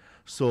 right?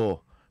 So,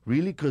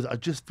 really? Because I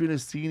just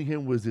finished seeing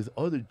him with this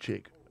other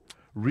chick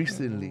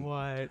recently.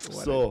 What?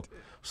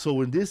 So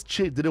when this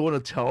chick didn't want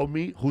to tell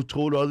me who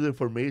told her all the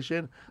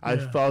information, I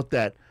felt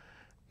that,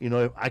 you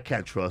know, I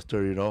can't trust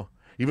her, you know,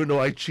 even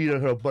though I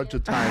cheated her a bunch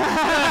of times.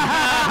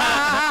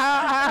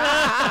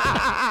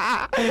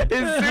 As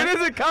soon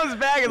as it comes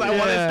back, it's like,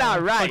 well, it's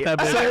not right. Right?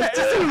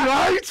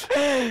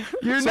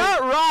 You're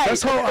not right.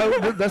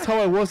 That's how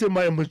I was in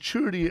my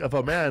immaturity of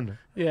a man.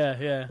 Yeah,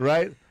 yeah.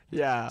 Right?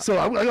 Yeah. So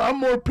I'm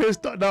more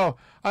pissed now.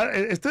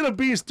 Instead of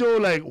being still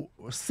like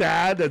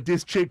sad that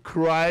this chick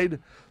cried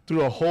through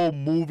the whole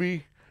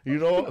movie, you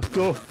know,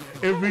 so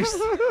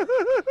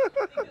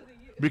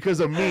because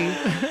of me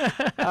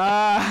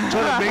trying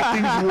to make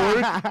things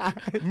work,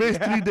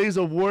 missed 3 days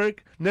of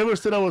work, never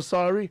said I was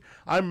sorry.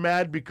 I'm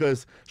mad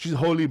because she's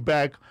holding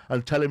back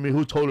on telling me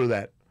who told her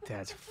that.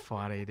 That's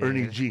funny,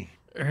 dude.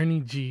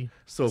 Ernie G.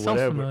 So Sounds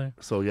whatever. familiar.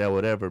 So yeah,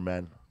 whatever,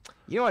 man.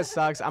 You know what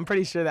sucks? I'm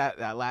pretty sure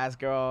that last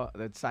girl,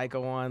 that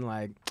psycho one,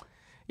 like,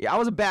 yeah, I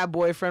was a bad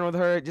boyfriend with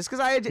her just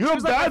because You're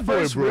a bad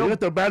boy, bro. You got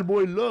the bad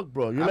boy look,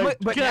 bro. You're like,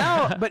 but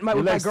my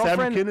you're like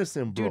girlfriend, Sam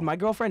Kinison, bro. dude, my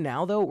girlfriend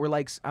now though,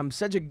 I'm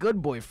such a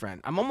good boyfriend.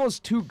 I'm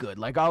almost too good.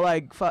 Like I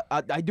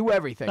do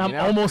everything. I'm you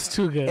know? almost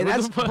too good. And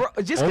that's bro,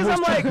 just because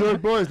I'm almost like, too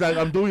good, bro. It's like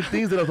I'm doing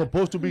things that I'm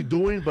supposed to be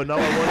doing, but now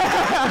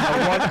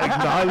I want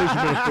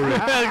acknowledgement for it.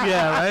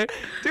 Yeah, right?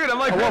 dude, I'm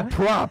like, I want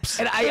props.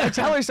 and I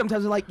tell her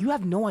sometimes, I'm like, you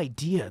have no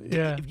idea.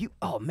 Yeah. If you,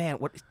 oh man,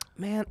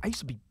 I used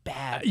to be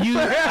bad.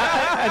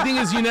 I think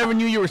is you never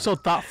knew you were so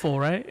thoughtful,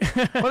 right?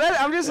 Well,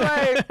 I'm just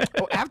like,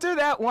 after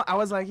that one, I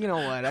was like, you know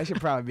what? I should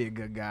probably be a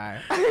good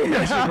guy.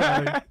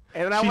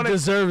 And She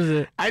deserves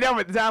it. I know,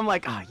 but then I'm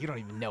like, you don't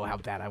even know how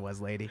bad I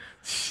was, lady.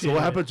 So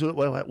what happened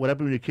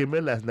when you came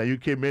in last night? You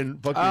came in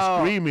fucking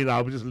screaming,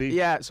 obviously.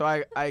 Yeah, so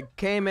I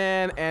came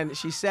in and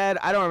she said,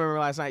 I don't remember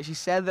last night. She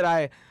said that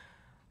I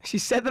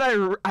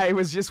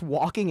was just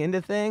walking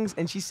into things,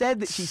 and she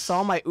said that she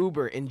saw my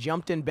Uber and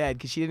jumped in bed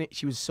because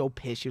she was so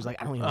pissed. She was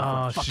like, I don't even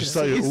know if I'm she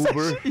saw your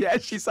Uber? Yeah,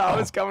 she saw I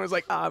was coming. I was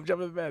like, I'm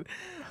jumping in bed.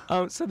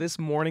 So this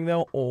morning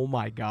though, oh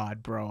my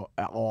God, bro.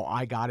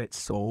 I got it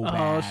so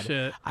bad. Oh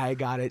shit. I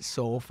got it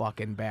so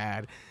fucking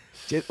bad.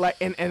 Just like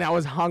and I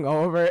was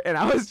hungover and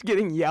I was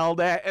getting yelled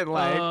at and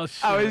like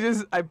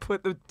I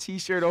put the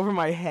t-shirt over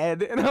my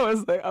head and I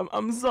was like,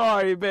 I'm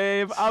sorry,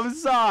 babe. I'm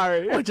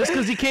sorry. What, just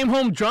because he came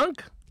home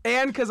drunk?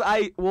 And because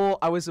I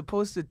was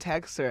supposed to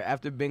text her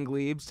after Bing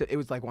Glebes. It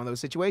was like one of those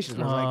situations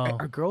where I was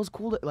like, are girls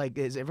cool? Like,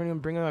 is everyone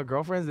bringing their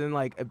girlfriends? And then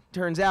like, it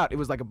turns out it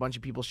was like a bunch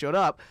of people showed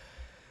up.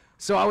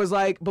 So I was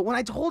like, but when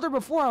I told her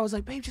before, I was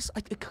like, babe, just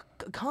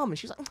come. And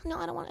she's like, no,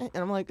 I don't want to. And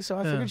I'm like, so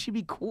I figured she'd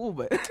be cool,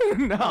 but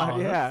no,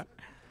 yeah.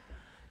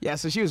 Yeah,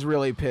 so she was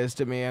really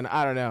pissed at me, and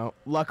I don't know.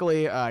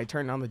 Luckily, I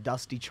turned on the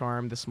Dusty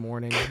charm this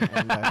morning. And,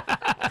 turned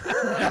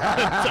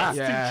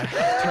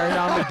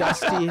on the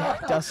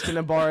Dustin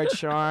Ybarra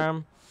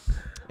charm.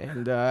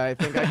 And I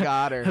think I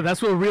got her.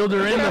 That's what reeled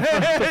her in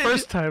the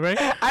first time, right?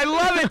 I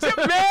love it,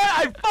 man.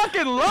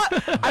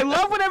 I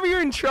love whenever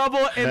you're in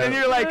trouble and then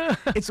you're like,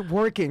 it's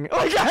working.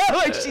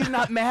 Like she's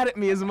not mad at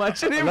me as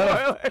much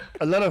anymore.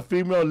 A lot of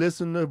female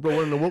listeners, bro,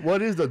 want to know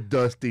what is the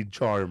Dusty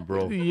charm,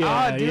 bro?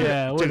 Yeah, dude.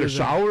 yeah. Take a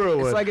shower or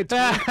what? It's like a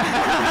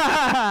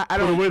I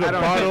don't Put away the I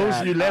don't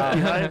bottles do you left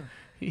behind.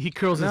 He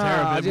curls his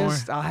hair a bit more.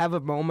 I'll have a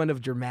moment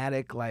of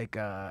dramatic, babe,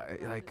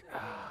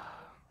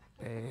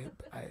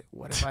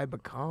 what have I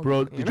become?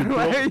 Bro, did you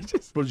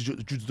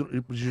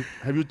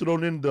have you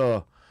thrown in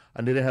the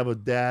I didn't have a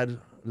dad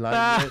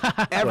line?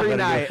 Every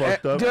night.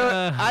 Dude,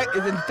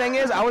 the thing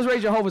is, I was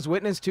raised Jehovah's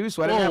Witness too,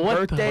 so I didn't have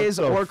birthdays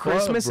or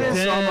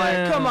Christmases. So I'm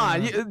like, come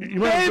on,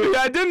 baby,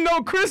 I didn't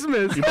know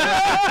Christmas. You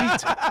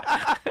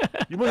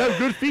must have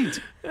good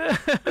feet.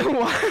 You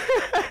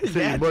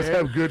must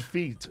have good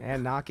feet.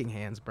 And knocking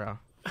hands, bro.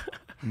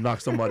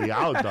 Knock somebody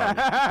out,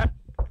 dog.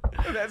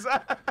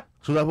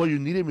 So that's why you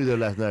needed me there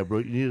last night, bro.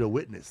 You needed a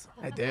witness.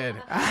 I did.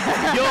 Yo,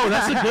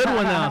 that's a good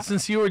one now.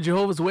 Since you were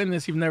Jehovah's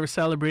Witness, you've never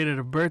celebrated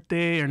a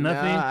birthday or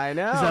nothing. Yeah, I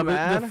know,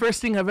 man. The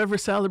first thing I've ever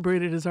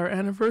celebrated is our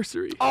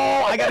anniversary.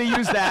 Oh, I got to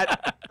use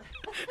that.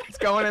 It's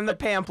going in the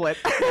pamphlet.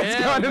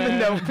 It's going in the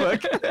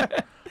notebook.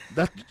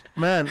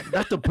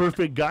 That's the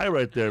perfect guy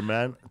right there,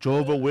 man.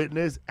 Jehovah's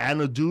Witness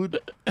and a dude.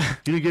 You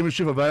didn't give me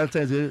shit for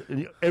Valentine's Day.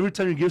 And every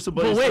time you give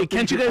somebody But wait,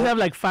 can't you guys have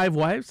like 5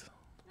 wives?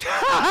 No,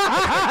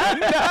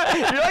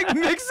 you're like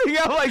mixing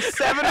up like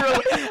 7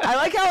 I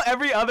like how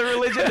every other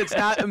religion that's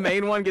not the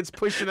main one gets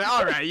pushed in.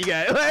 All right, you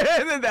guys.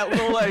 And then that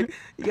little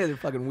you guys are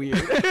fucking weird.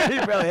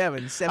 You're probably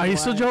having 7 Are you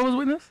still wives. Jehovah's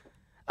Witness?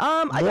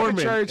 I go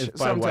to church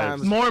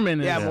sometimes.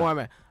 Mormon. Yeah,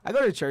 Mormon. I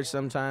go to church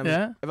sometimes.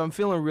 Yeah? If I'm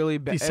feeling really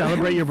bad. Do you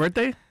celebrate your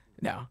birthday?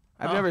 No.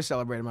 I've never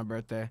celebrated my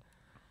birthday.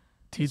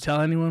 Do you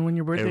tell anyone when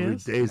your birthday Every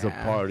is? day's a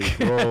party,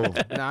 bro.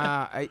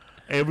 Nah,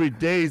 Every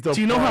day's the party.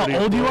 Do you know how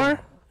old you are?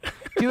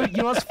 dude, you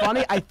know what's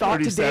funny? I thought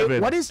today.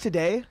 37. What is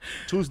today?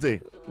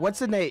 Tuesday, What's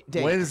the date?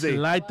 Wednesday.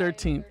 July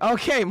 13th.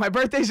 Okay, my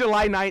birthday's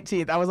July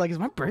 19th. I was like, is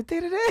my birthday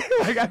today?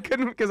 Like, I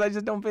couldn't because I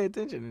just don't pay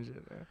attention and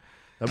shit.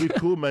 That'd be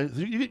cool, man.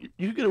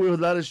 You get away with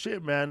a lot of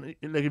shit, man.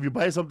 Like if you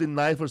buy something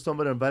nice for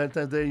somebody on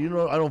Valentine's Day, you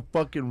know I don't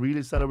fucking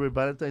really celebrate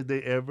Valentine's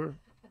Day ever.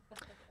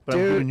 But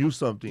Dude, I'm giving you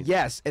something.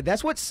 Yes, and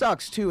that's what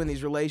sucks too in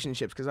these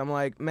relationships because I'm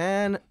like,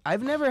 man,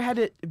 I've never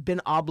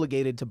been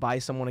obligated to buy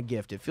someone a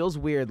gift. It feels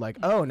weird, like,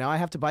 oh, now I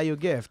have to buy you a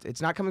gift.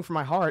 It's not coming from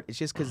my heart. It's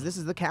just because this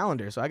is the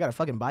calendar, so I gotta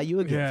fucking buy you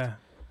a gift. Yeah.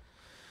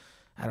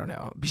 I don't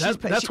know.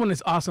 That's when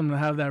it's awesome to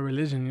have that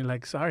religion. You're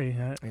like, sorry.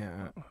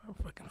 Yeah.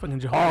 Fucking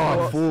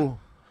Jehovah. Oh, fool.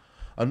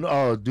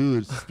 Oh,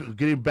 dude.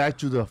 Getting back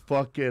to the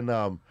fucking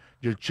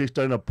your chick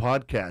starting a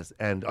podcast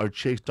and our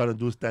chick starting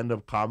to do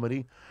stand-up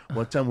comedy.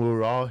 One time we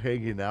were all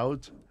hanging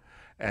out,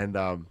 and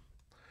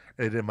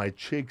then my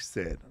chick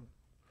said,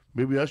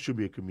 maybe I should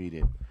be a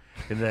comedian.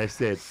 And then I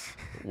said,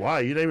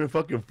 why? You're not even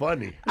fucking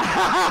funny.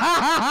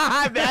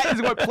 That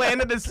is what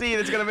planted the seed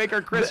that's gonna make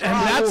her Chris And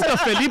Rock. that's the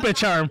Felipe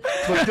charm.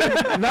 But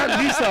then, not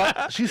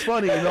Lisa, she's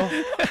funny, you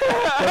know.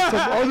 But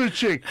some other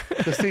chick,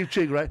 the same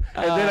chick, right?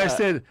 And then I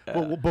said,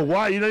 but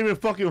why? You're not even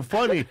fucking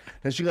funny.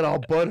 And she got all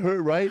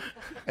butthurt, right?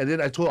 And then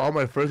I told all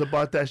my friends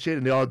about that shit,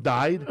 and they all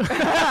died.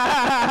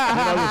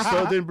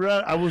 And then bro,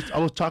 I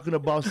was talking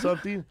about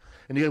something,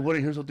 and you guys want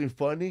to hear something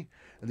funny?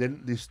 And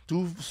then this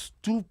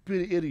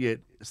stupid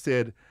idiot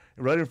said,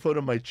 right in front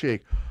of my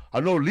chick, I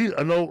know,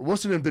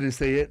 what's her name didn't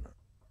say it?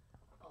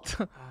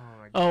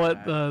 Oh,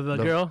 what, the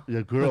girl?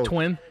 The girl. The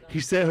twin? He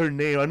said her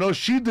name. I know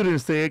she didn't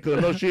say it because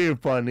I know she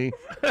ain't funny.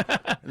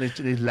 And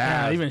they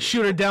laughed. Yeah, even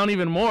shoot her down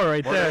even more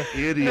right What there. an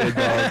idiot,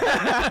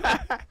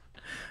 dog.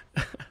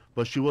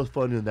 But she was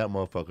funny in that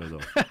motherfucker,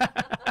 though.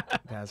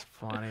 That's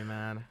funny,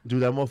 man.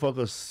 Dude, that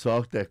motherfucker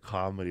sucked at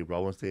comedy, bro.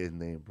 I won't say his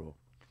name, bro.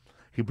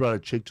 He brought a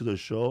chick to the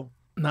show.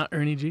 Not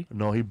Ernie G.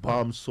 No, he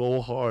bombed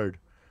so hard.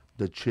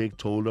 The chick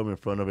told him in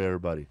front of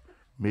everybody,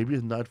 maybe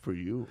it's not for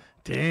you.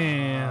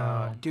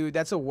 Damn. Dude,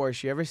 that's the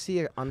worst. You ever see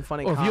an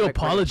unfunny Or if comic you bring a chick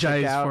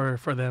apologize out?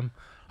 for them.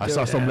 I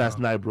saw some Yeah. last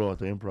night, bro, at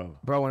the Improv.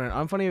 Bro, when an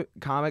unfunny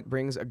comic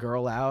brings a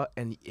girl out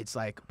and it's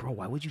like, bro,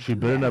 why would you She do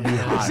better that? not be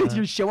hot.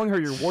 You're showing her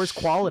your worst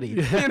quality.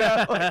 You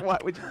know, like, why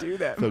would you do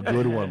that? It's a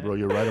good one, bro.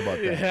 You're right about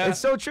that. Yeah. It's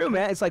so true,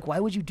 man. It's like,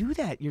 why would you do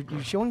that? You're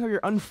showing her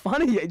you're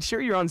unfunny.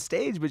 Sure, you're on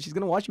stage, but she's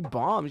gonna watch you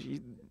bomb.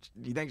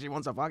 You think she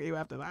wants to fuck you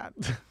after that?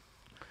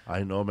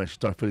 I know, man. She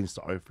started feeling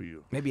sorry for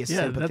you. Maybe a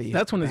Yeah, sympathy.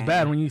 that's when it's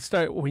bang. bad.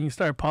 When you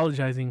start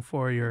apologizing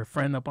for your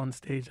friend up on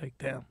stage, like,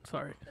 damn,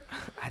 sorry.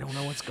 I don't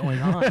know what's going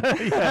on.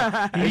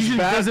 He usually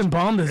bad. doesn't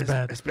bomb this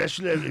bad.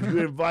 Especially if you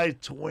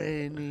invite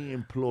 20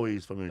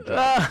 employees from your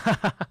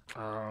job.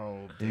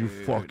 Oh, And you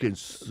fucking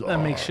suck. That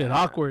makes shit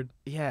awkward.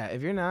 yeah.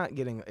 If you're not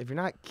killing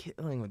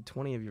with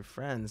 20 of your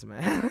friends,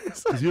 man.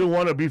 It's like- If you don't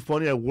want to be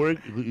funny at work,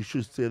 you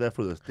should say that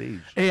for the stage.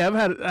 Hey, I've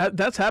had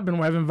that's happened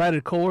where I've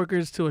invited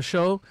coworkers to a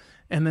show,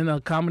 and then a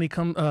comedian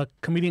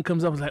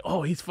comes up and is like,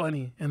 "Oh, he's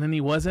funny," and then he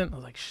wasn't. I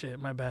was like, "Shit,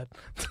 my bad."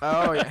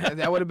 Oh yeah,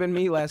 that would have been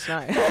me last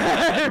night.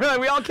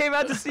 We all came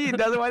out to see it.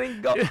 Doesn't I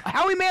didn't go.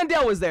 Howie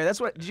Mandel was there. That's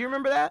what. Do you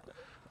remember that?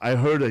 I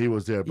heard that he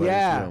was there, but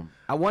Yeah.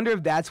 I wonder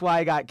if that's why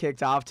I got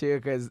kicked off too,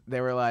 because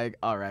they were like,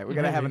 "All right, we're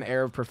gonna have an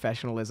air of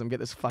professionalism. Get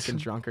this fucking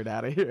drunkard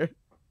out of here."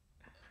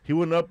 he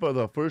went up at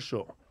the first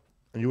show.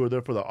 And you were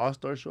there for the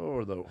All-Star show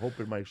or the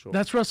Open Mic show?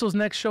 That's Russell's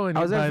next show. I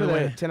was there by for the the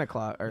way, 10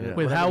 o'clock or Yeah. with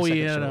whatever the Howie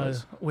second at show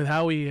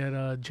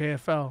was.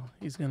 JFL.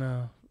 He's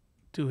gonna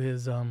do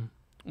his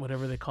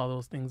whatever they call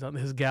those things on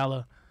his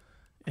gala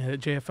at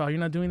JFL. You're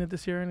not doing it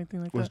this year or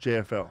anything like What's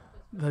that? JFL?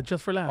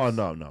 Just for laughs. Oh,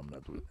 no, I'm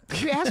not doing that.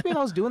 Did you ask me if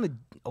I was doing the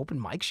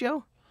open mic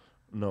show?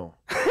 No.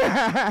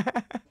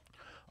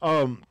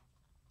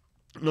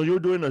 No, you were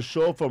doing a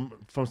show from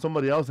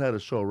somebody else had a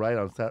show, right?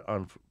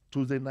 On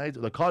Tuesday night?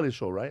 The college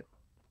show, right?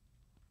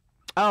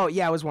 Oh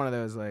yeah, it was one of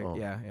those. Like Oh.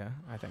 yeah,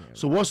 I think. It was.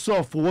 So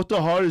what's the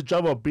hardest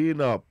job of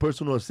being a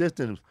personal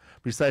assistant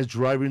besides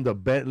driving the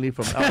Bentley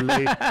from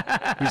LA?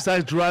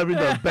 Besides driving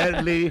the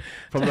Bentley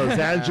from Los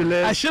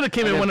Angeles? I should have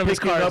came and in then one of his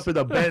picking cars. up in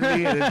the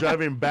Bentley and then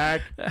driving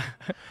back.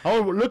 I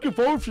was looking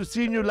forward to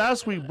seeing you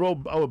last week, bro.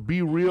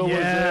 Be Real was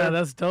Yeah, there.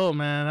 that's dope,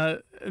 man.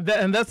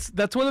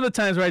 That's one of the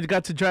times where I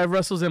got to drive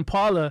Russell's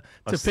Impala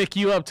to pick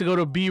you up to go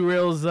to B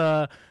Real's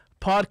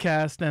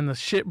podcast, and the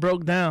shit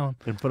broke down.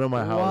 in front of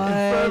my house. What?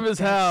 In front of his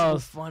That's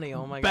house. So funny.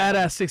 Oh my god.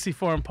 Badass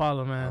 64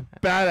 Impala, man.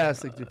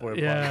 Badass 64.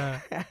 Yeah,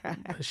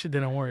 that shit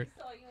didn't work.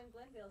 Saw you in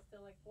Glendale still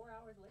like 4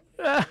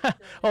 hours later.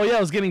 Oh yeah, I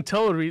was getting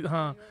towed,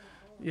 huh?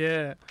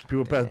 Yeah.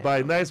 People pass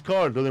by. Nice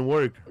car. Doesn't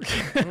work.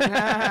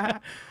 No,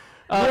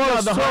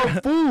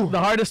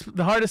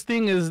 the hardest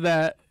thing is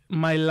that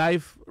my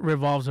life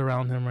revolves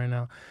around him right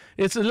now.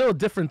 It's a little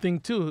different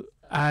thing too.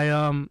 I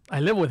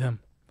live with him.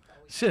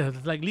 Shit,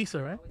 it's like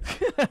Lisa,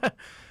 right?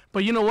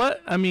 But you know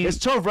what? I mean, It's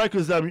tough, right?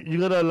 Because you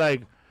gotta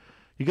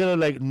You gotta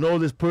like know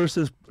this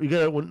person's. You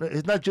gotta.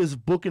 It's not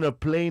just booking a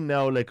plane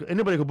now. Like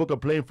anybody can book a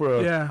plane for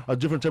a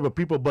different type of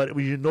people. But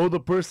when you know the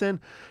person,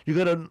 you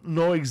gotta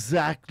know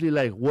exactly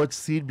like what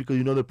seat because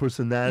you know the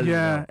personality.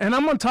 Yeah, now. and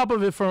I'm on top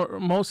of it for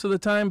most of the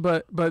time.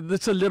 But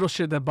it's a little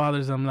shit that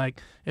bothers them.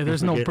 Like if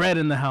there's no bread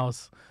in the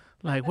house.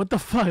 Like, what the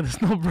fuck? There's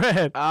no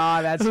bread.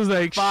 Ah, that's I was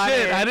like, funny.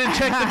 shit, I didn't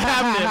check the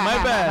cabinet.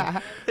 My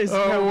bad.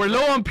 We're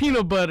low on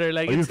peanut butter.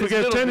 Like, You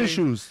forget tennis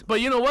shoes. But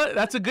you know what?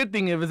 That's a good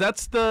thing. If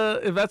that's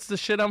the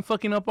shit I'm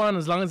fucking up on,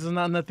 as long as it's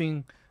not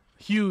nothing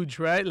huge,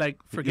 right? Like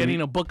forgetting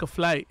to book a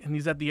flight, and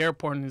he's at the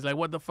airport, and he's like,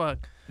 what the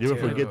fuck? You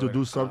ever forget to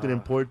do something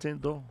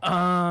important though?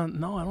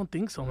 No, I don't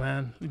think so,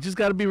 man. You just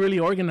got to be really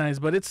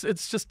organized, but it's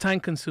just time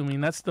consuming.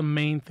 That's the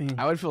main thing.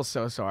 I would feel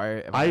so sorry.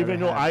 If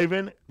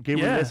Ivan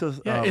Gabriel.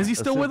 Is he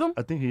still with him?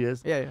 I think he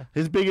is. Yeah.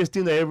 His biggest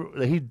thing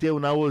that he did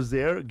when I was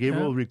there,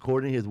 Gabriel was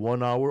recording his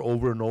 1 hour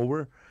over and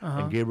over,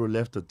 and Gabriel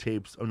left the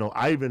tapes. Oh no,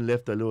 Ivan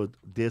left a little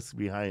disc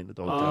behind at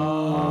the hotel.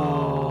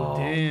 Oh,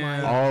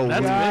 damn. Oh,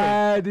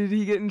 That's Did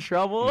he get in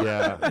trouble?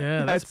 Yeah.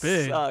 Yeah, that's That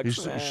big. sucks,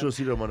 You man. should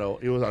see them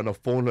he was on the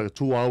phone like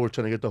 2 hours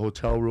trying to get the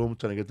hotel room,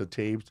 trying to get the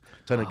tapes,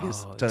 trying to get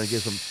some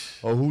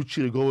hoochie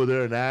to go over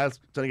there and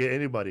ask, trying to get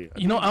anybody.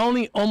 You know, I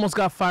only almost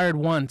got fired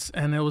once,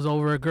 and it was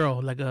over a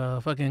girl, like a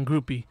fucking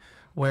groupie,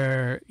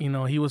 where, you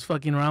know, he was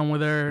fucking around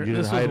with her. You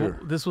didn't hide her.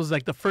 This was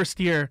like the first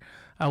year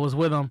I was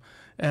with him,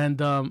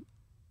 and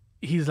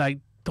he's like,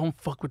 don't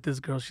fuck with this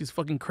girl. She's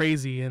fucking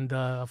crazy. And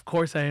of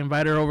course, I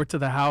invited her over to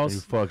the house.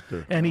 You fucked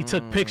her. And he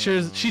took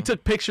pictures. She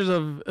took pictures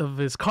of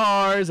his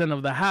cars and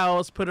of the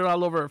house, put it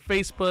all over her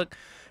Facebook.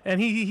 And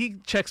he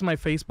checks my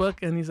Facebook,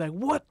 and he's like,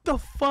 what the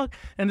fuck?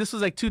 And this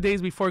was like 2 days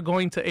before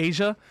going to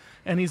Asia.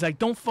 And he's like,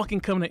 don't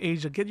fucking come to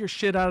Asia. Get your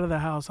shit out of the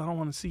house. I don't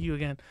want to see you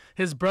again.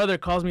 His brother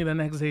calls me the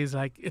next day. He's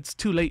like, it's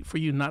too late for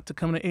you not to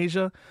come to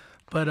Asia.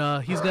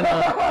 But he's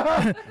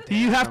gonna,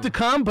 you have to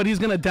come, but he's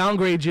gonna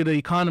downgrade you to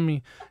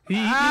economy. He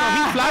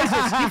flies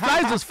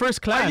us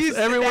first class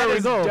everywhere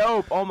we go.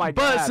 Dope. Oh my god.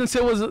 But since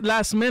it was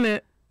last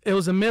minute, it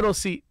was a middle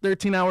seat,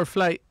 13-hour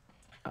flight.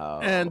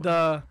 Oh. And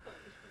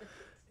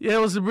yeah, it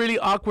was really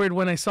awkward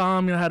when I saw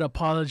him. You know, I had to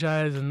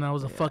apologize, and that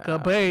was a fuck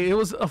up. But hey, it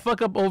was a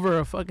fuck up over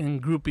a fucking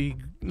groupie,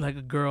 like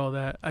a girl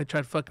that I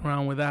tried fucking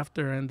around with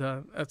after, and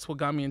that's what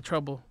got me in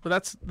trouble. But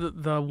that's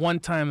the one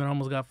time that I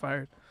almost got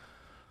fired.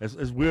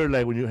 It's weird,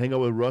 like when you hang out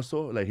with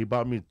Russell, like he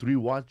bought me 3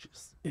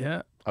 watches.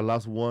 Yeah. I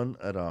lost one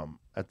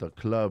at the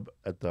club,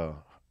 at the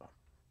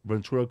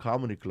Ventura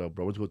Comedy Club,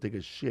 bro. I went to go take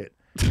a shit.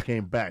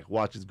 Came back,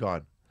 watch is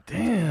gone.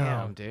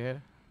 Damn,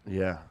 dude.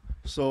 Yeah.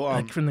 So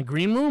like from the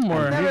green room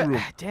or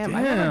Damn,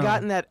 I've never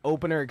gotten that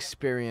opener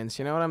experience.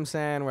 You know what I'm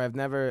saying? Where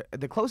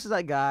the closest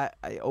I got,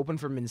 I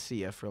opened for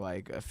Mencia for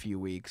like a few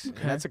weeks.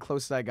 Okay. And that's the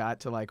closest I got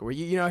to like where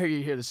you know how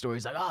you hear the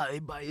stories like,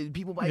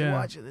 people buy you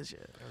watches, this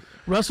shit.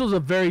 Russell's a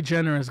very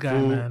generous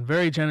guy, man.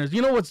 Very generous.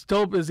 You know what's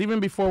dope is even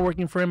before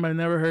working for him, I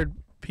never heard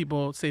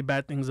people say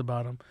bad things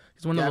about him.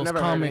 He's one of those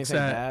comics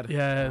that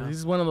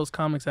he's one of those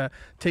comics that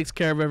takes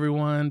care of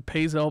everyone,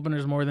 pays the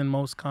openers more than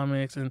most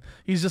comics, and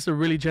he's just a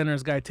really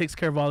generous guy. Takes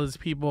care of all his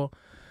people.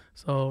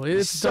 So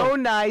it's so dope.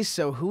 nice.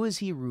 So who is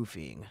he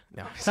roofing?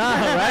 No.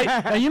 Right?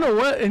 And you know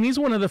what? And he's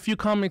one of the few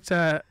comics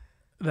that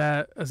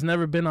has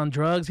never been on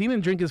drugs. He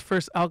didn't drink his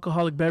first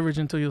alcoholic beverage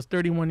until he was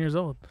 31 years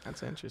old.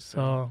 That's interesting.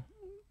 So,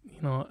 you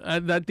know, I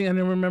didn't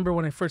remember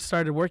when I first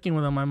started working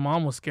with him. My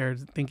mom was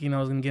scared, thinking I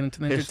was gonna get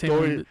into the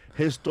entertainment.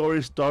 His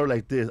story started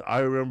like this. I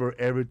remember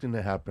everything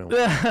that happened.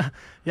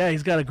 Yeah,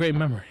 he's got a great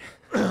memory.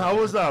 I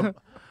was I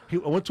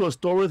went to a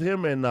store with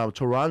him in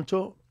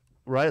Toronto,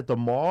 right at the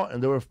mall,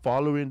 and they were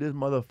following this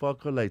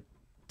motherfucker like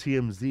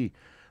TMZ.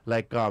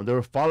 Like they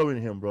were following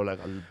him, bro. Like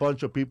a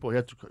bunch of people. He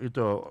had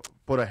to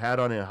put a hat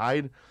on and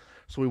hide.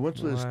 So we went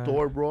to the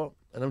store, bro.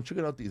 And I'm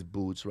checking out these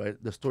boots, right?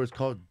 The store is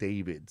called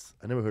David's.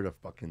 I never heard of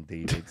fucking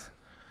David's.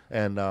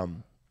 And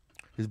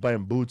he's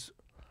buying boots.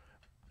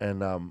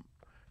 And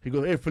he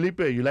goes, hey,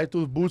 Felipe, you like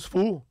those boots,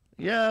 fool?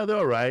 Yeah, they're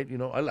all right. You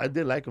know, I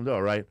did like them. They're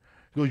all right.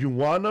 He goes, you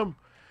want them?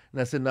 And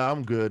I said, nah,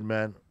 I'm good,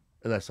 man.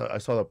 And I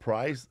saw the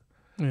price.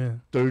 Yeah.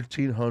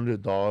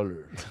 $1,300.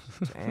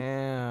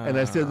 Damn. And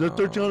I said, they're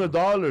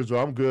 $1,300,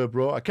 bro. I'm good,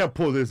 bro. I can't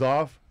pull this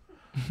off.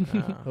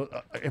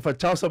 If I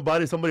tell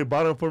somebody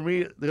bought them for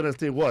me, they're gonna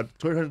say what?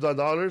 $1,200?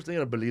 They're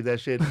gonna believe that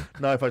shit.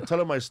 Now, if I tell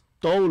them I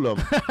stole them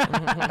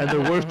and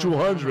they're worth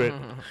 $200,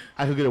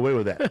 I could get away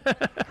with that.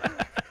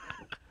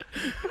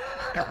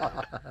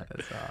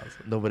 That's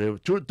awesome. No, but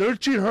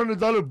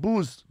 $1,300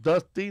 boost,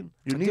 Dustin.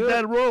 You need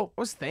that, bro.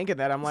 I was thinking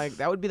that. I'm like,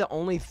 that would be the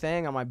only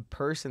thing on my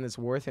person that's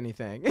worth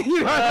anything. You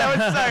know, that would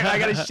suck. I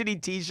got a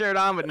shitty T-shirt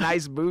on with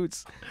nice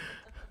boots.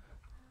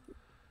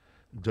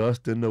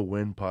 Dustin the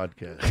Win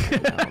podcast.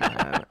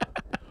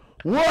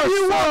 What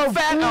you want,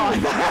 fat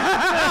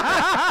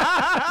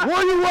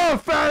What you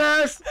want, fat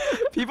ass?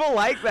 People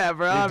like that,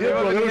 bro. They did,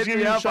 bro. They People was hit giving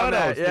me you up on shout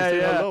that. outs. Yeah, They say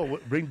yeah. hello.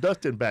 Bring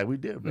Dustin back. We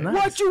did, man. Nice.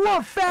 What you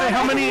want, fat Hey,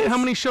 ass? how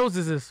many shows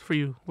is this for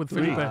you with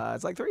Felipe?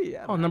 It's like 3.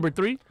 Yeah. Oh, number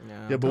 3?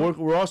 Yeah, but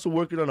we're also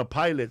working on a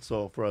pilot,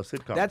 so for a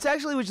sitcom. That's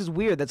actually, which is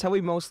weird. That's how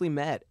we mostly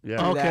met. Yeah.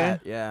 Through Okay.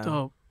 that, yeah.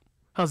 Dope.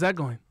 How's that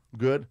going?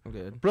 Good. I'm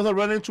good. Brother,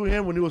 ran into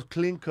him when he was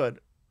clean cut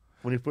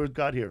when he first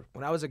got here.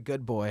 When I was a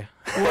good boy.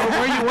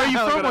 Where you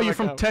from? Are you look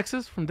from up.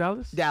 Texas? From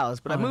Dallas? Dallas,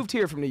 but I Okay. moved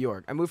here from New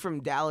York. I moved from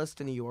Dallas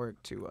to New York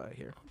to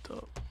here.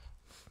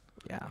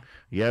 Yeah.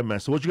 Yeah, man.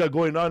 So what you got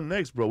going on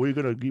next, bro? Where you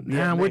gonna be?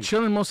 Yeah, we're next?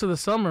 chilling most of the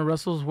summer.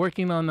 Russell's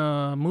working on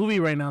a movie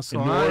right now, so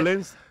In New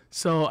Orleans.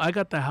 So I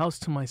got the house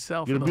to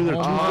myself. You for gonna the be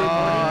there whole Tuesday?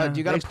 month, man. Do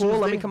you got a Next pool? Let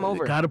me Tuesday? come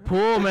over. Got a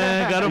pool,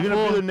 man. Got a You gonna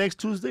be there pool. next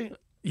Tuesday?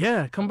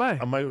 Yeah, come by.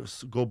 I might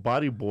go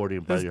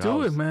bodyboarding by Let's your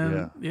do house. it,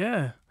 man. Yeah.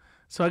 Yeah.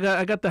 So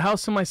I got the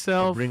house to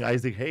myself. Bring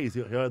Isaac Hayes.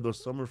 He'll have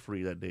those summer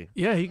free that day.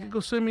 Yeah, he could go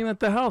swimming at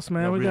the house,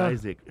 man. Yeah, We bring got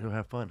Isaac. He'll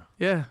have fun.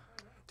 yeah.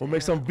 We'll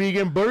make some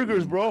vegan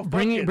burgers, bro.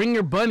 Fuck it. Bring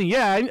your bunny.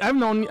 Yeah, I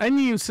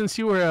knew you since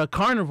you were a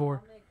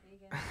carnivore.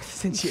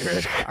 Since you're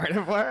a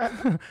carnivore.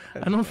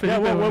 I know Felipe. Yeah,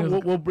 when he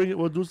was- we'll bring it.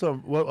 We'll do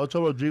some. I'll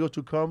tell Rodrigo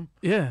to come.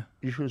 yeah,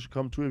 You should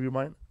come too if you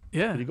mind.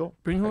 yeah. Rodrigo?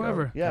 Bring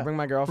whoever. Can I Yeah. bring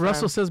my girlfriend.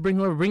 Russell says bring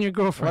whoever. Bring your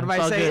girlfriend. What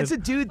if I all say good. it's a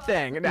dude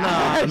thing? No,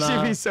 Nah, she'd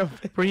nah. be so.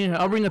 Bring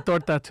I'll bring a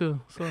torta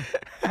too. So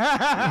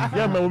Yeah,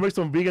 man. We'll make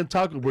some vegan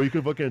taco where you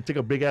can fucking take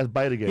a big ass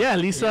bite again. yeah,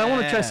 Lisa, I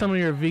want to try Yeah. some of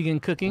your vegan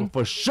cooking.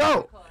 For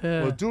sure.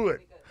 Yeah. We'll do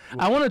it.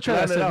 I want to try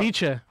that Plan it out.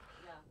 ceviche. Yeah.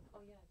 Oh,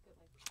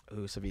 yeah, good.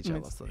 Ooh,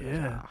 ceviche. Let's look at Yeah.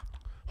 that.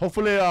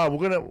 Hopefully,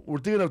 we're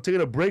thinking of taking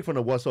a break from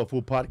the What's Up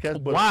Food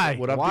podcast. But Why?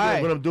 What I'm Why?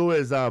 thinking I'm gonna do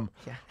is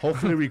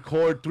hopefully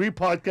record 3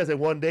 podcasts in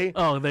one day,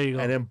 Oh, there you go.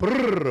 and then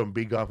brrr,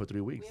 be gone for 3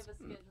 We weeks. have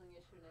a scheduling issue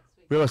next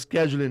week. We have a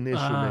scheduling issue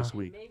Ah. next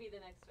week. Maybe the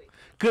next week.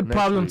 Good next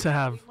problem week. to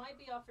have. We might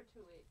be off for 2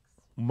 weeks.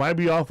 Might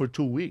be off for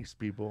 2 weeks,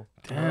 people.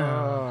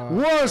 Damn.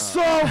 What's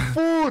up,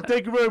 food?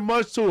 Thank you very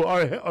much to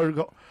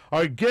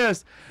our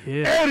guest,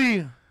 Yeah.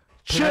 Eddie,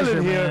 Pleasure,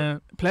 chilling here.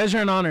 man. Pleasure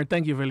and honor.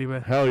 Thank you,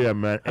 Felipe. Hell yeah,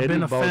 man. I've Eddie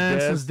been a fan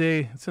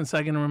Valdez, since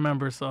I can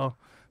remember. So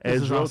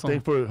this is EdDro, awesome.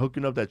 thanks for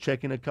hooking up that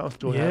checking account.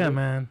 Still have Yeah, it.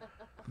 man.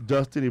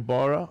 Dustin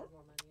Ybarra,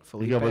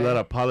 Felipe. you have a lot of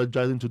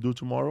apologizing to do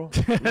tomorrow.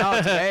 No,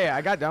 today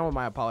I got done with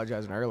my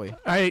apologizing early. All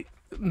right.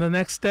 The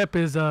next step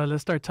is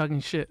let's start talking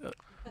shit.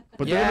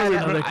 But Yeah,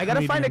 then other I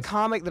gotta find a comedians.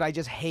 comic that I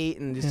just hate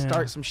and just Yeah.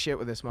 start some shit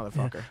with this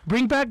motherfucker.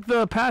 Bring back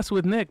the past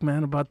with Nick,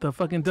 man, about the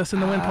fucking Dust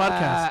in the Wind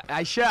podcast.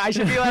 I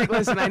should be like,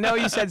 listen, I know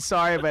you said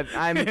sorry, but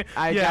I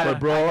Yeah. gotta, But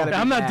bro, I gotta be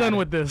I'm not mad. done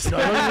with this.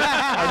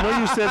 I know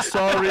you said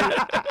sorry,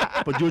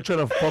 but you were trying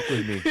to fuck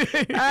with me.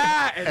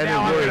 And And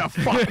now it I'm worked.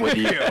 gonna fuck with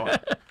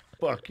you.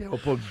 Fuck yeah, I'll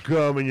put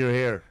gum in your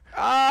hair.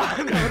 Ah,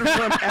 I'm gonna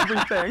ruin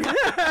everything.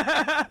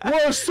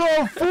 What's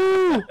up,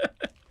 fool?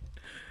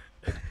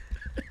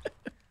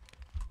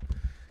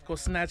 Go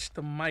snatch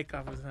the mic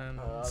off his hand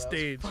on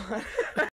stage.